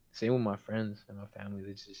same with my friends and my family.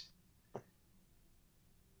 They just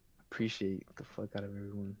appreciate the fuck out of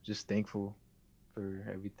everyone. Just thankful for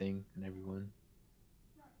everything and everyone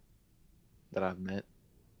that I've met,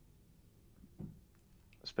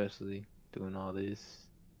 especially doing all this.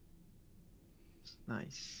 It's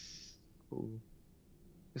nice. Cool.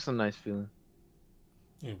 It's a nice feeling.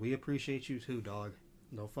 And we appreciate you too, dog.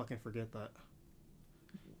 Don't fucking forget that.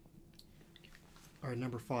 All right,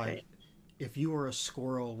 number five. Damn. If you were a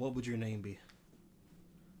squirrel, what would your name be?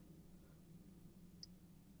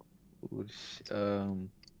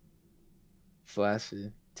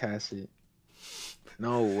 Flaccid, Tacit.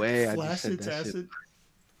 No way. I just said Flaccid, that shit.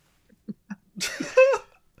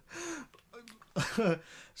 tacit.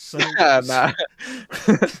 Sun. Nah.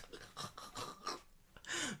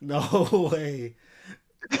 No way.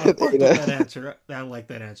 I fucked with that answer. I like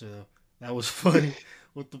that answer though. That was funny.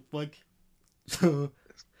 What the fuck?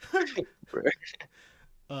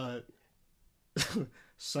 uh,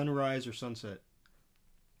 sunrise or sunset?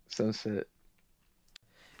 Sunset.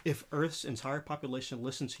 If Earth's entire population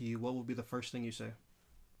listened to you, what would be the first thing you say?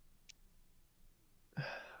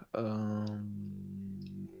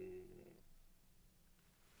 Um,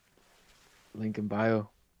 link in bio.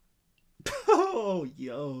 Oh,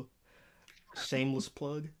 yo. Shameless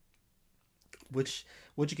plug. Which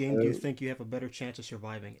game do you Uh, think you have a better chance of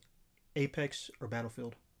surviving? Apex or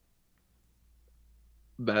Battlefield?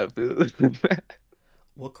 Battlefield.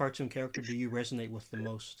 What cartoon character do you resonate with the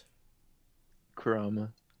most?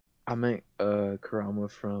 Kurama. I meant Kurama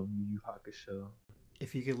from Yu Yu Hakusho.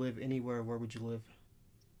 If you could live anywhere, where would you live?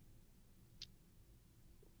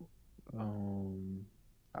 Um,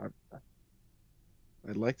 I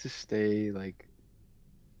I'd like to stay like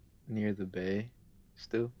near the Bay,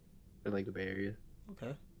 still, or like the Bay Area.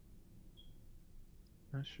 Okay.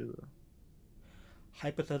 Not sure though.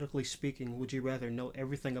 Hypothetically speaking, would you rather know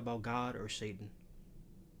everything about God or Satan?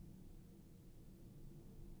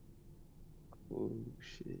 Oh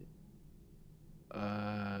shit.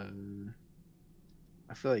 Uh,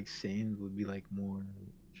 I feel like Sane would be like more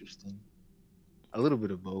interesting. A little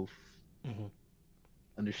bit of both. Mm-hmm.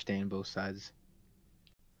 Understand both sides.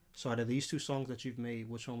 So, out of these two songs that you've made,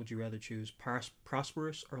 which one would you rather choose?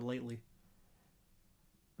 Prosperous or Lately?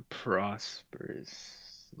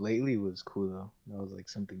 Prosperous. Lately was cool though. That was like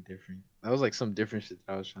something different. That was like some different shit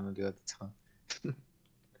that I was trying to do at the time.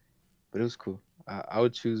 But it was cool. I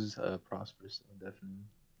would choose prosperous though, definitely.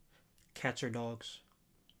 Cats or dogs?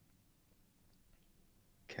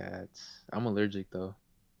 Cats. I'm allergic though.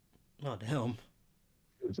 Oh, damn.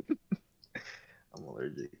 I'm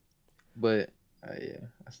allergic. But yeah,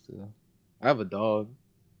 I have a dog.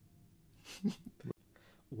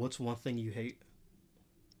 What's one thing you hate?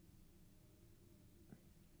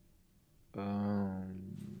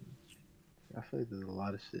 Um, I feel like there's a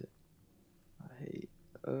lot of shit I hate.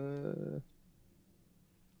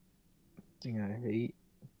 Thing I hate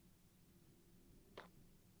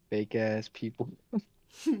fake ass people.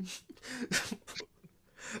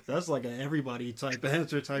 That's like an everybody type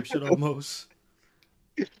answer type shit almost.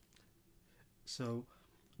 So,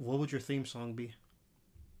 what would your theme song be?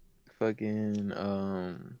 Fucking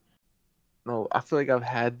no, I feel like I've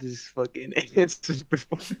had this fucking answer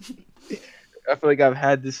before. I feel like I've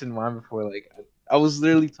had this in mind before. Like I was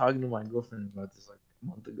literally talking to my girlfriend about this like a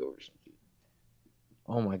month ago or something.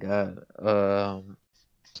 Oh my god.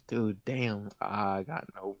 Dude, damn, I got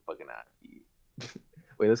no fucking idea.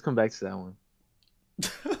 Wait, let's come back to that one.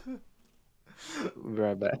 We'll be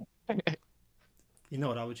right back. You know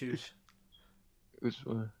what I would choose? Which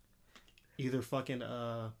one? Either fucking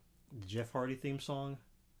the Jeff Hardy theme song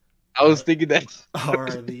I was thinking that. or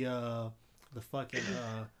the fucking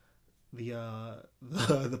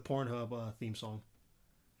the Pornhub theme song.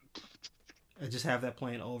 I just have that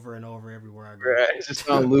playing over and over everywhere I go. Right, it's just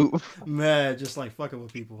on loop. Man, just like fucking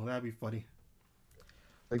with people. That'd be funny.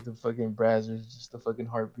 Like the fucking brazzers, just the fucking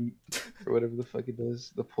heartbeat or whatever the fuck it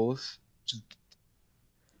does, the pulse.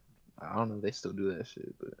 I don't know if they still do that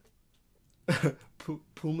shit, but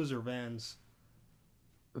Pumas or Vans?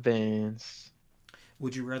 Vans.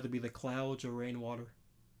 Would you rather be the clouds or rainwater?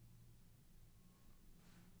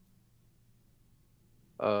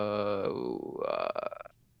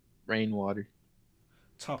 Rainwater.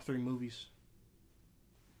 Top three movies.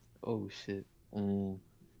 Oh shit. Mm,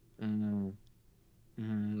 mm,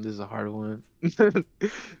 this is a hard one. Definitely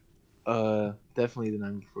the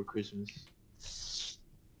night before Christmas.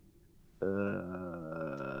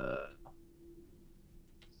 Uh,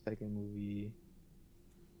 second movie.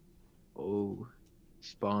 Oh,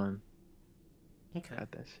 Spawn. Okay.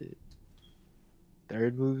 Got that shit.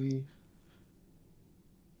 Third movie.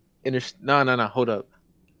 No, no, no. Hold up.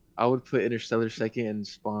 I would put Interstellar second and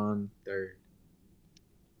Spawn third.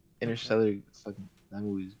 Okay. Interstellar, fucking that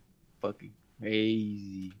movie's fucking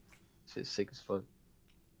crazy. Shit, sick as fuck.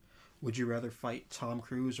 Would you rather fight Tom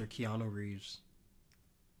Cruise or Keanu Reeves?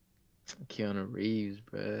 Keanu Reeves,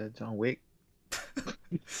 bruh. John Wick.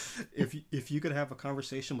 If you could have a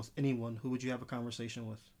conversation with anyone, who would you have a conversation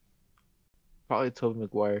with? Probably Tobey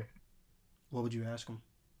Maguire. What would you ask him?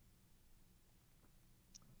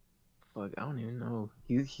 Fuck, I don't even know.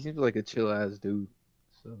 He seems like a chill ass dude.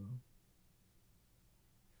 So,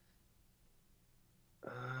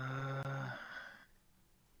 uh,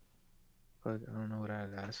 fuck, I don't know what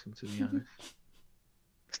I'd ask him to be honest.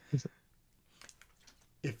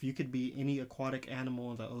 If you could be any aquatic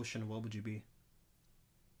animal in the ocean, what would you be?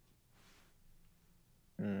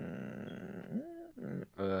 Mm,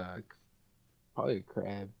 probably a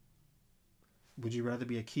crab. Would you rather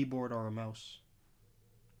be a keyboard or a mouse?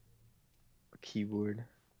 A keyboard.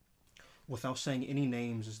 Without saying any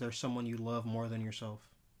names, is there someone you love more than yourself?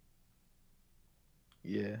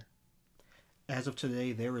 Yeah. As of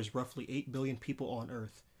today, there is roughly 8 billion people on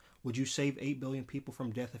Earth. Would you save 8 billion people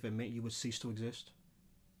from death if it meant you would cease to exist?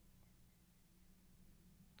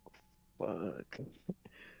 Fuck.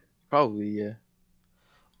 Probably yeah.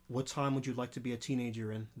 What time would you like to be a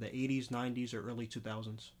teenager in? The 80s, 90s, or early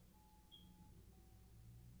 2000s?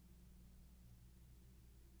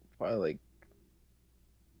 Probably like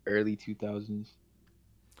early 2000s.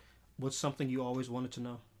 What's something you always wanted to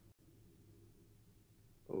know?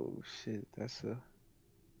 Oh shit, that's a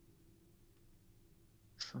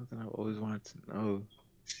something I've always wanted to know.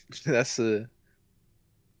 That's a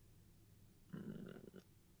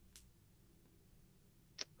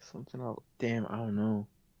something I damn I don't know.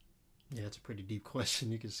 Yeah, it's a pretty deep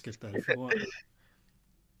question. You can skip that if you want.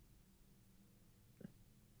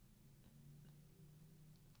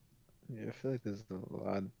 Yeah, I feel like there's a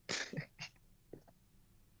lot.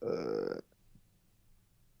 Uh,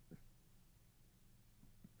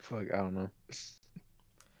 fuck, I don't know.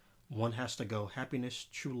 One has to go. Happiness,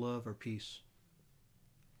 true love, or peace?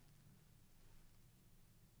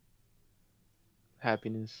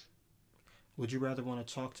 Happiness, Would you rather want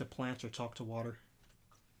to talk to plants or talk to water?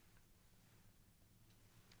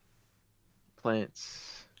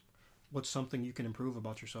 plants, What's something you can improve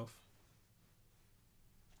about yourself?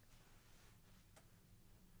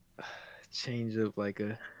 change up like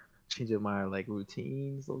a change up my like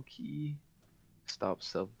routines, low key. Stop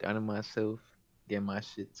self doubting myself. Get my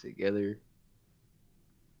shit together.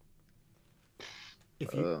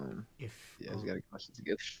 If you Um, if yeah, I just gotta get my shit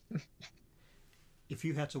together. if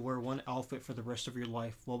you had to wear one outfit for the rest of your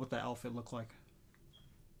life, what would that outfit look like?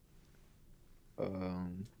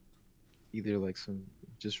 Um, either like some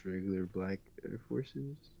just regular black Air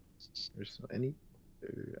Forces or some any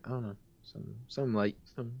or I don't know, some light,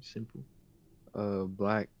 some simple.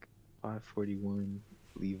 Black 541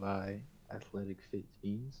 Levi athletic fit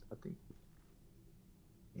jeans, I think.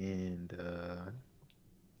 And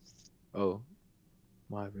oh,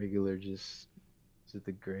 my regular just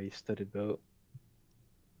the gray studded belt.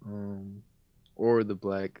 Um, or the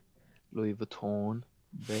black Louis Vuitton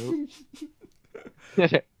belt.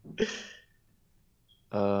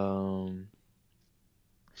 um,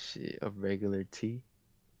 shit, a regular tee,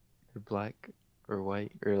 or black or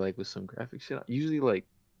white, or like with some graphic shit. Usually like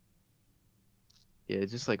yeah,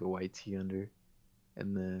 just like a white tee under,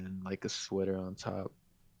 and then like a sweater on top.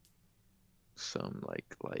 Some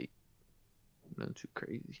like light, nothing too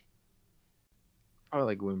crazy.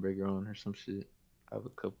 Probably like windbreaker on or some shit. I have a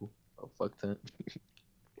couple. Oh fuck that.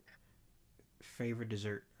 Favorite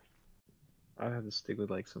dessert? I have to stick with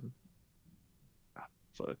like some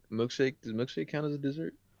fuck milkshake. Does milkshake count as a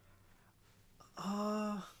dessert?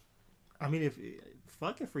 Uh, I mean, if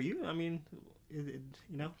fuck it for you. I mean, it,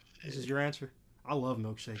 you know, this is your answer. I love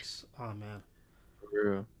milkshakes. Oh man. For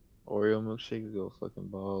real. Oreo milkshakes go fucking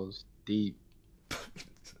balls deep.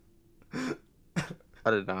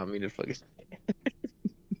 I did not mean to fucking.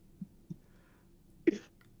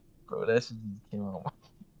 bro. That shit just came out.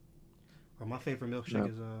 Or my favorite milkshake No.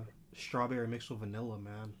 is strawberry mixed with vanilla,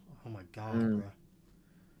 man. Oh my god, Mm. bro.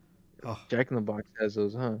 Oh Jack in the Box has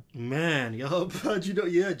those, huh? man, yo, how'd you know?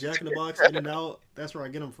 Yeah, Jack in the Box, In and Out. That's where I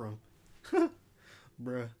get them from,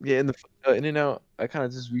 bruh. Yeah, in the In and Out, I kind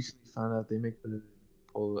of just recently found out they make the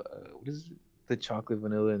what is it? The chocolate,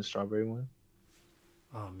 vanilla, and strawberry one.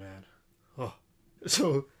 Oh man. Oh,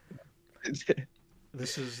 so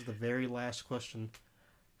this is the very last question.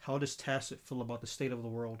 How does Tacit feel about the state of the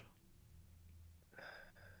world?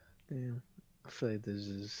 Damn, I feel like there's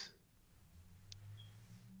just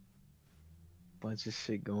a bunch of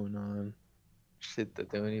shit going on, shit that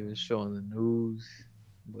they don't even show on the news.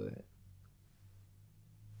 But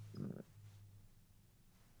um,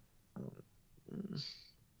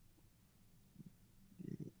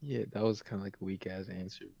 yeah, that was kind of like a weak ass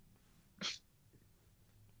answer.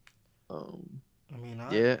 Um, I mean,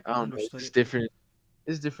 I yeah, I I don't know. understood It's it. different.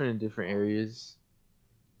 It's different in different areas.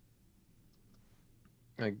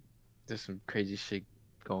 Like, there's some crazy shit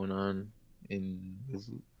going on in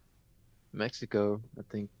Mexico, I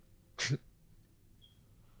think,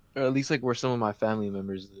 or at least like where some of my family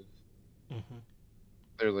members live. Hmm.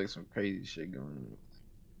 There's like some crazy shit going on.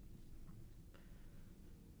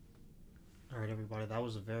 All right, everybody. That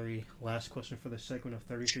was the very last question for the segment of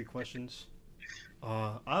 33 questions.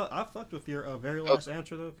 I fucked with your very Oh, last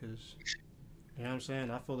answer though, because you know what I'm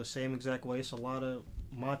saying. I feel the same exact way. It's a lot of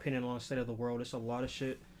my opinion on the state of the world. It's a lot of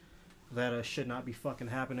shit that should not be fucking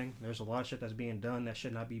happening. There's a lot of shit that's being done that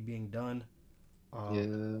should not be being done. Uh,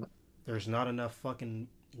 yeah, there's not enough fucking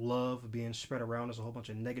love being spread around. There's a whole bunch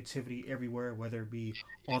of negativity everywhere, whether it be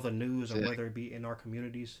on the news or yeah. whether it be in our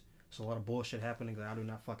communities. There's a lot of bullshit happening that I do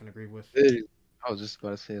not fucking agree with. I was just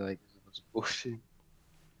about to say like there's a bunch of bullshit,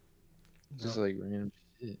 just Yep. like random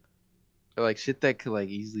shit, or like shit that could like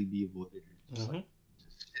easily be avoided, or just like Mm-hmm.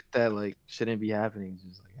 just shit that like shouldn't be happening,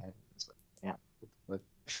 just like happening. It's like, yeah, what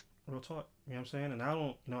the fuck? Real talk. You know what I'm saying? And I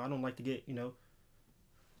don't, I don't like to get,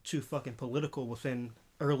 too fucking political within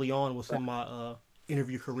early on within my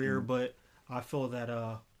interview career, Mm, but I feel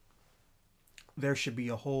that there should be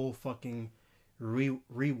a whole fucking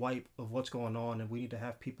rewipe of what's going on, and we need to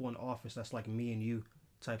have people in office that's like me and you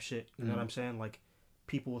type shit. You know what mm, I'm saying? Like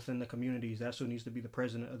people within the communities. That's who needs to be the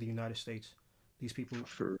president of the United States. These people,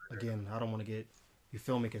 for again, I don't want to get you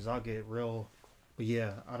feel me because I'll get real, but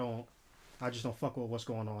yeah, I don't. I just don't fuck with what's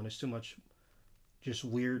going on. It's too much, just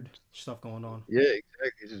weird stuff going on. yeah,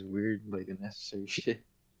 exactly. It's just weird, like unnecessary shit.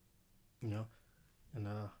 You know, and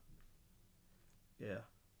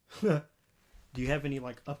yeah. Do you have any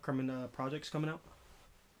like upcoming projects coming out?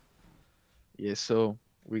 Yeah, so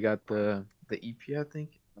we got the EP. I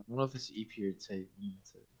think I don't know if it's EP or tape. I need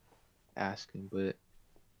to ask him, but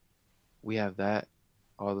we have that.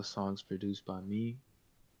 All the songs produced by me.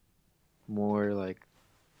 More like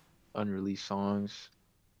unreleased songs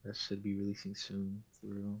that should be releasing soon. For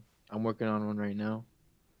real, I'm working on one right now.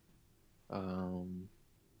 Um,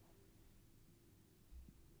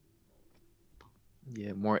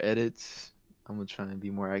 yeah, more edits. I'm gonna try and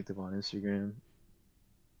be more active on Instagram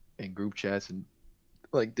and group chats and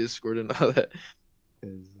like Discord and all that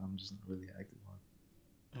because I'm just not really active on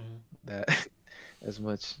Mm-hmm. that as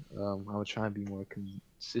much. I would try and be more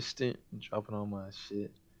consistent and dropping all my shit.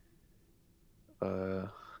 Uh,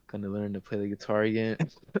 Gonna learn to play the guitar again.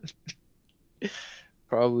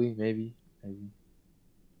 Probably, maybe.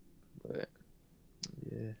 But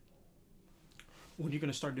yeah, When are you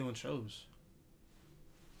gonna start doing shows?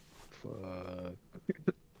 fuck.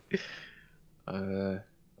 Uh,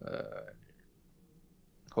 uh,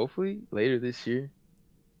 Hopefully later this year,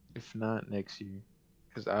 if not next year,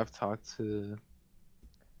 because I've talked to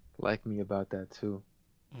like me about that too.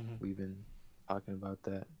 Mm-hmm. We've been talking about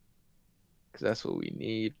that because that's what we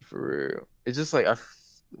need for real. It's just like feel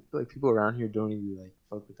like people around here don't even like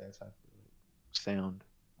fuck with that type of like, sound.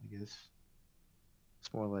 I guess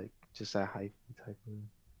it's more like just that hype type of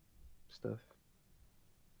stuff,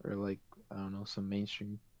 or like I don't know some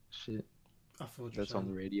mainstream shit I feel what you're that's on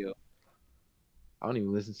saying. the radio. I don't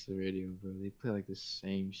even listen to the radio, bro. They play like the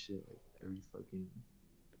same shit like every fucking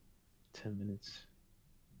 10 minutes.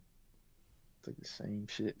 It's like the same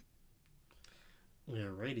shit. Yeah,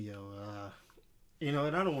 radio. And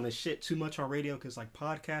I don't want to shit too much on radio because like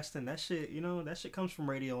podcasting, that shit, that shit comes from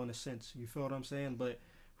radio in a sense. You feel what I'm saying? But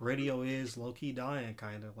radio is low key dying,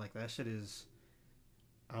 kind of like that shit is.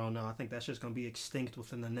 I don't know. I think that's just gonna be extinct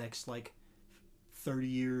within the next like 30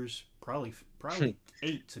 years, probably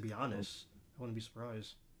 8 to be honest. I wouldn't be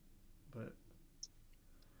surprised. But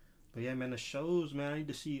but yeah, man, the shows, man. I need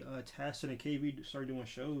to see Tacit and KV start doing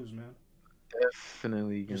shows, man.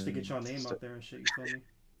 Definitely Just to gonna get y'all name out start, there and shit. You feel me?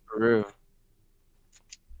 For real.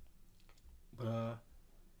 But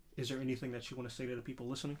is there anything that you want to say to the people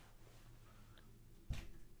listening?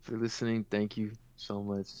 For listening, thank you so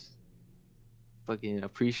much. Fucking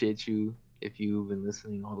appreciate you if you've been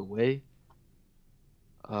listening all the way.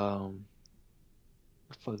 Um,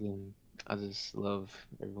 fucking, I just love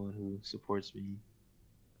everyone who supports me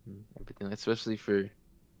and everything, especially for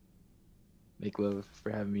Make Love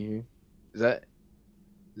for having me here. Is that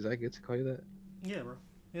is that good to call you that? Yeah, bro.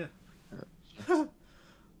 Yeah. Uh,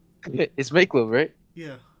 it's Make Love, right?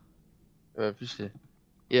 Yeah. I appreciate it.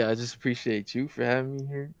 Yeah, I just appreciate you for having me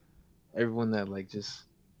here. Everyone that like just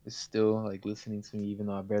is still like listening to me, even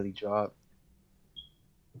though I barely dropped.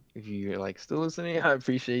 If you're like still listening, I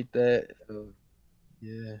appreciate that.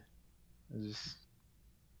 Yeah, I just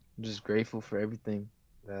I'm just grateful for everything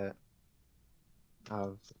that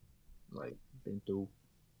I've like been through,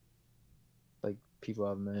 like people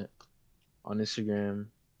I've met on Instagram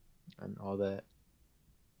and all that.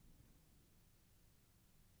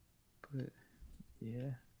 But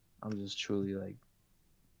yeah, I'm just truly like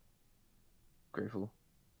grateful.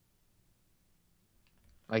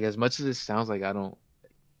 Like as much as it sounds like I don't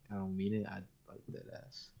mean it, I like that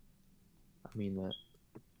ass. I mean that.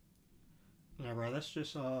 Yeah, bro. That's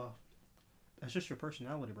just your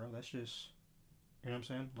personality, bro. That's just you know what I'm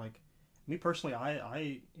saying. Like me personally,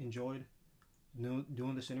 I enjoyed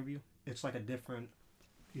doing this interview. It's like a different.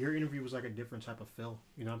 Your interview was like a different type of feel.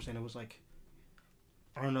 You know what I'm saying? It was like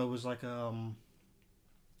I don't know. It was like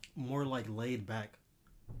more like laid back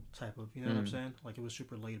type of. You know what I'm Mm. saying? Like it was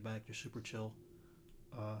super laid back, just super chill.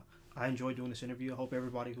 Uh, I enjoyed doing this interview. I hope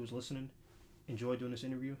everybody who's listening enjoyed doing this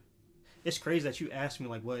interview. It's crazy that you asked me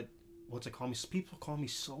like what's it call me. People call me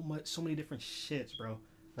so many different shits, bro.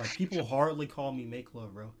 Like people hardly call me Make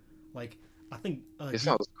Love, bro. Like I think It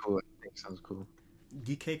sounds cool. I think it sounds cool.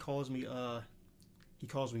 DK calls me he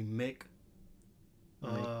calls me Mick.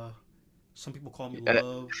 Make Uh, some people call me yeah,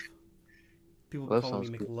 Love. People be love calling me sounds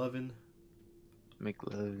cool. McLovin. Make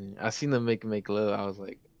love. I seen them make love. I was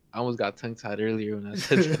like, I almost got tongue tied earlier when I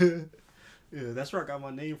said that. Yeah, that's where I got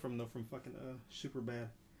my name from though, from fucking Super Bad.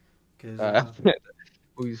 Cause That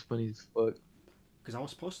movie's funny as fuck. cause I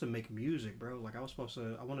was supposed to make music, bro. Like I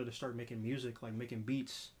wanted to start making music, like making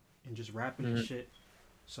beats and just rapping and Mm, shit.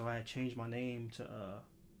 So I had changed my name to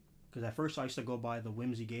cause at first I used to go by the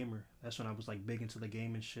Whimsy Gamer. That's when I was like big into the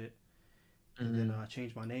game and shit. And then mm, I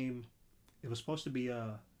changed my name. It was supposed to be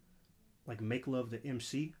like Make Love the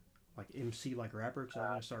MC, like MC like rapper, because I was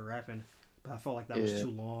gonna start rapping, but I felt like that was yeah, too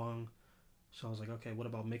long. So I was like, okay, what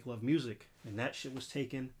about Make Love Music? And that shit was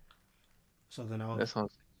taken. So then that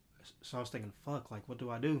sounds. I was thinking, fuck, like what do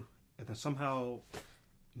I do? And then somehow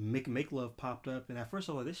Make Love popped up, and at first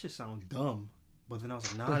I was like, this shit sound dumb, but then I was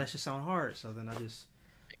like, nah, that shit sound hard. So then I just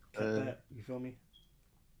kept uh, that. You feel me?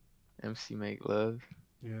 MC make love.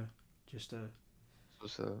 Yeah, just to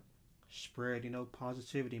What's up? spread,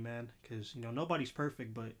 positivity, man. Because nobody's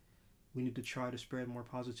perfect, but we need to try to spread more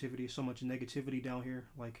positivity. So much negativity down here.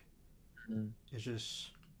 Like Mm, it's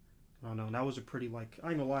just I don't know. And I was a pretty like I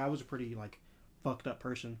ain't gonna lie. I was a pretty like fucked up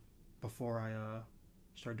person before I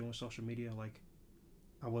started doing social media. Like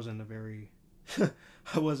I wasn't a very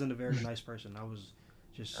I wasn't a very nice person. I was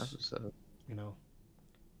that's just what's up. you know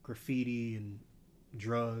graffiti and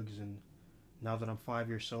drugs. And now that I'm 5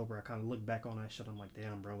 years sober, I kind of look back on that shit. I'm like,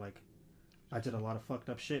 damn, bro. Like I did a lot of fucked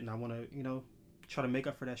up shit, and I want to try to make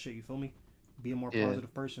up for that shit. You feel me? Be a more Yeah,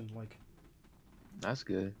 positive person. Like, that's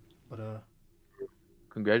good. but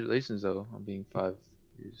Congratulations though on being 5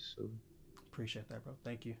 years sober. appreciate that, bro.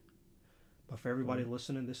 Thank you. But for everybody Um,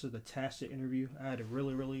 listening, this is the Tacit interview. I had a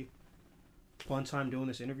really, really fun time doing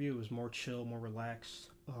this interview. It was more chill, more relaxed.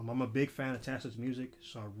 I'm a big fan of Tacit's music,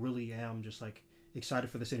 so I really am just like excited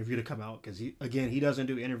for this interview to come out because he doesn't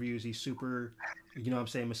do interviews. He's super, what I'm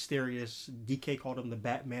saying, mysterious. DK called him the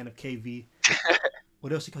Batman of KV.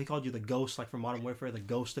 What else he called you? The ghost, like from Modern Warfare, the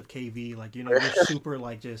ghost of KV. Like you're super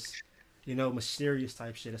like just mysterious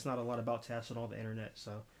type shit. It's not a lot about Tacit on the internet,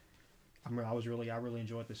 so I really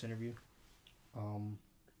enjoyed this interview. Um,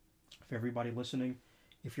 for everybody listening,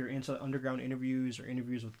 if you're into underground interviews or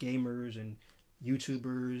interviews with gamers and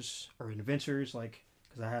YouTubers or inventors, like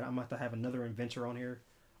because I'm about to have another inventor on here.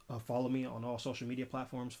 Follow me on all social media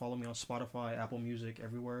platforms. Follow me on Spotify, Apple Music,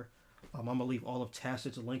 everywhere. I'm gonna leave all of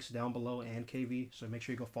Tacit's links down below and KV, so make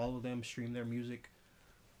sure you go follow them, stream their music.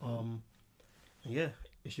 Um, and yeah,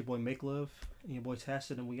 it's your boy Make Love and your boy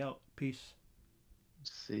Tacit, and we out. Peace.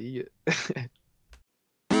 See ya.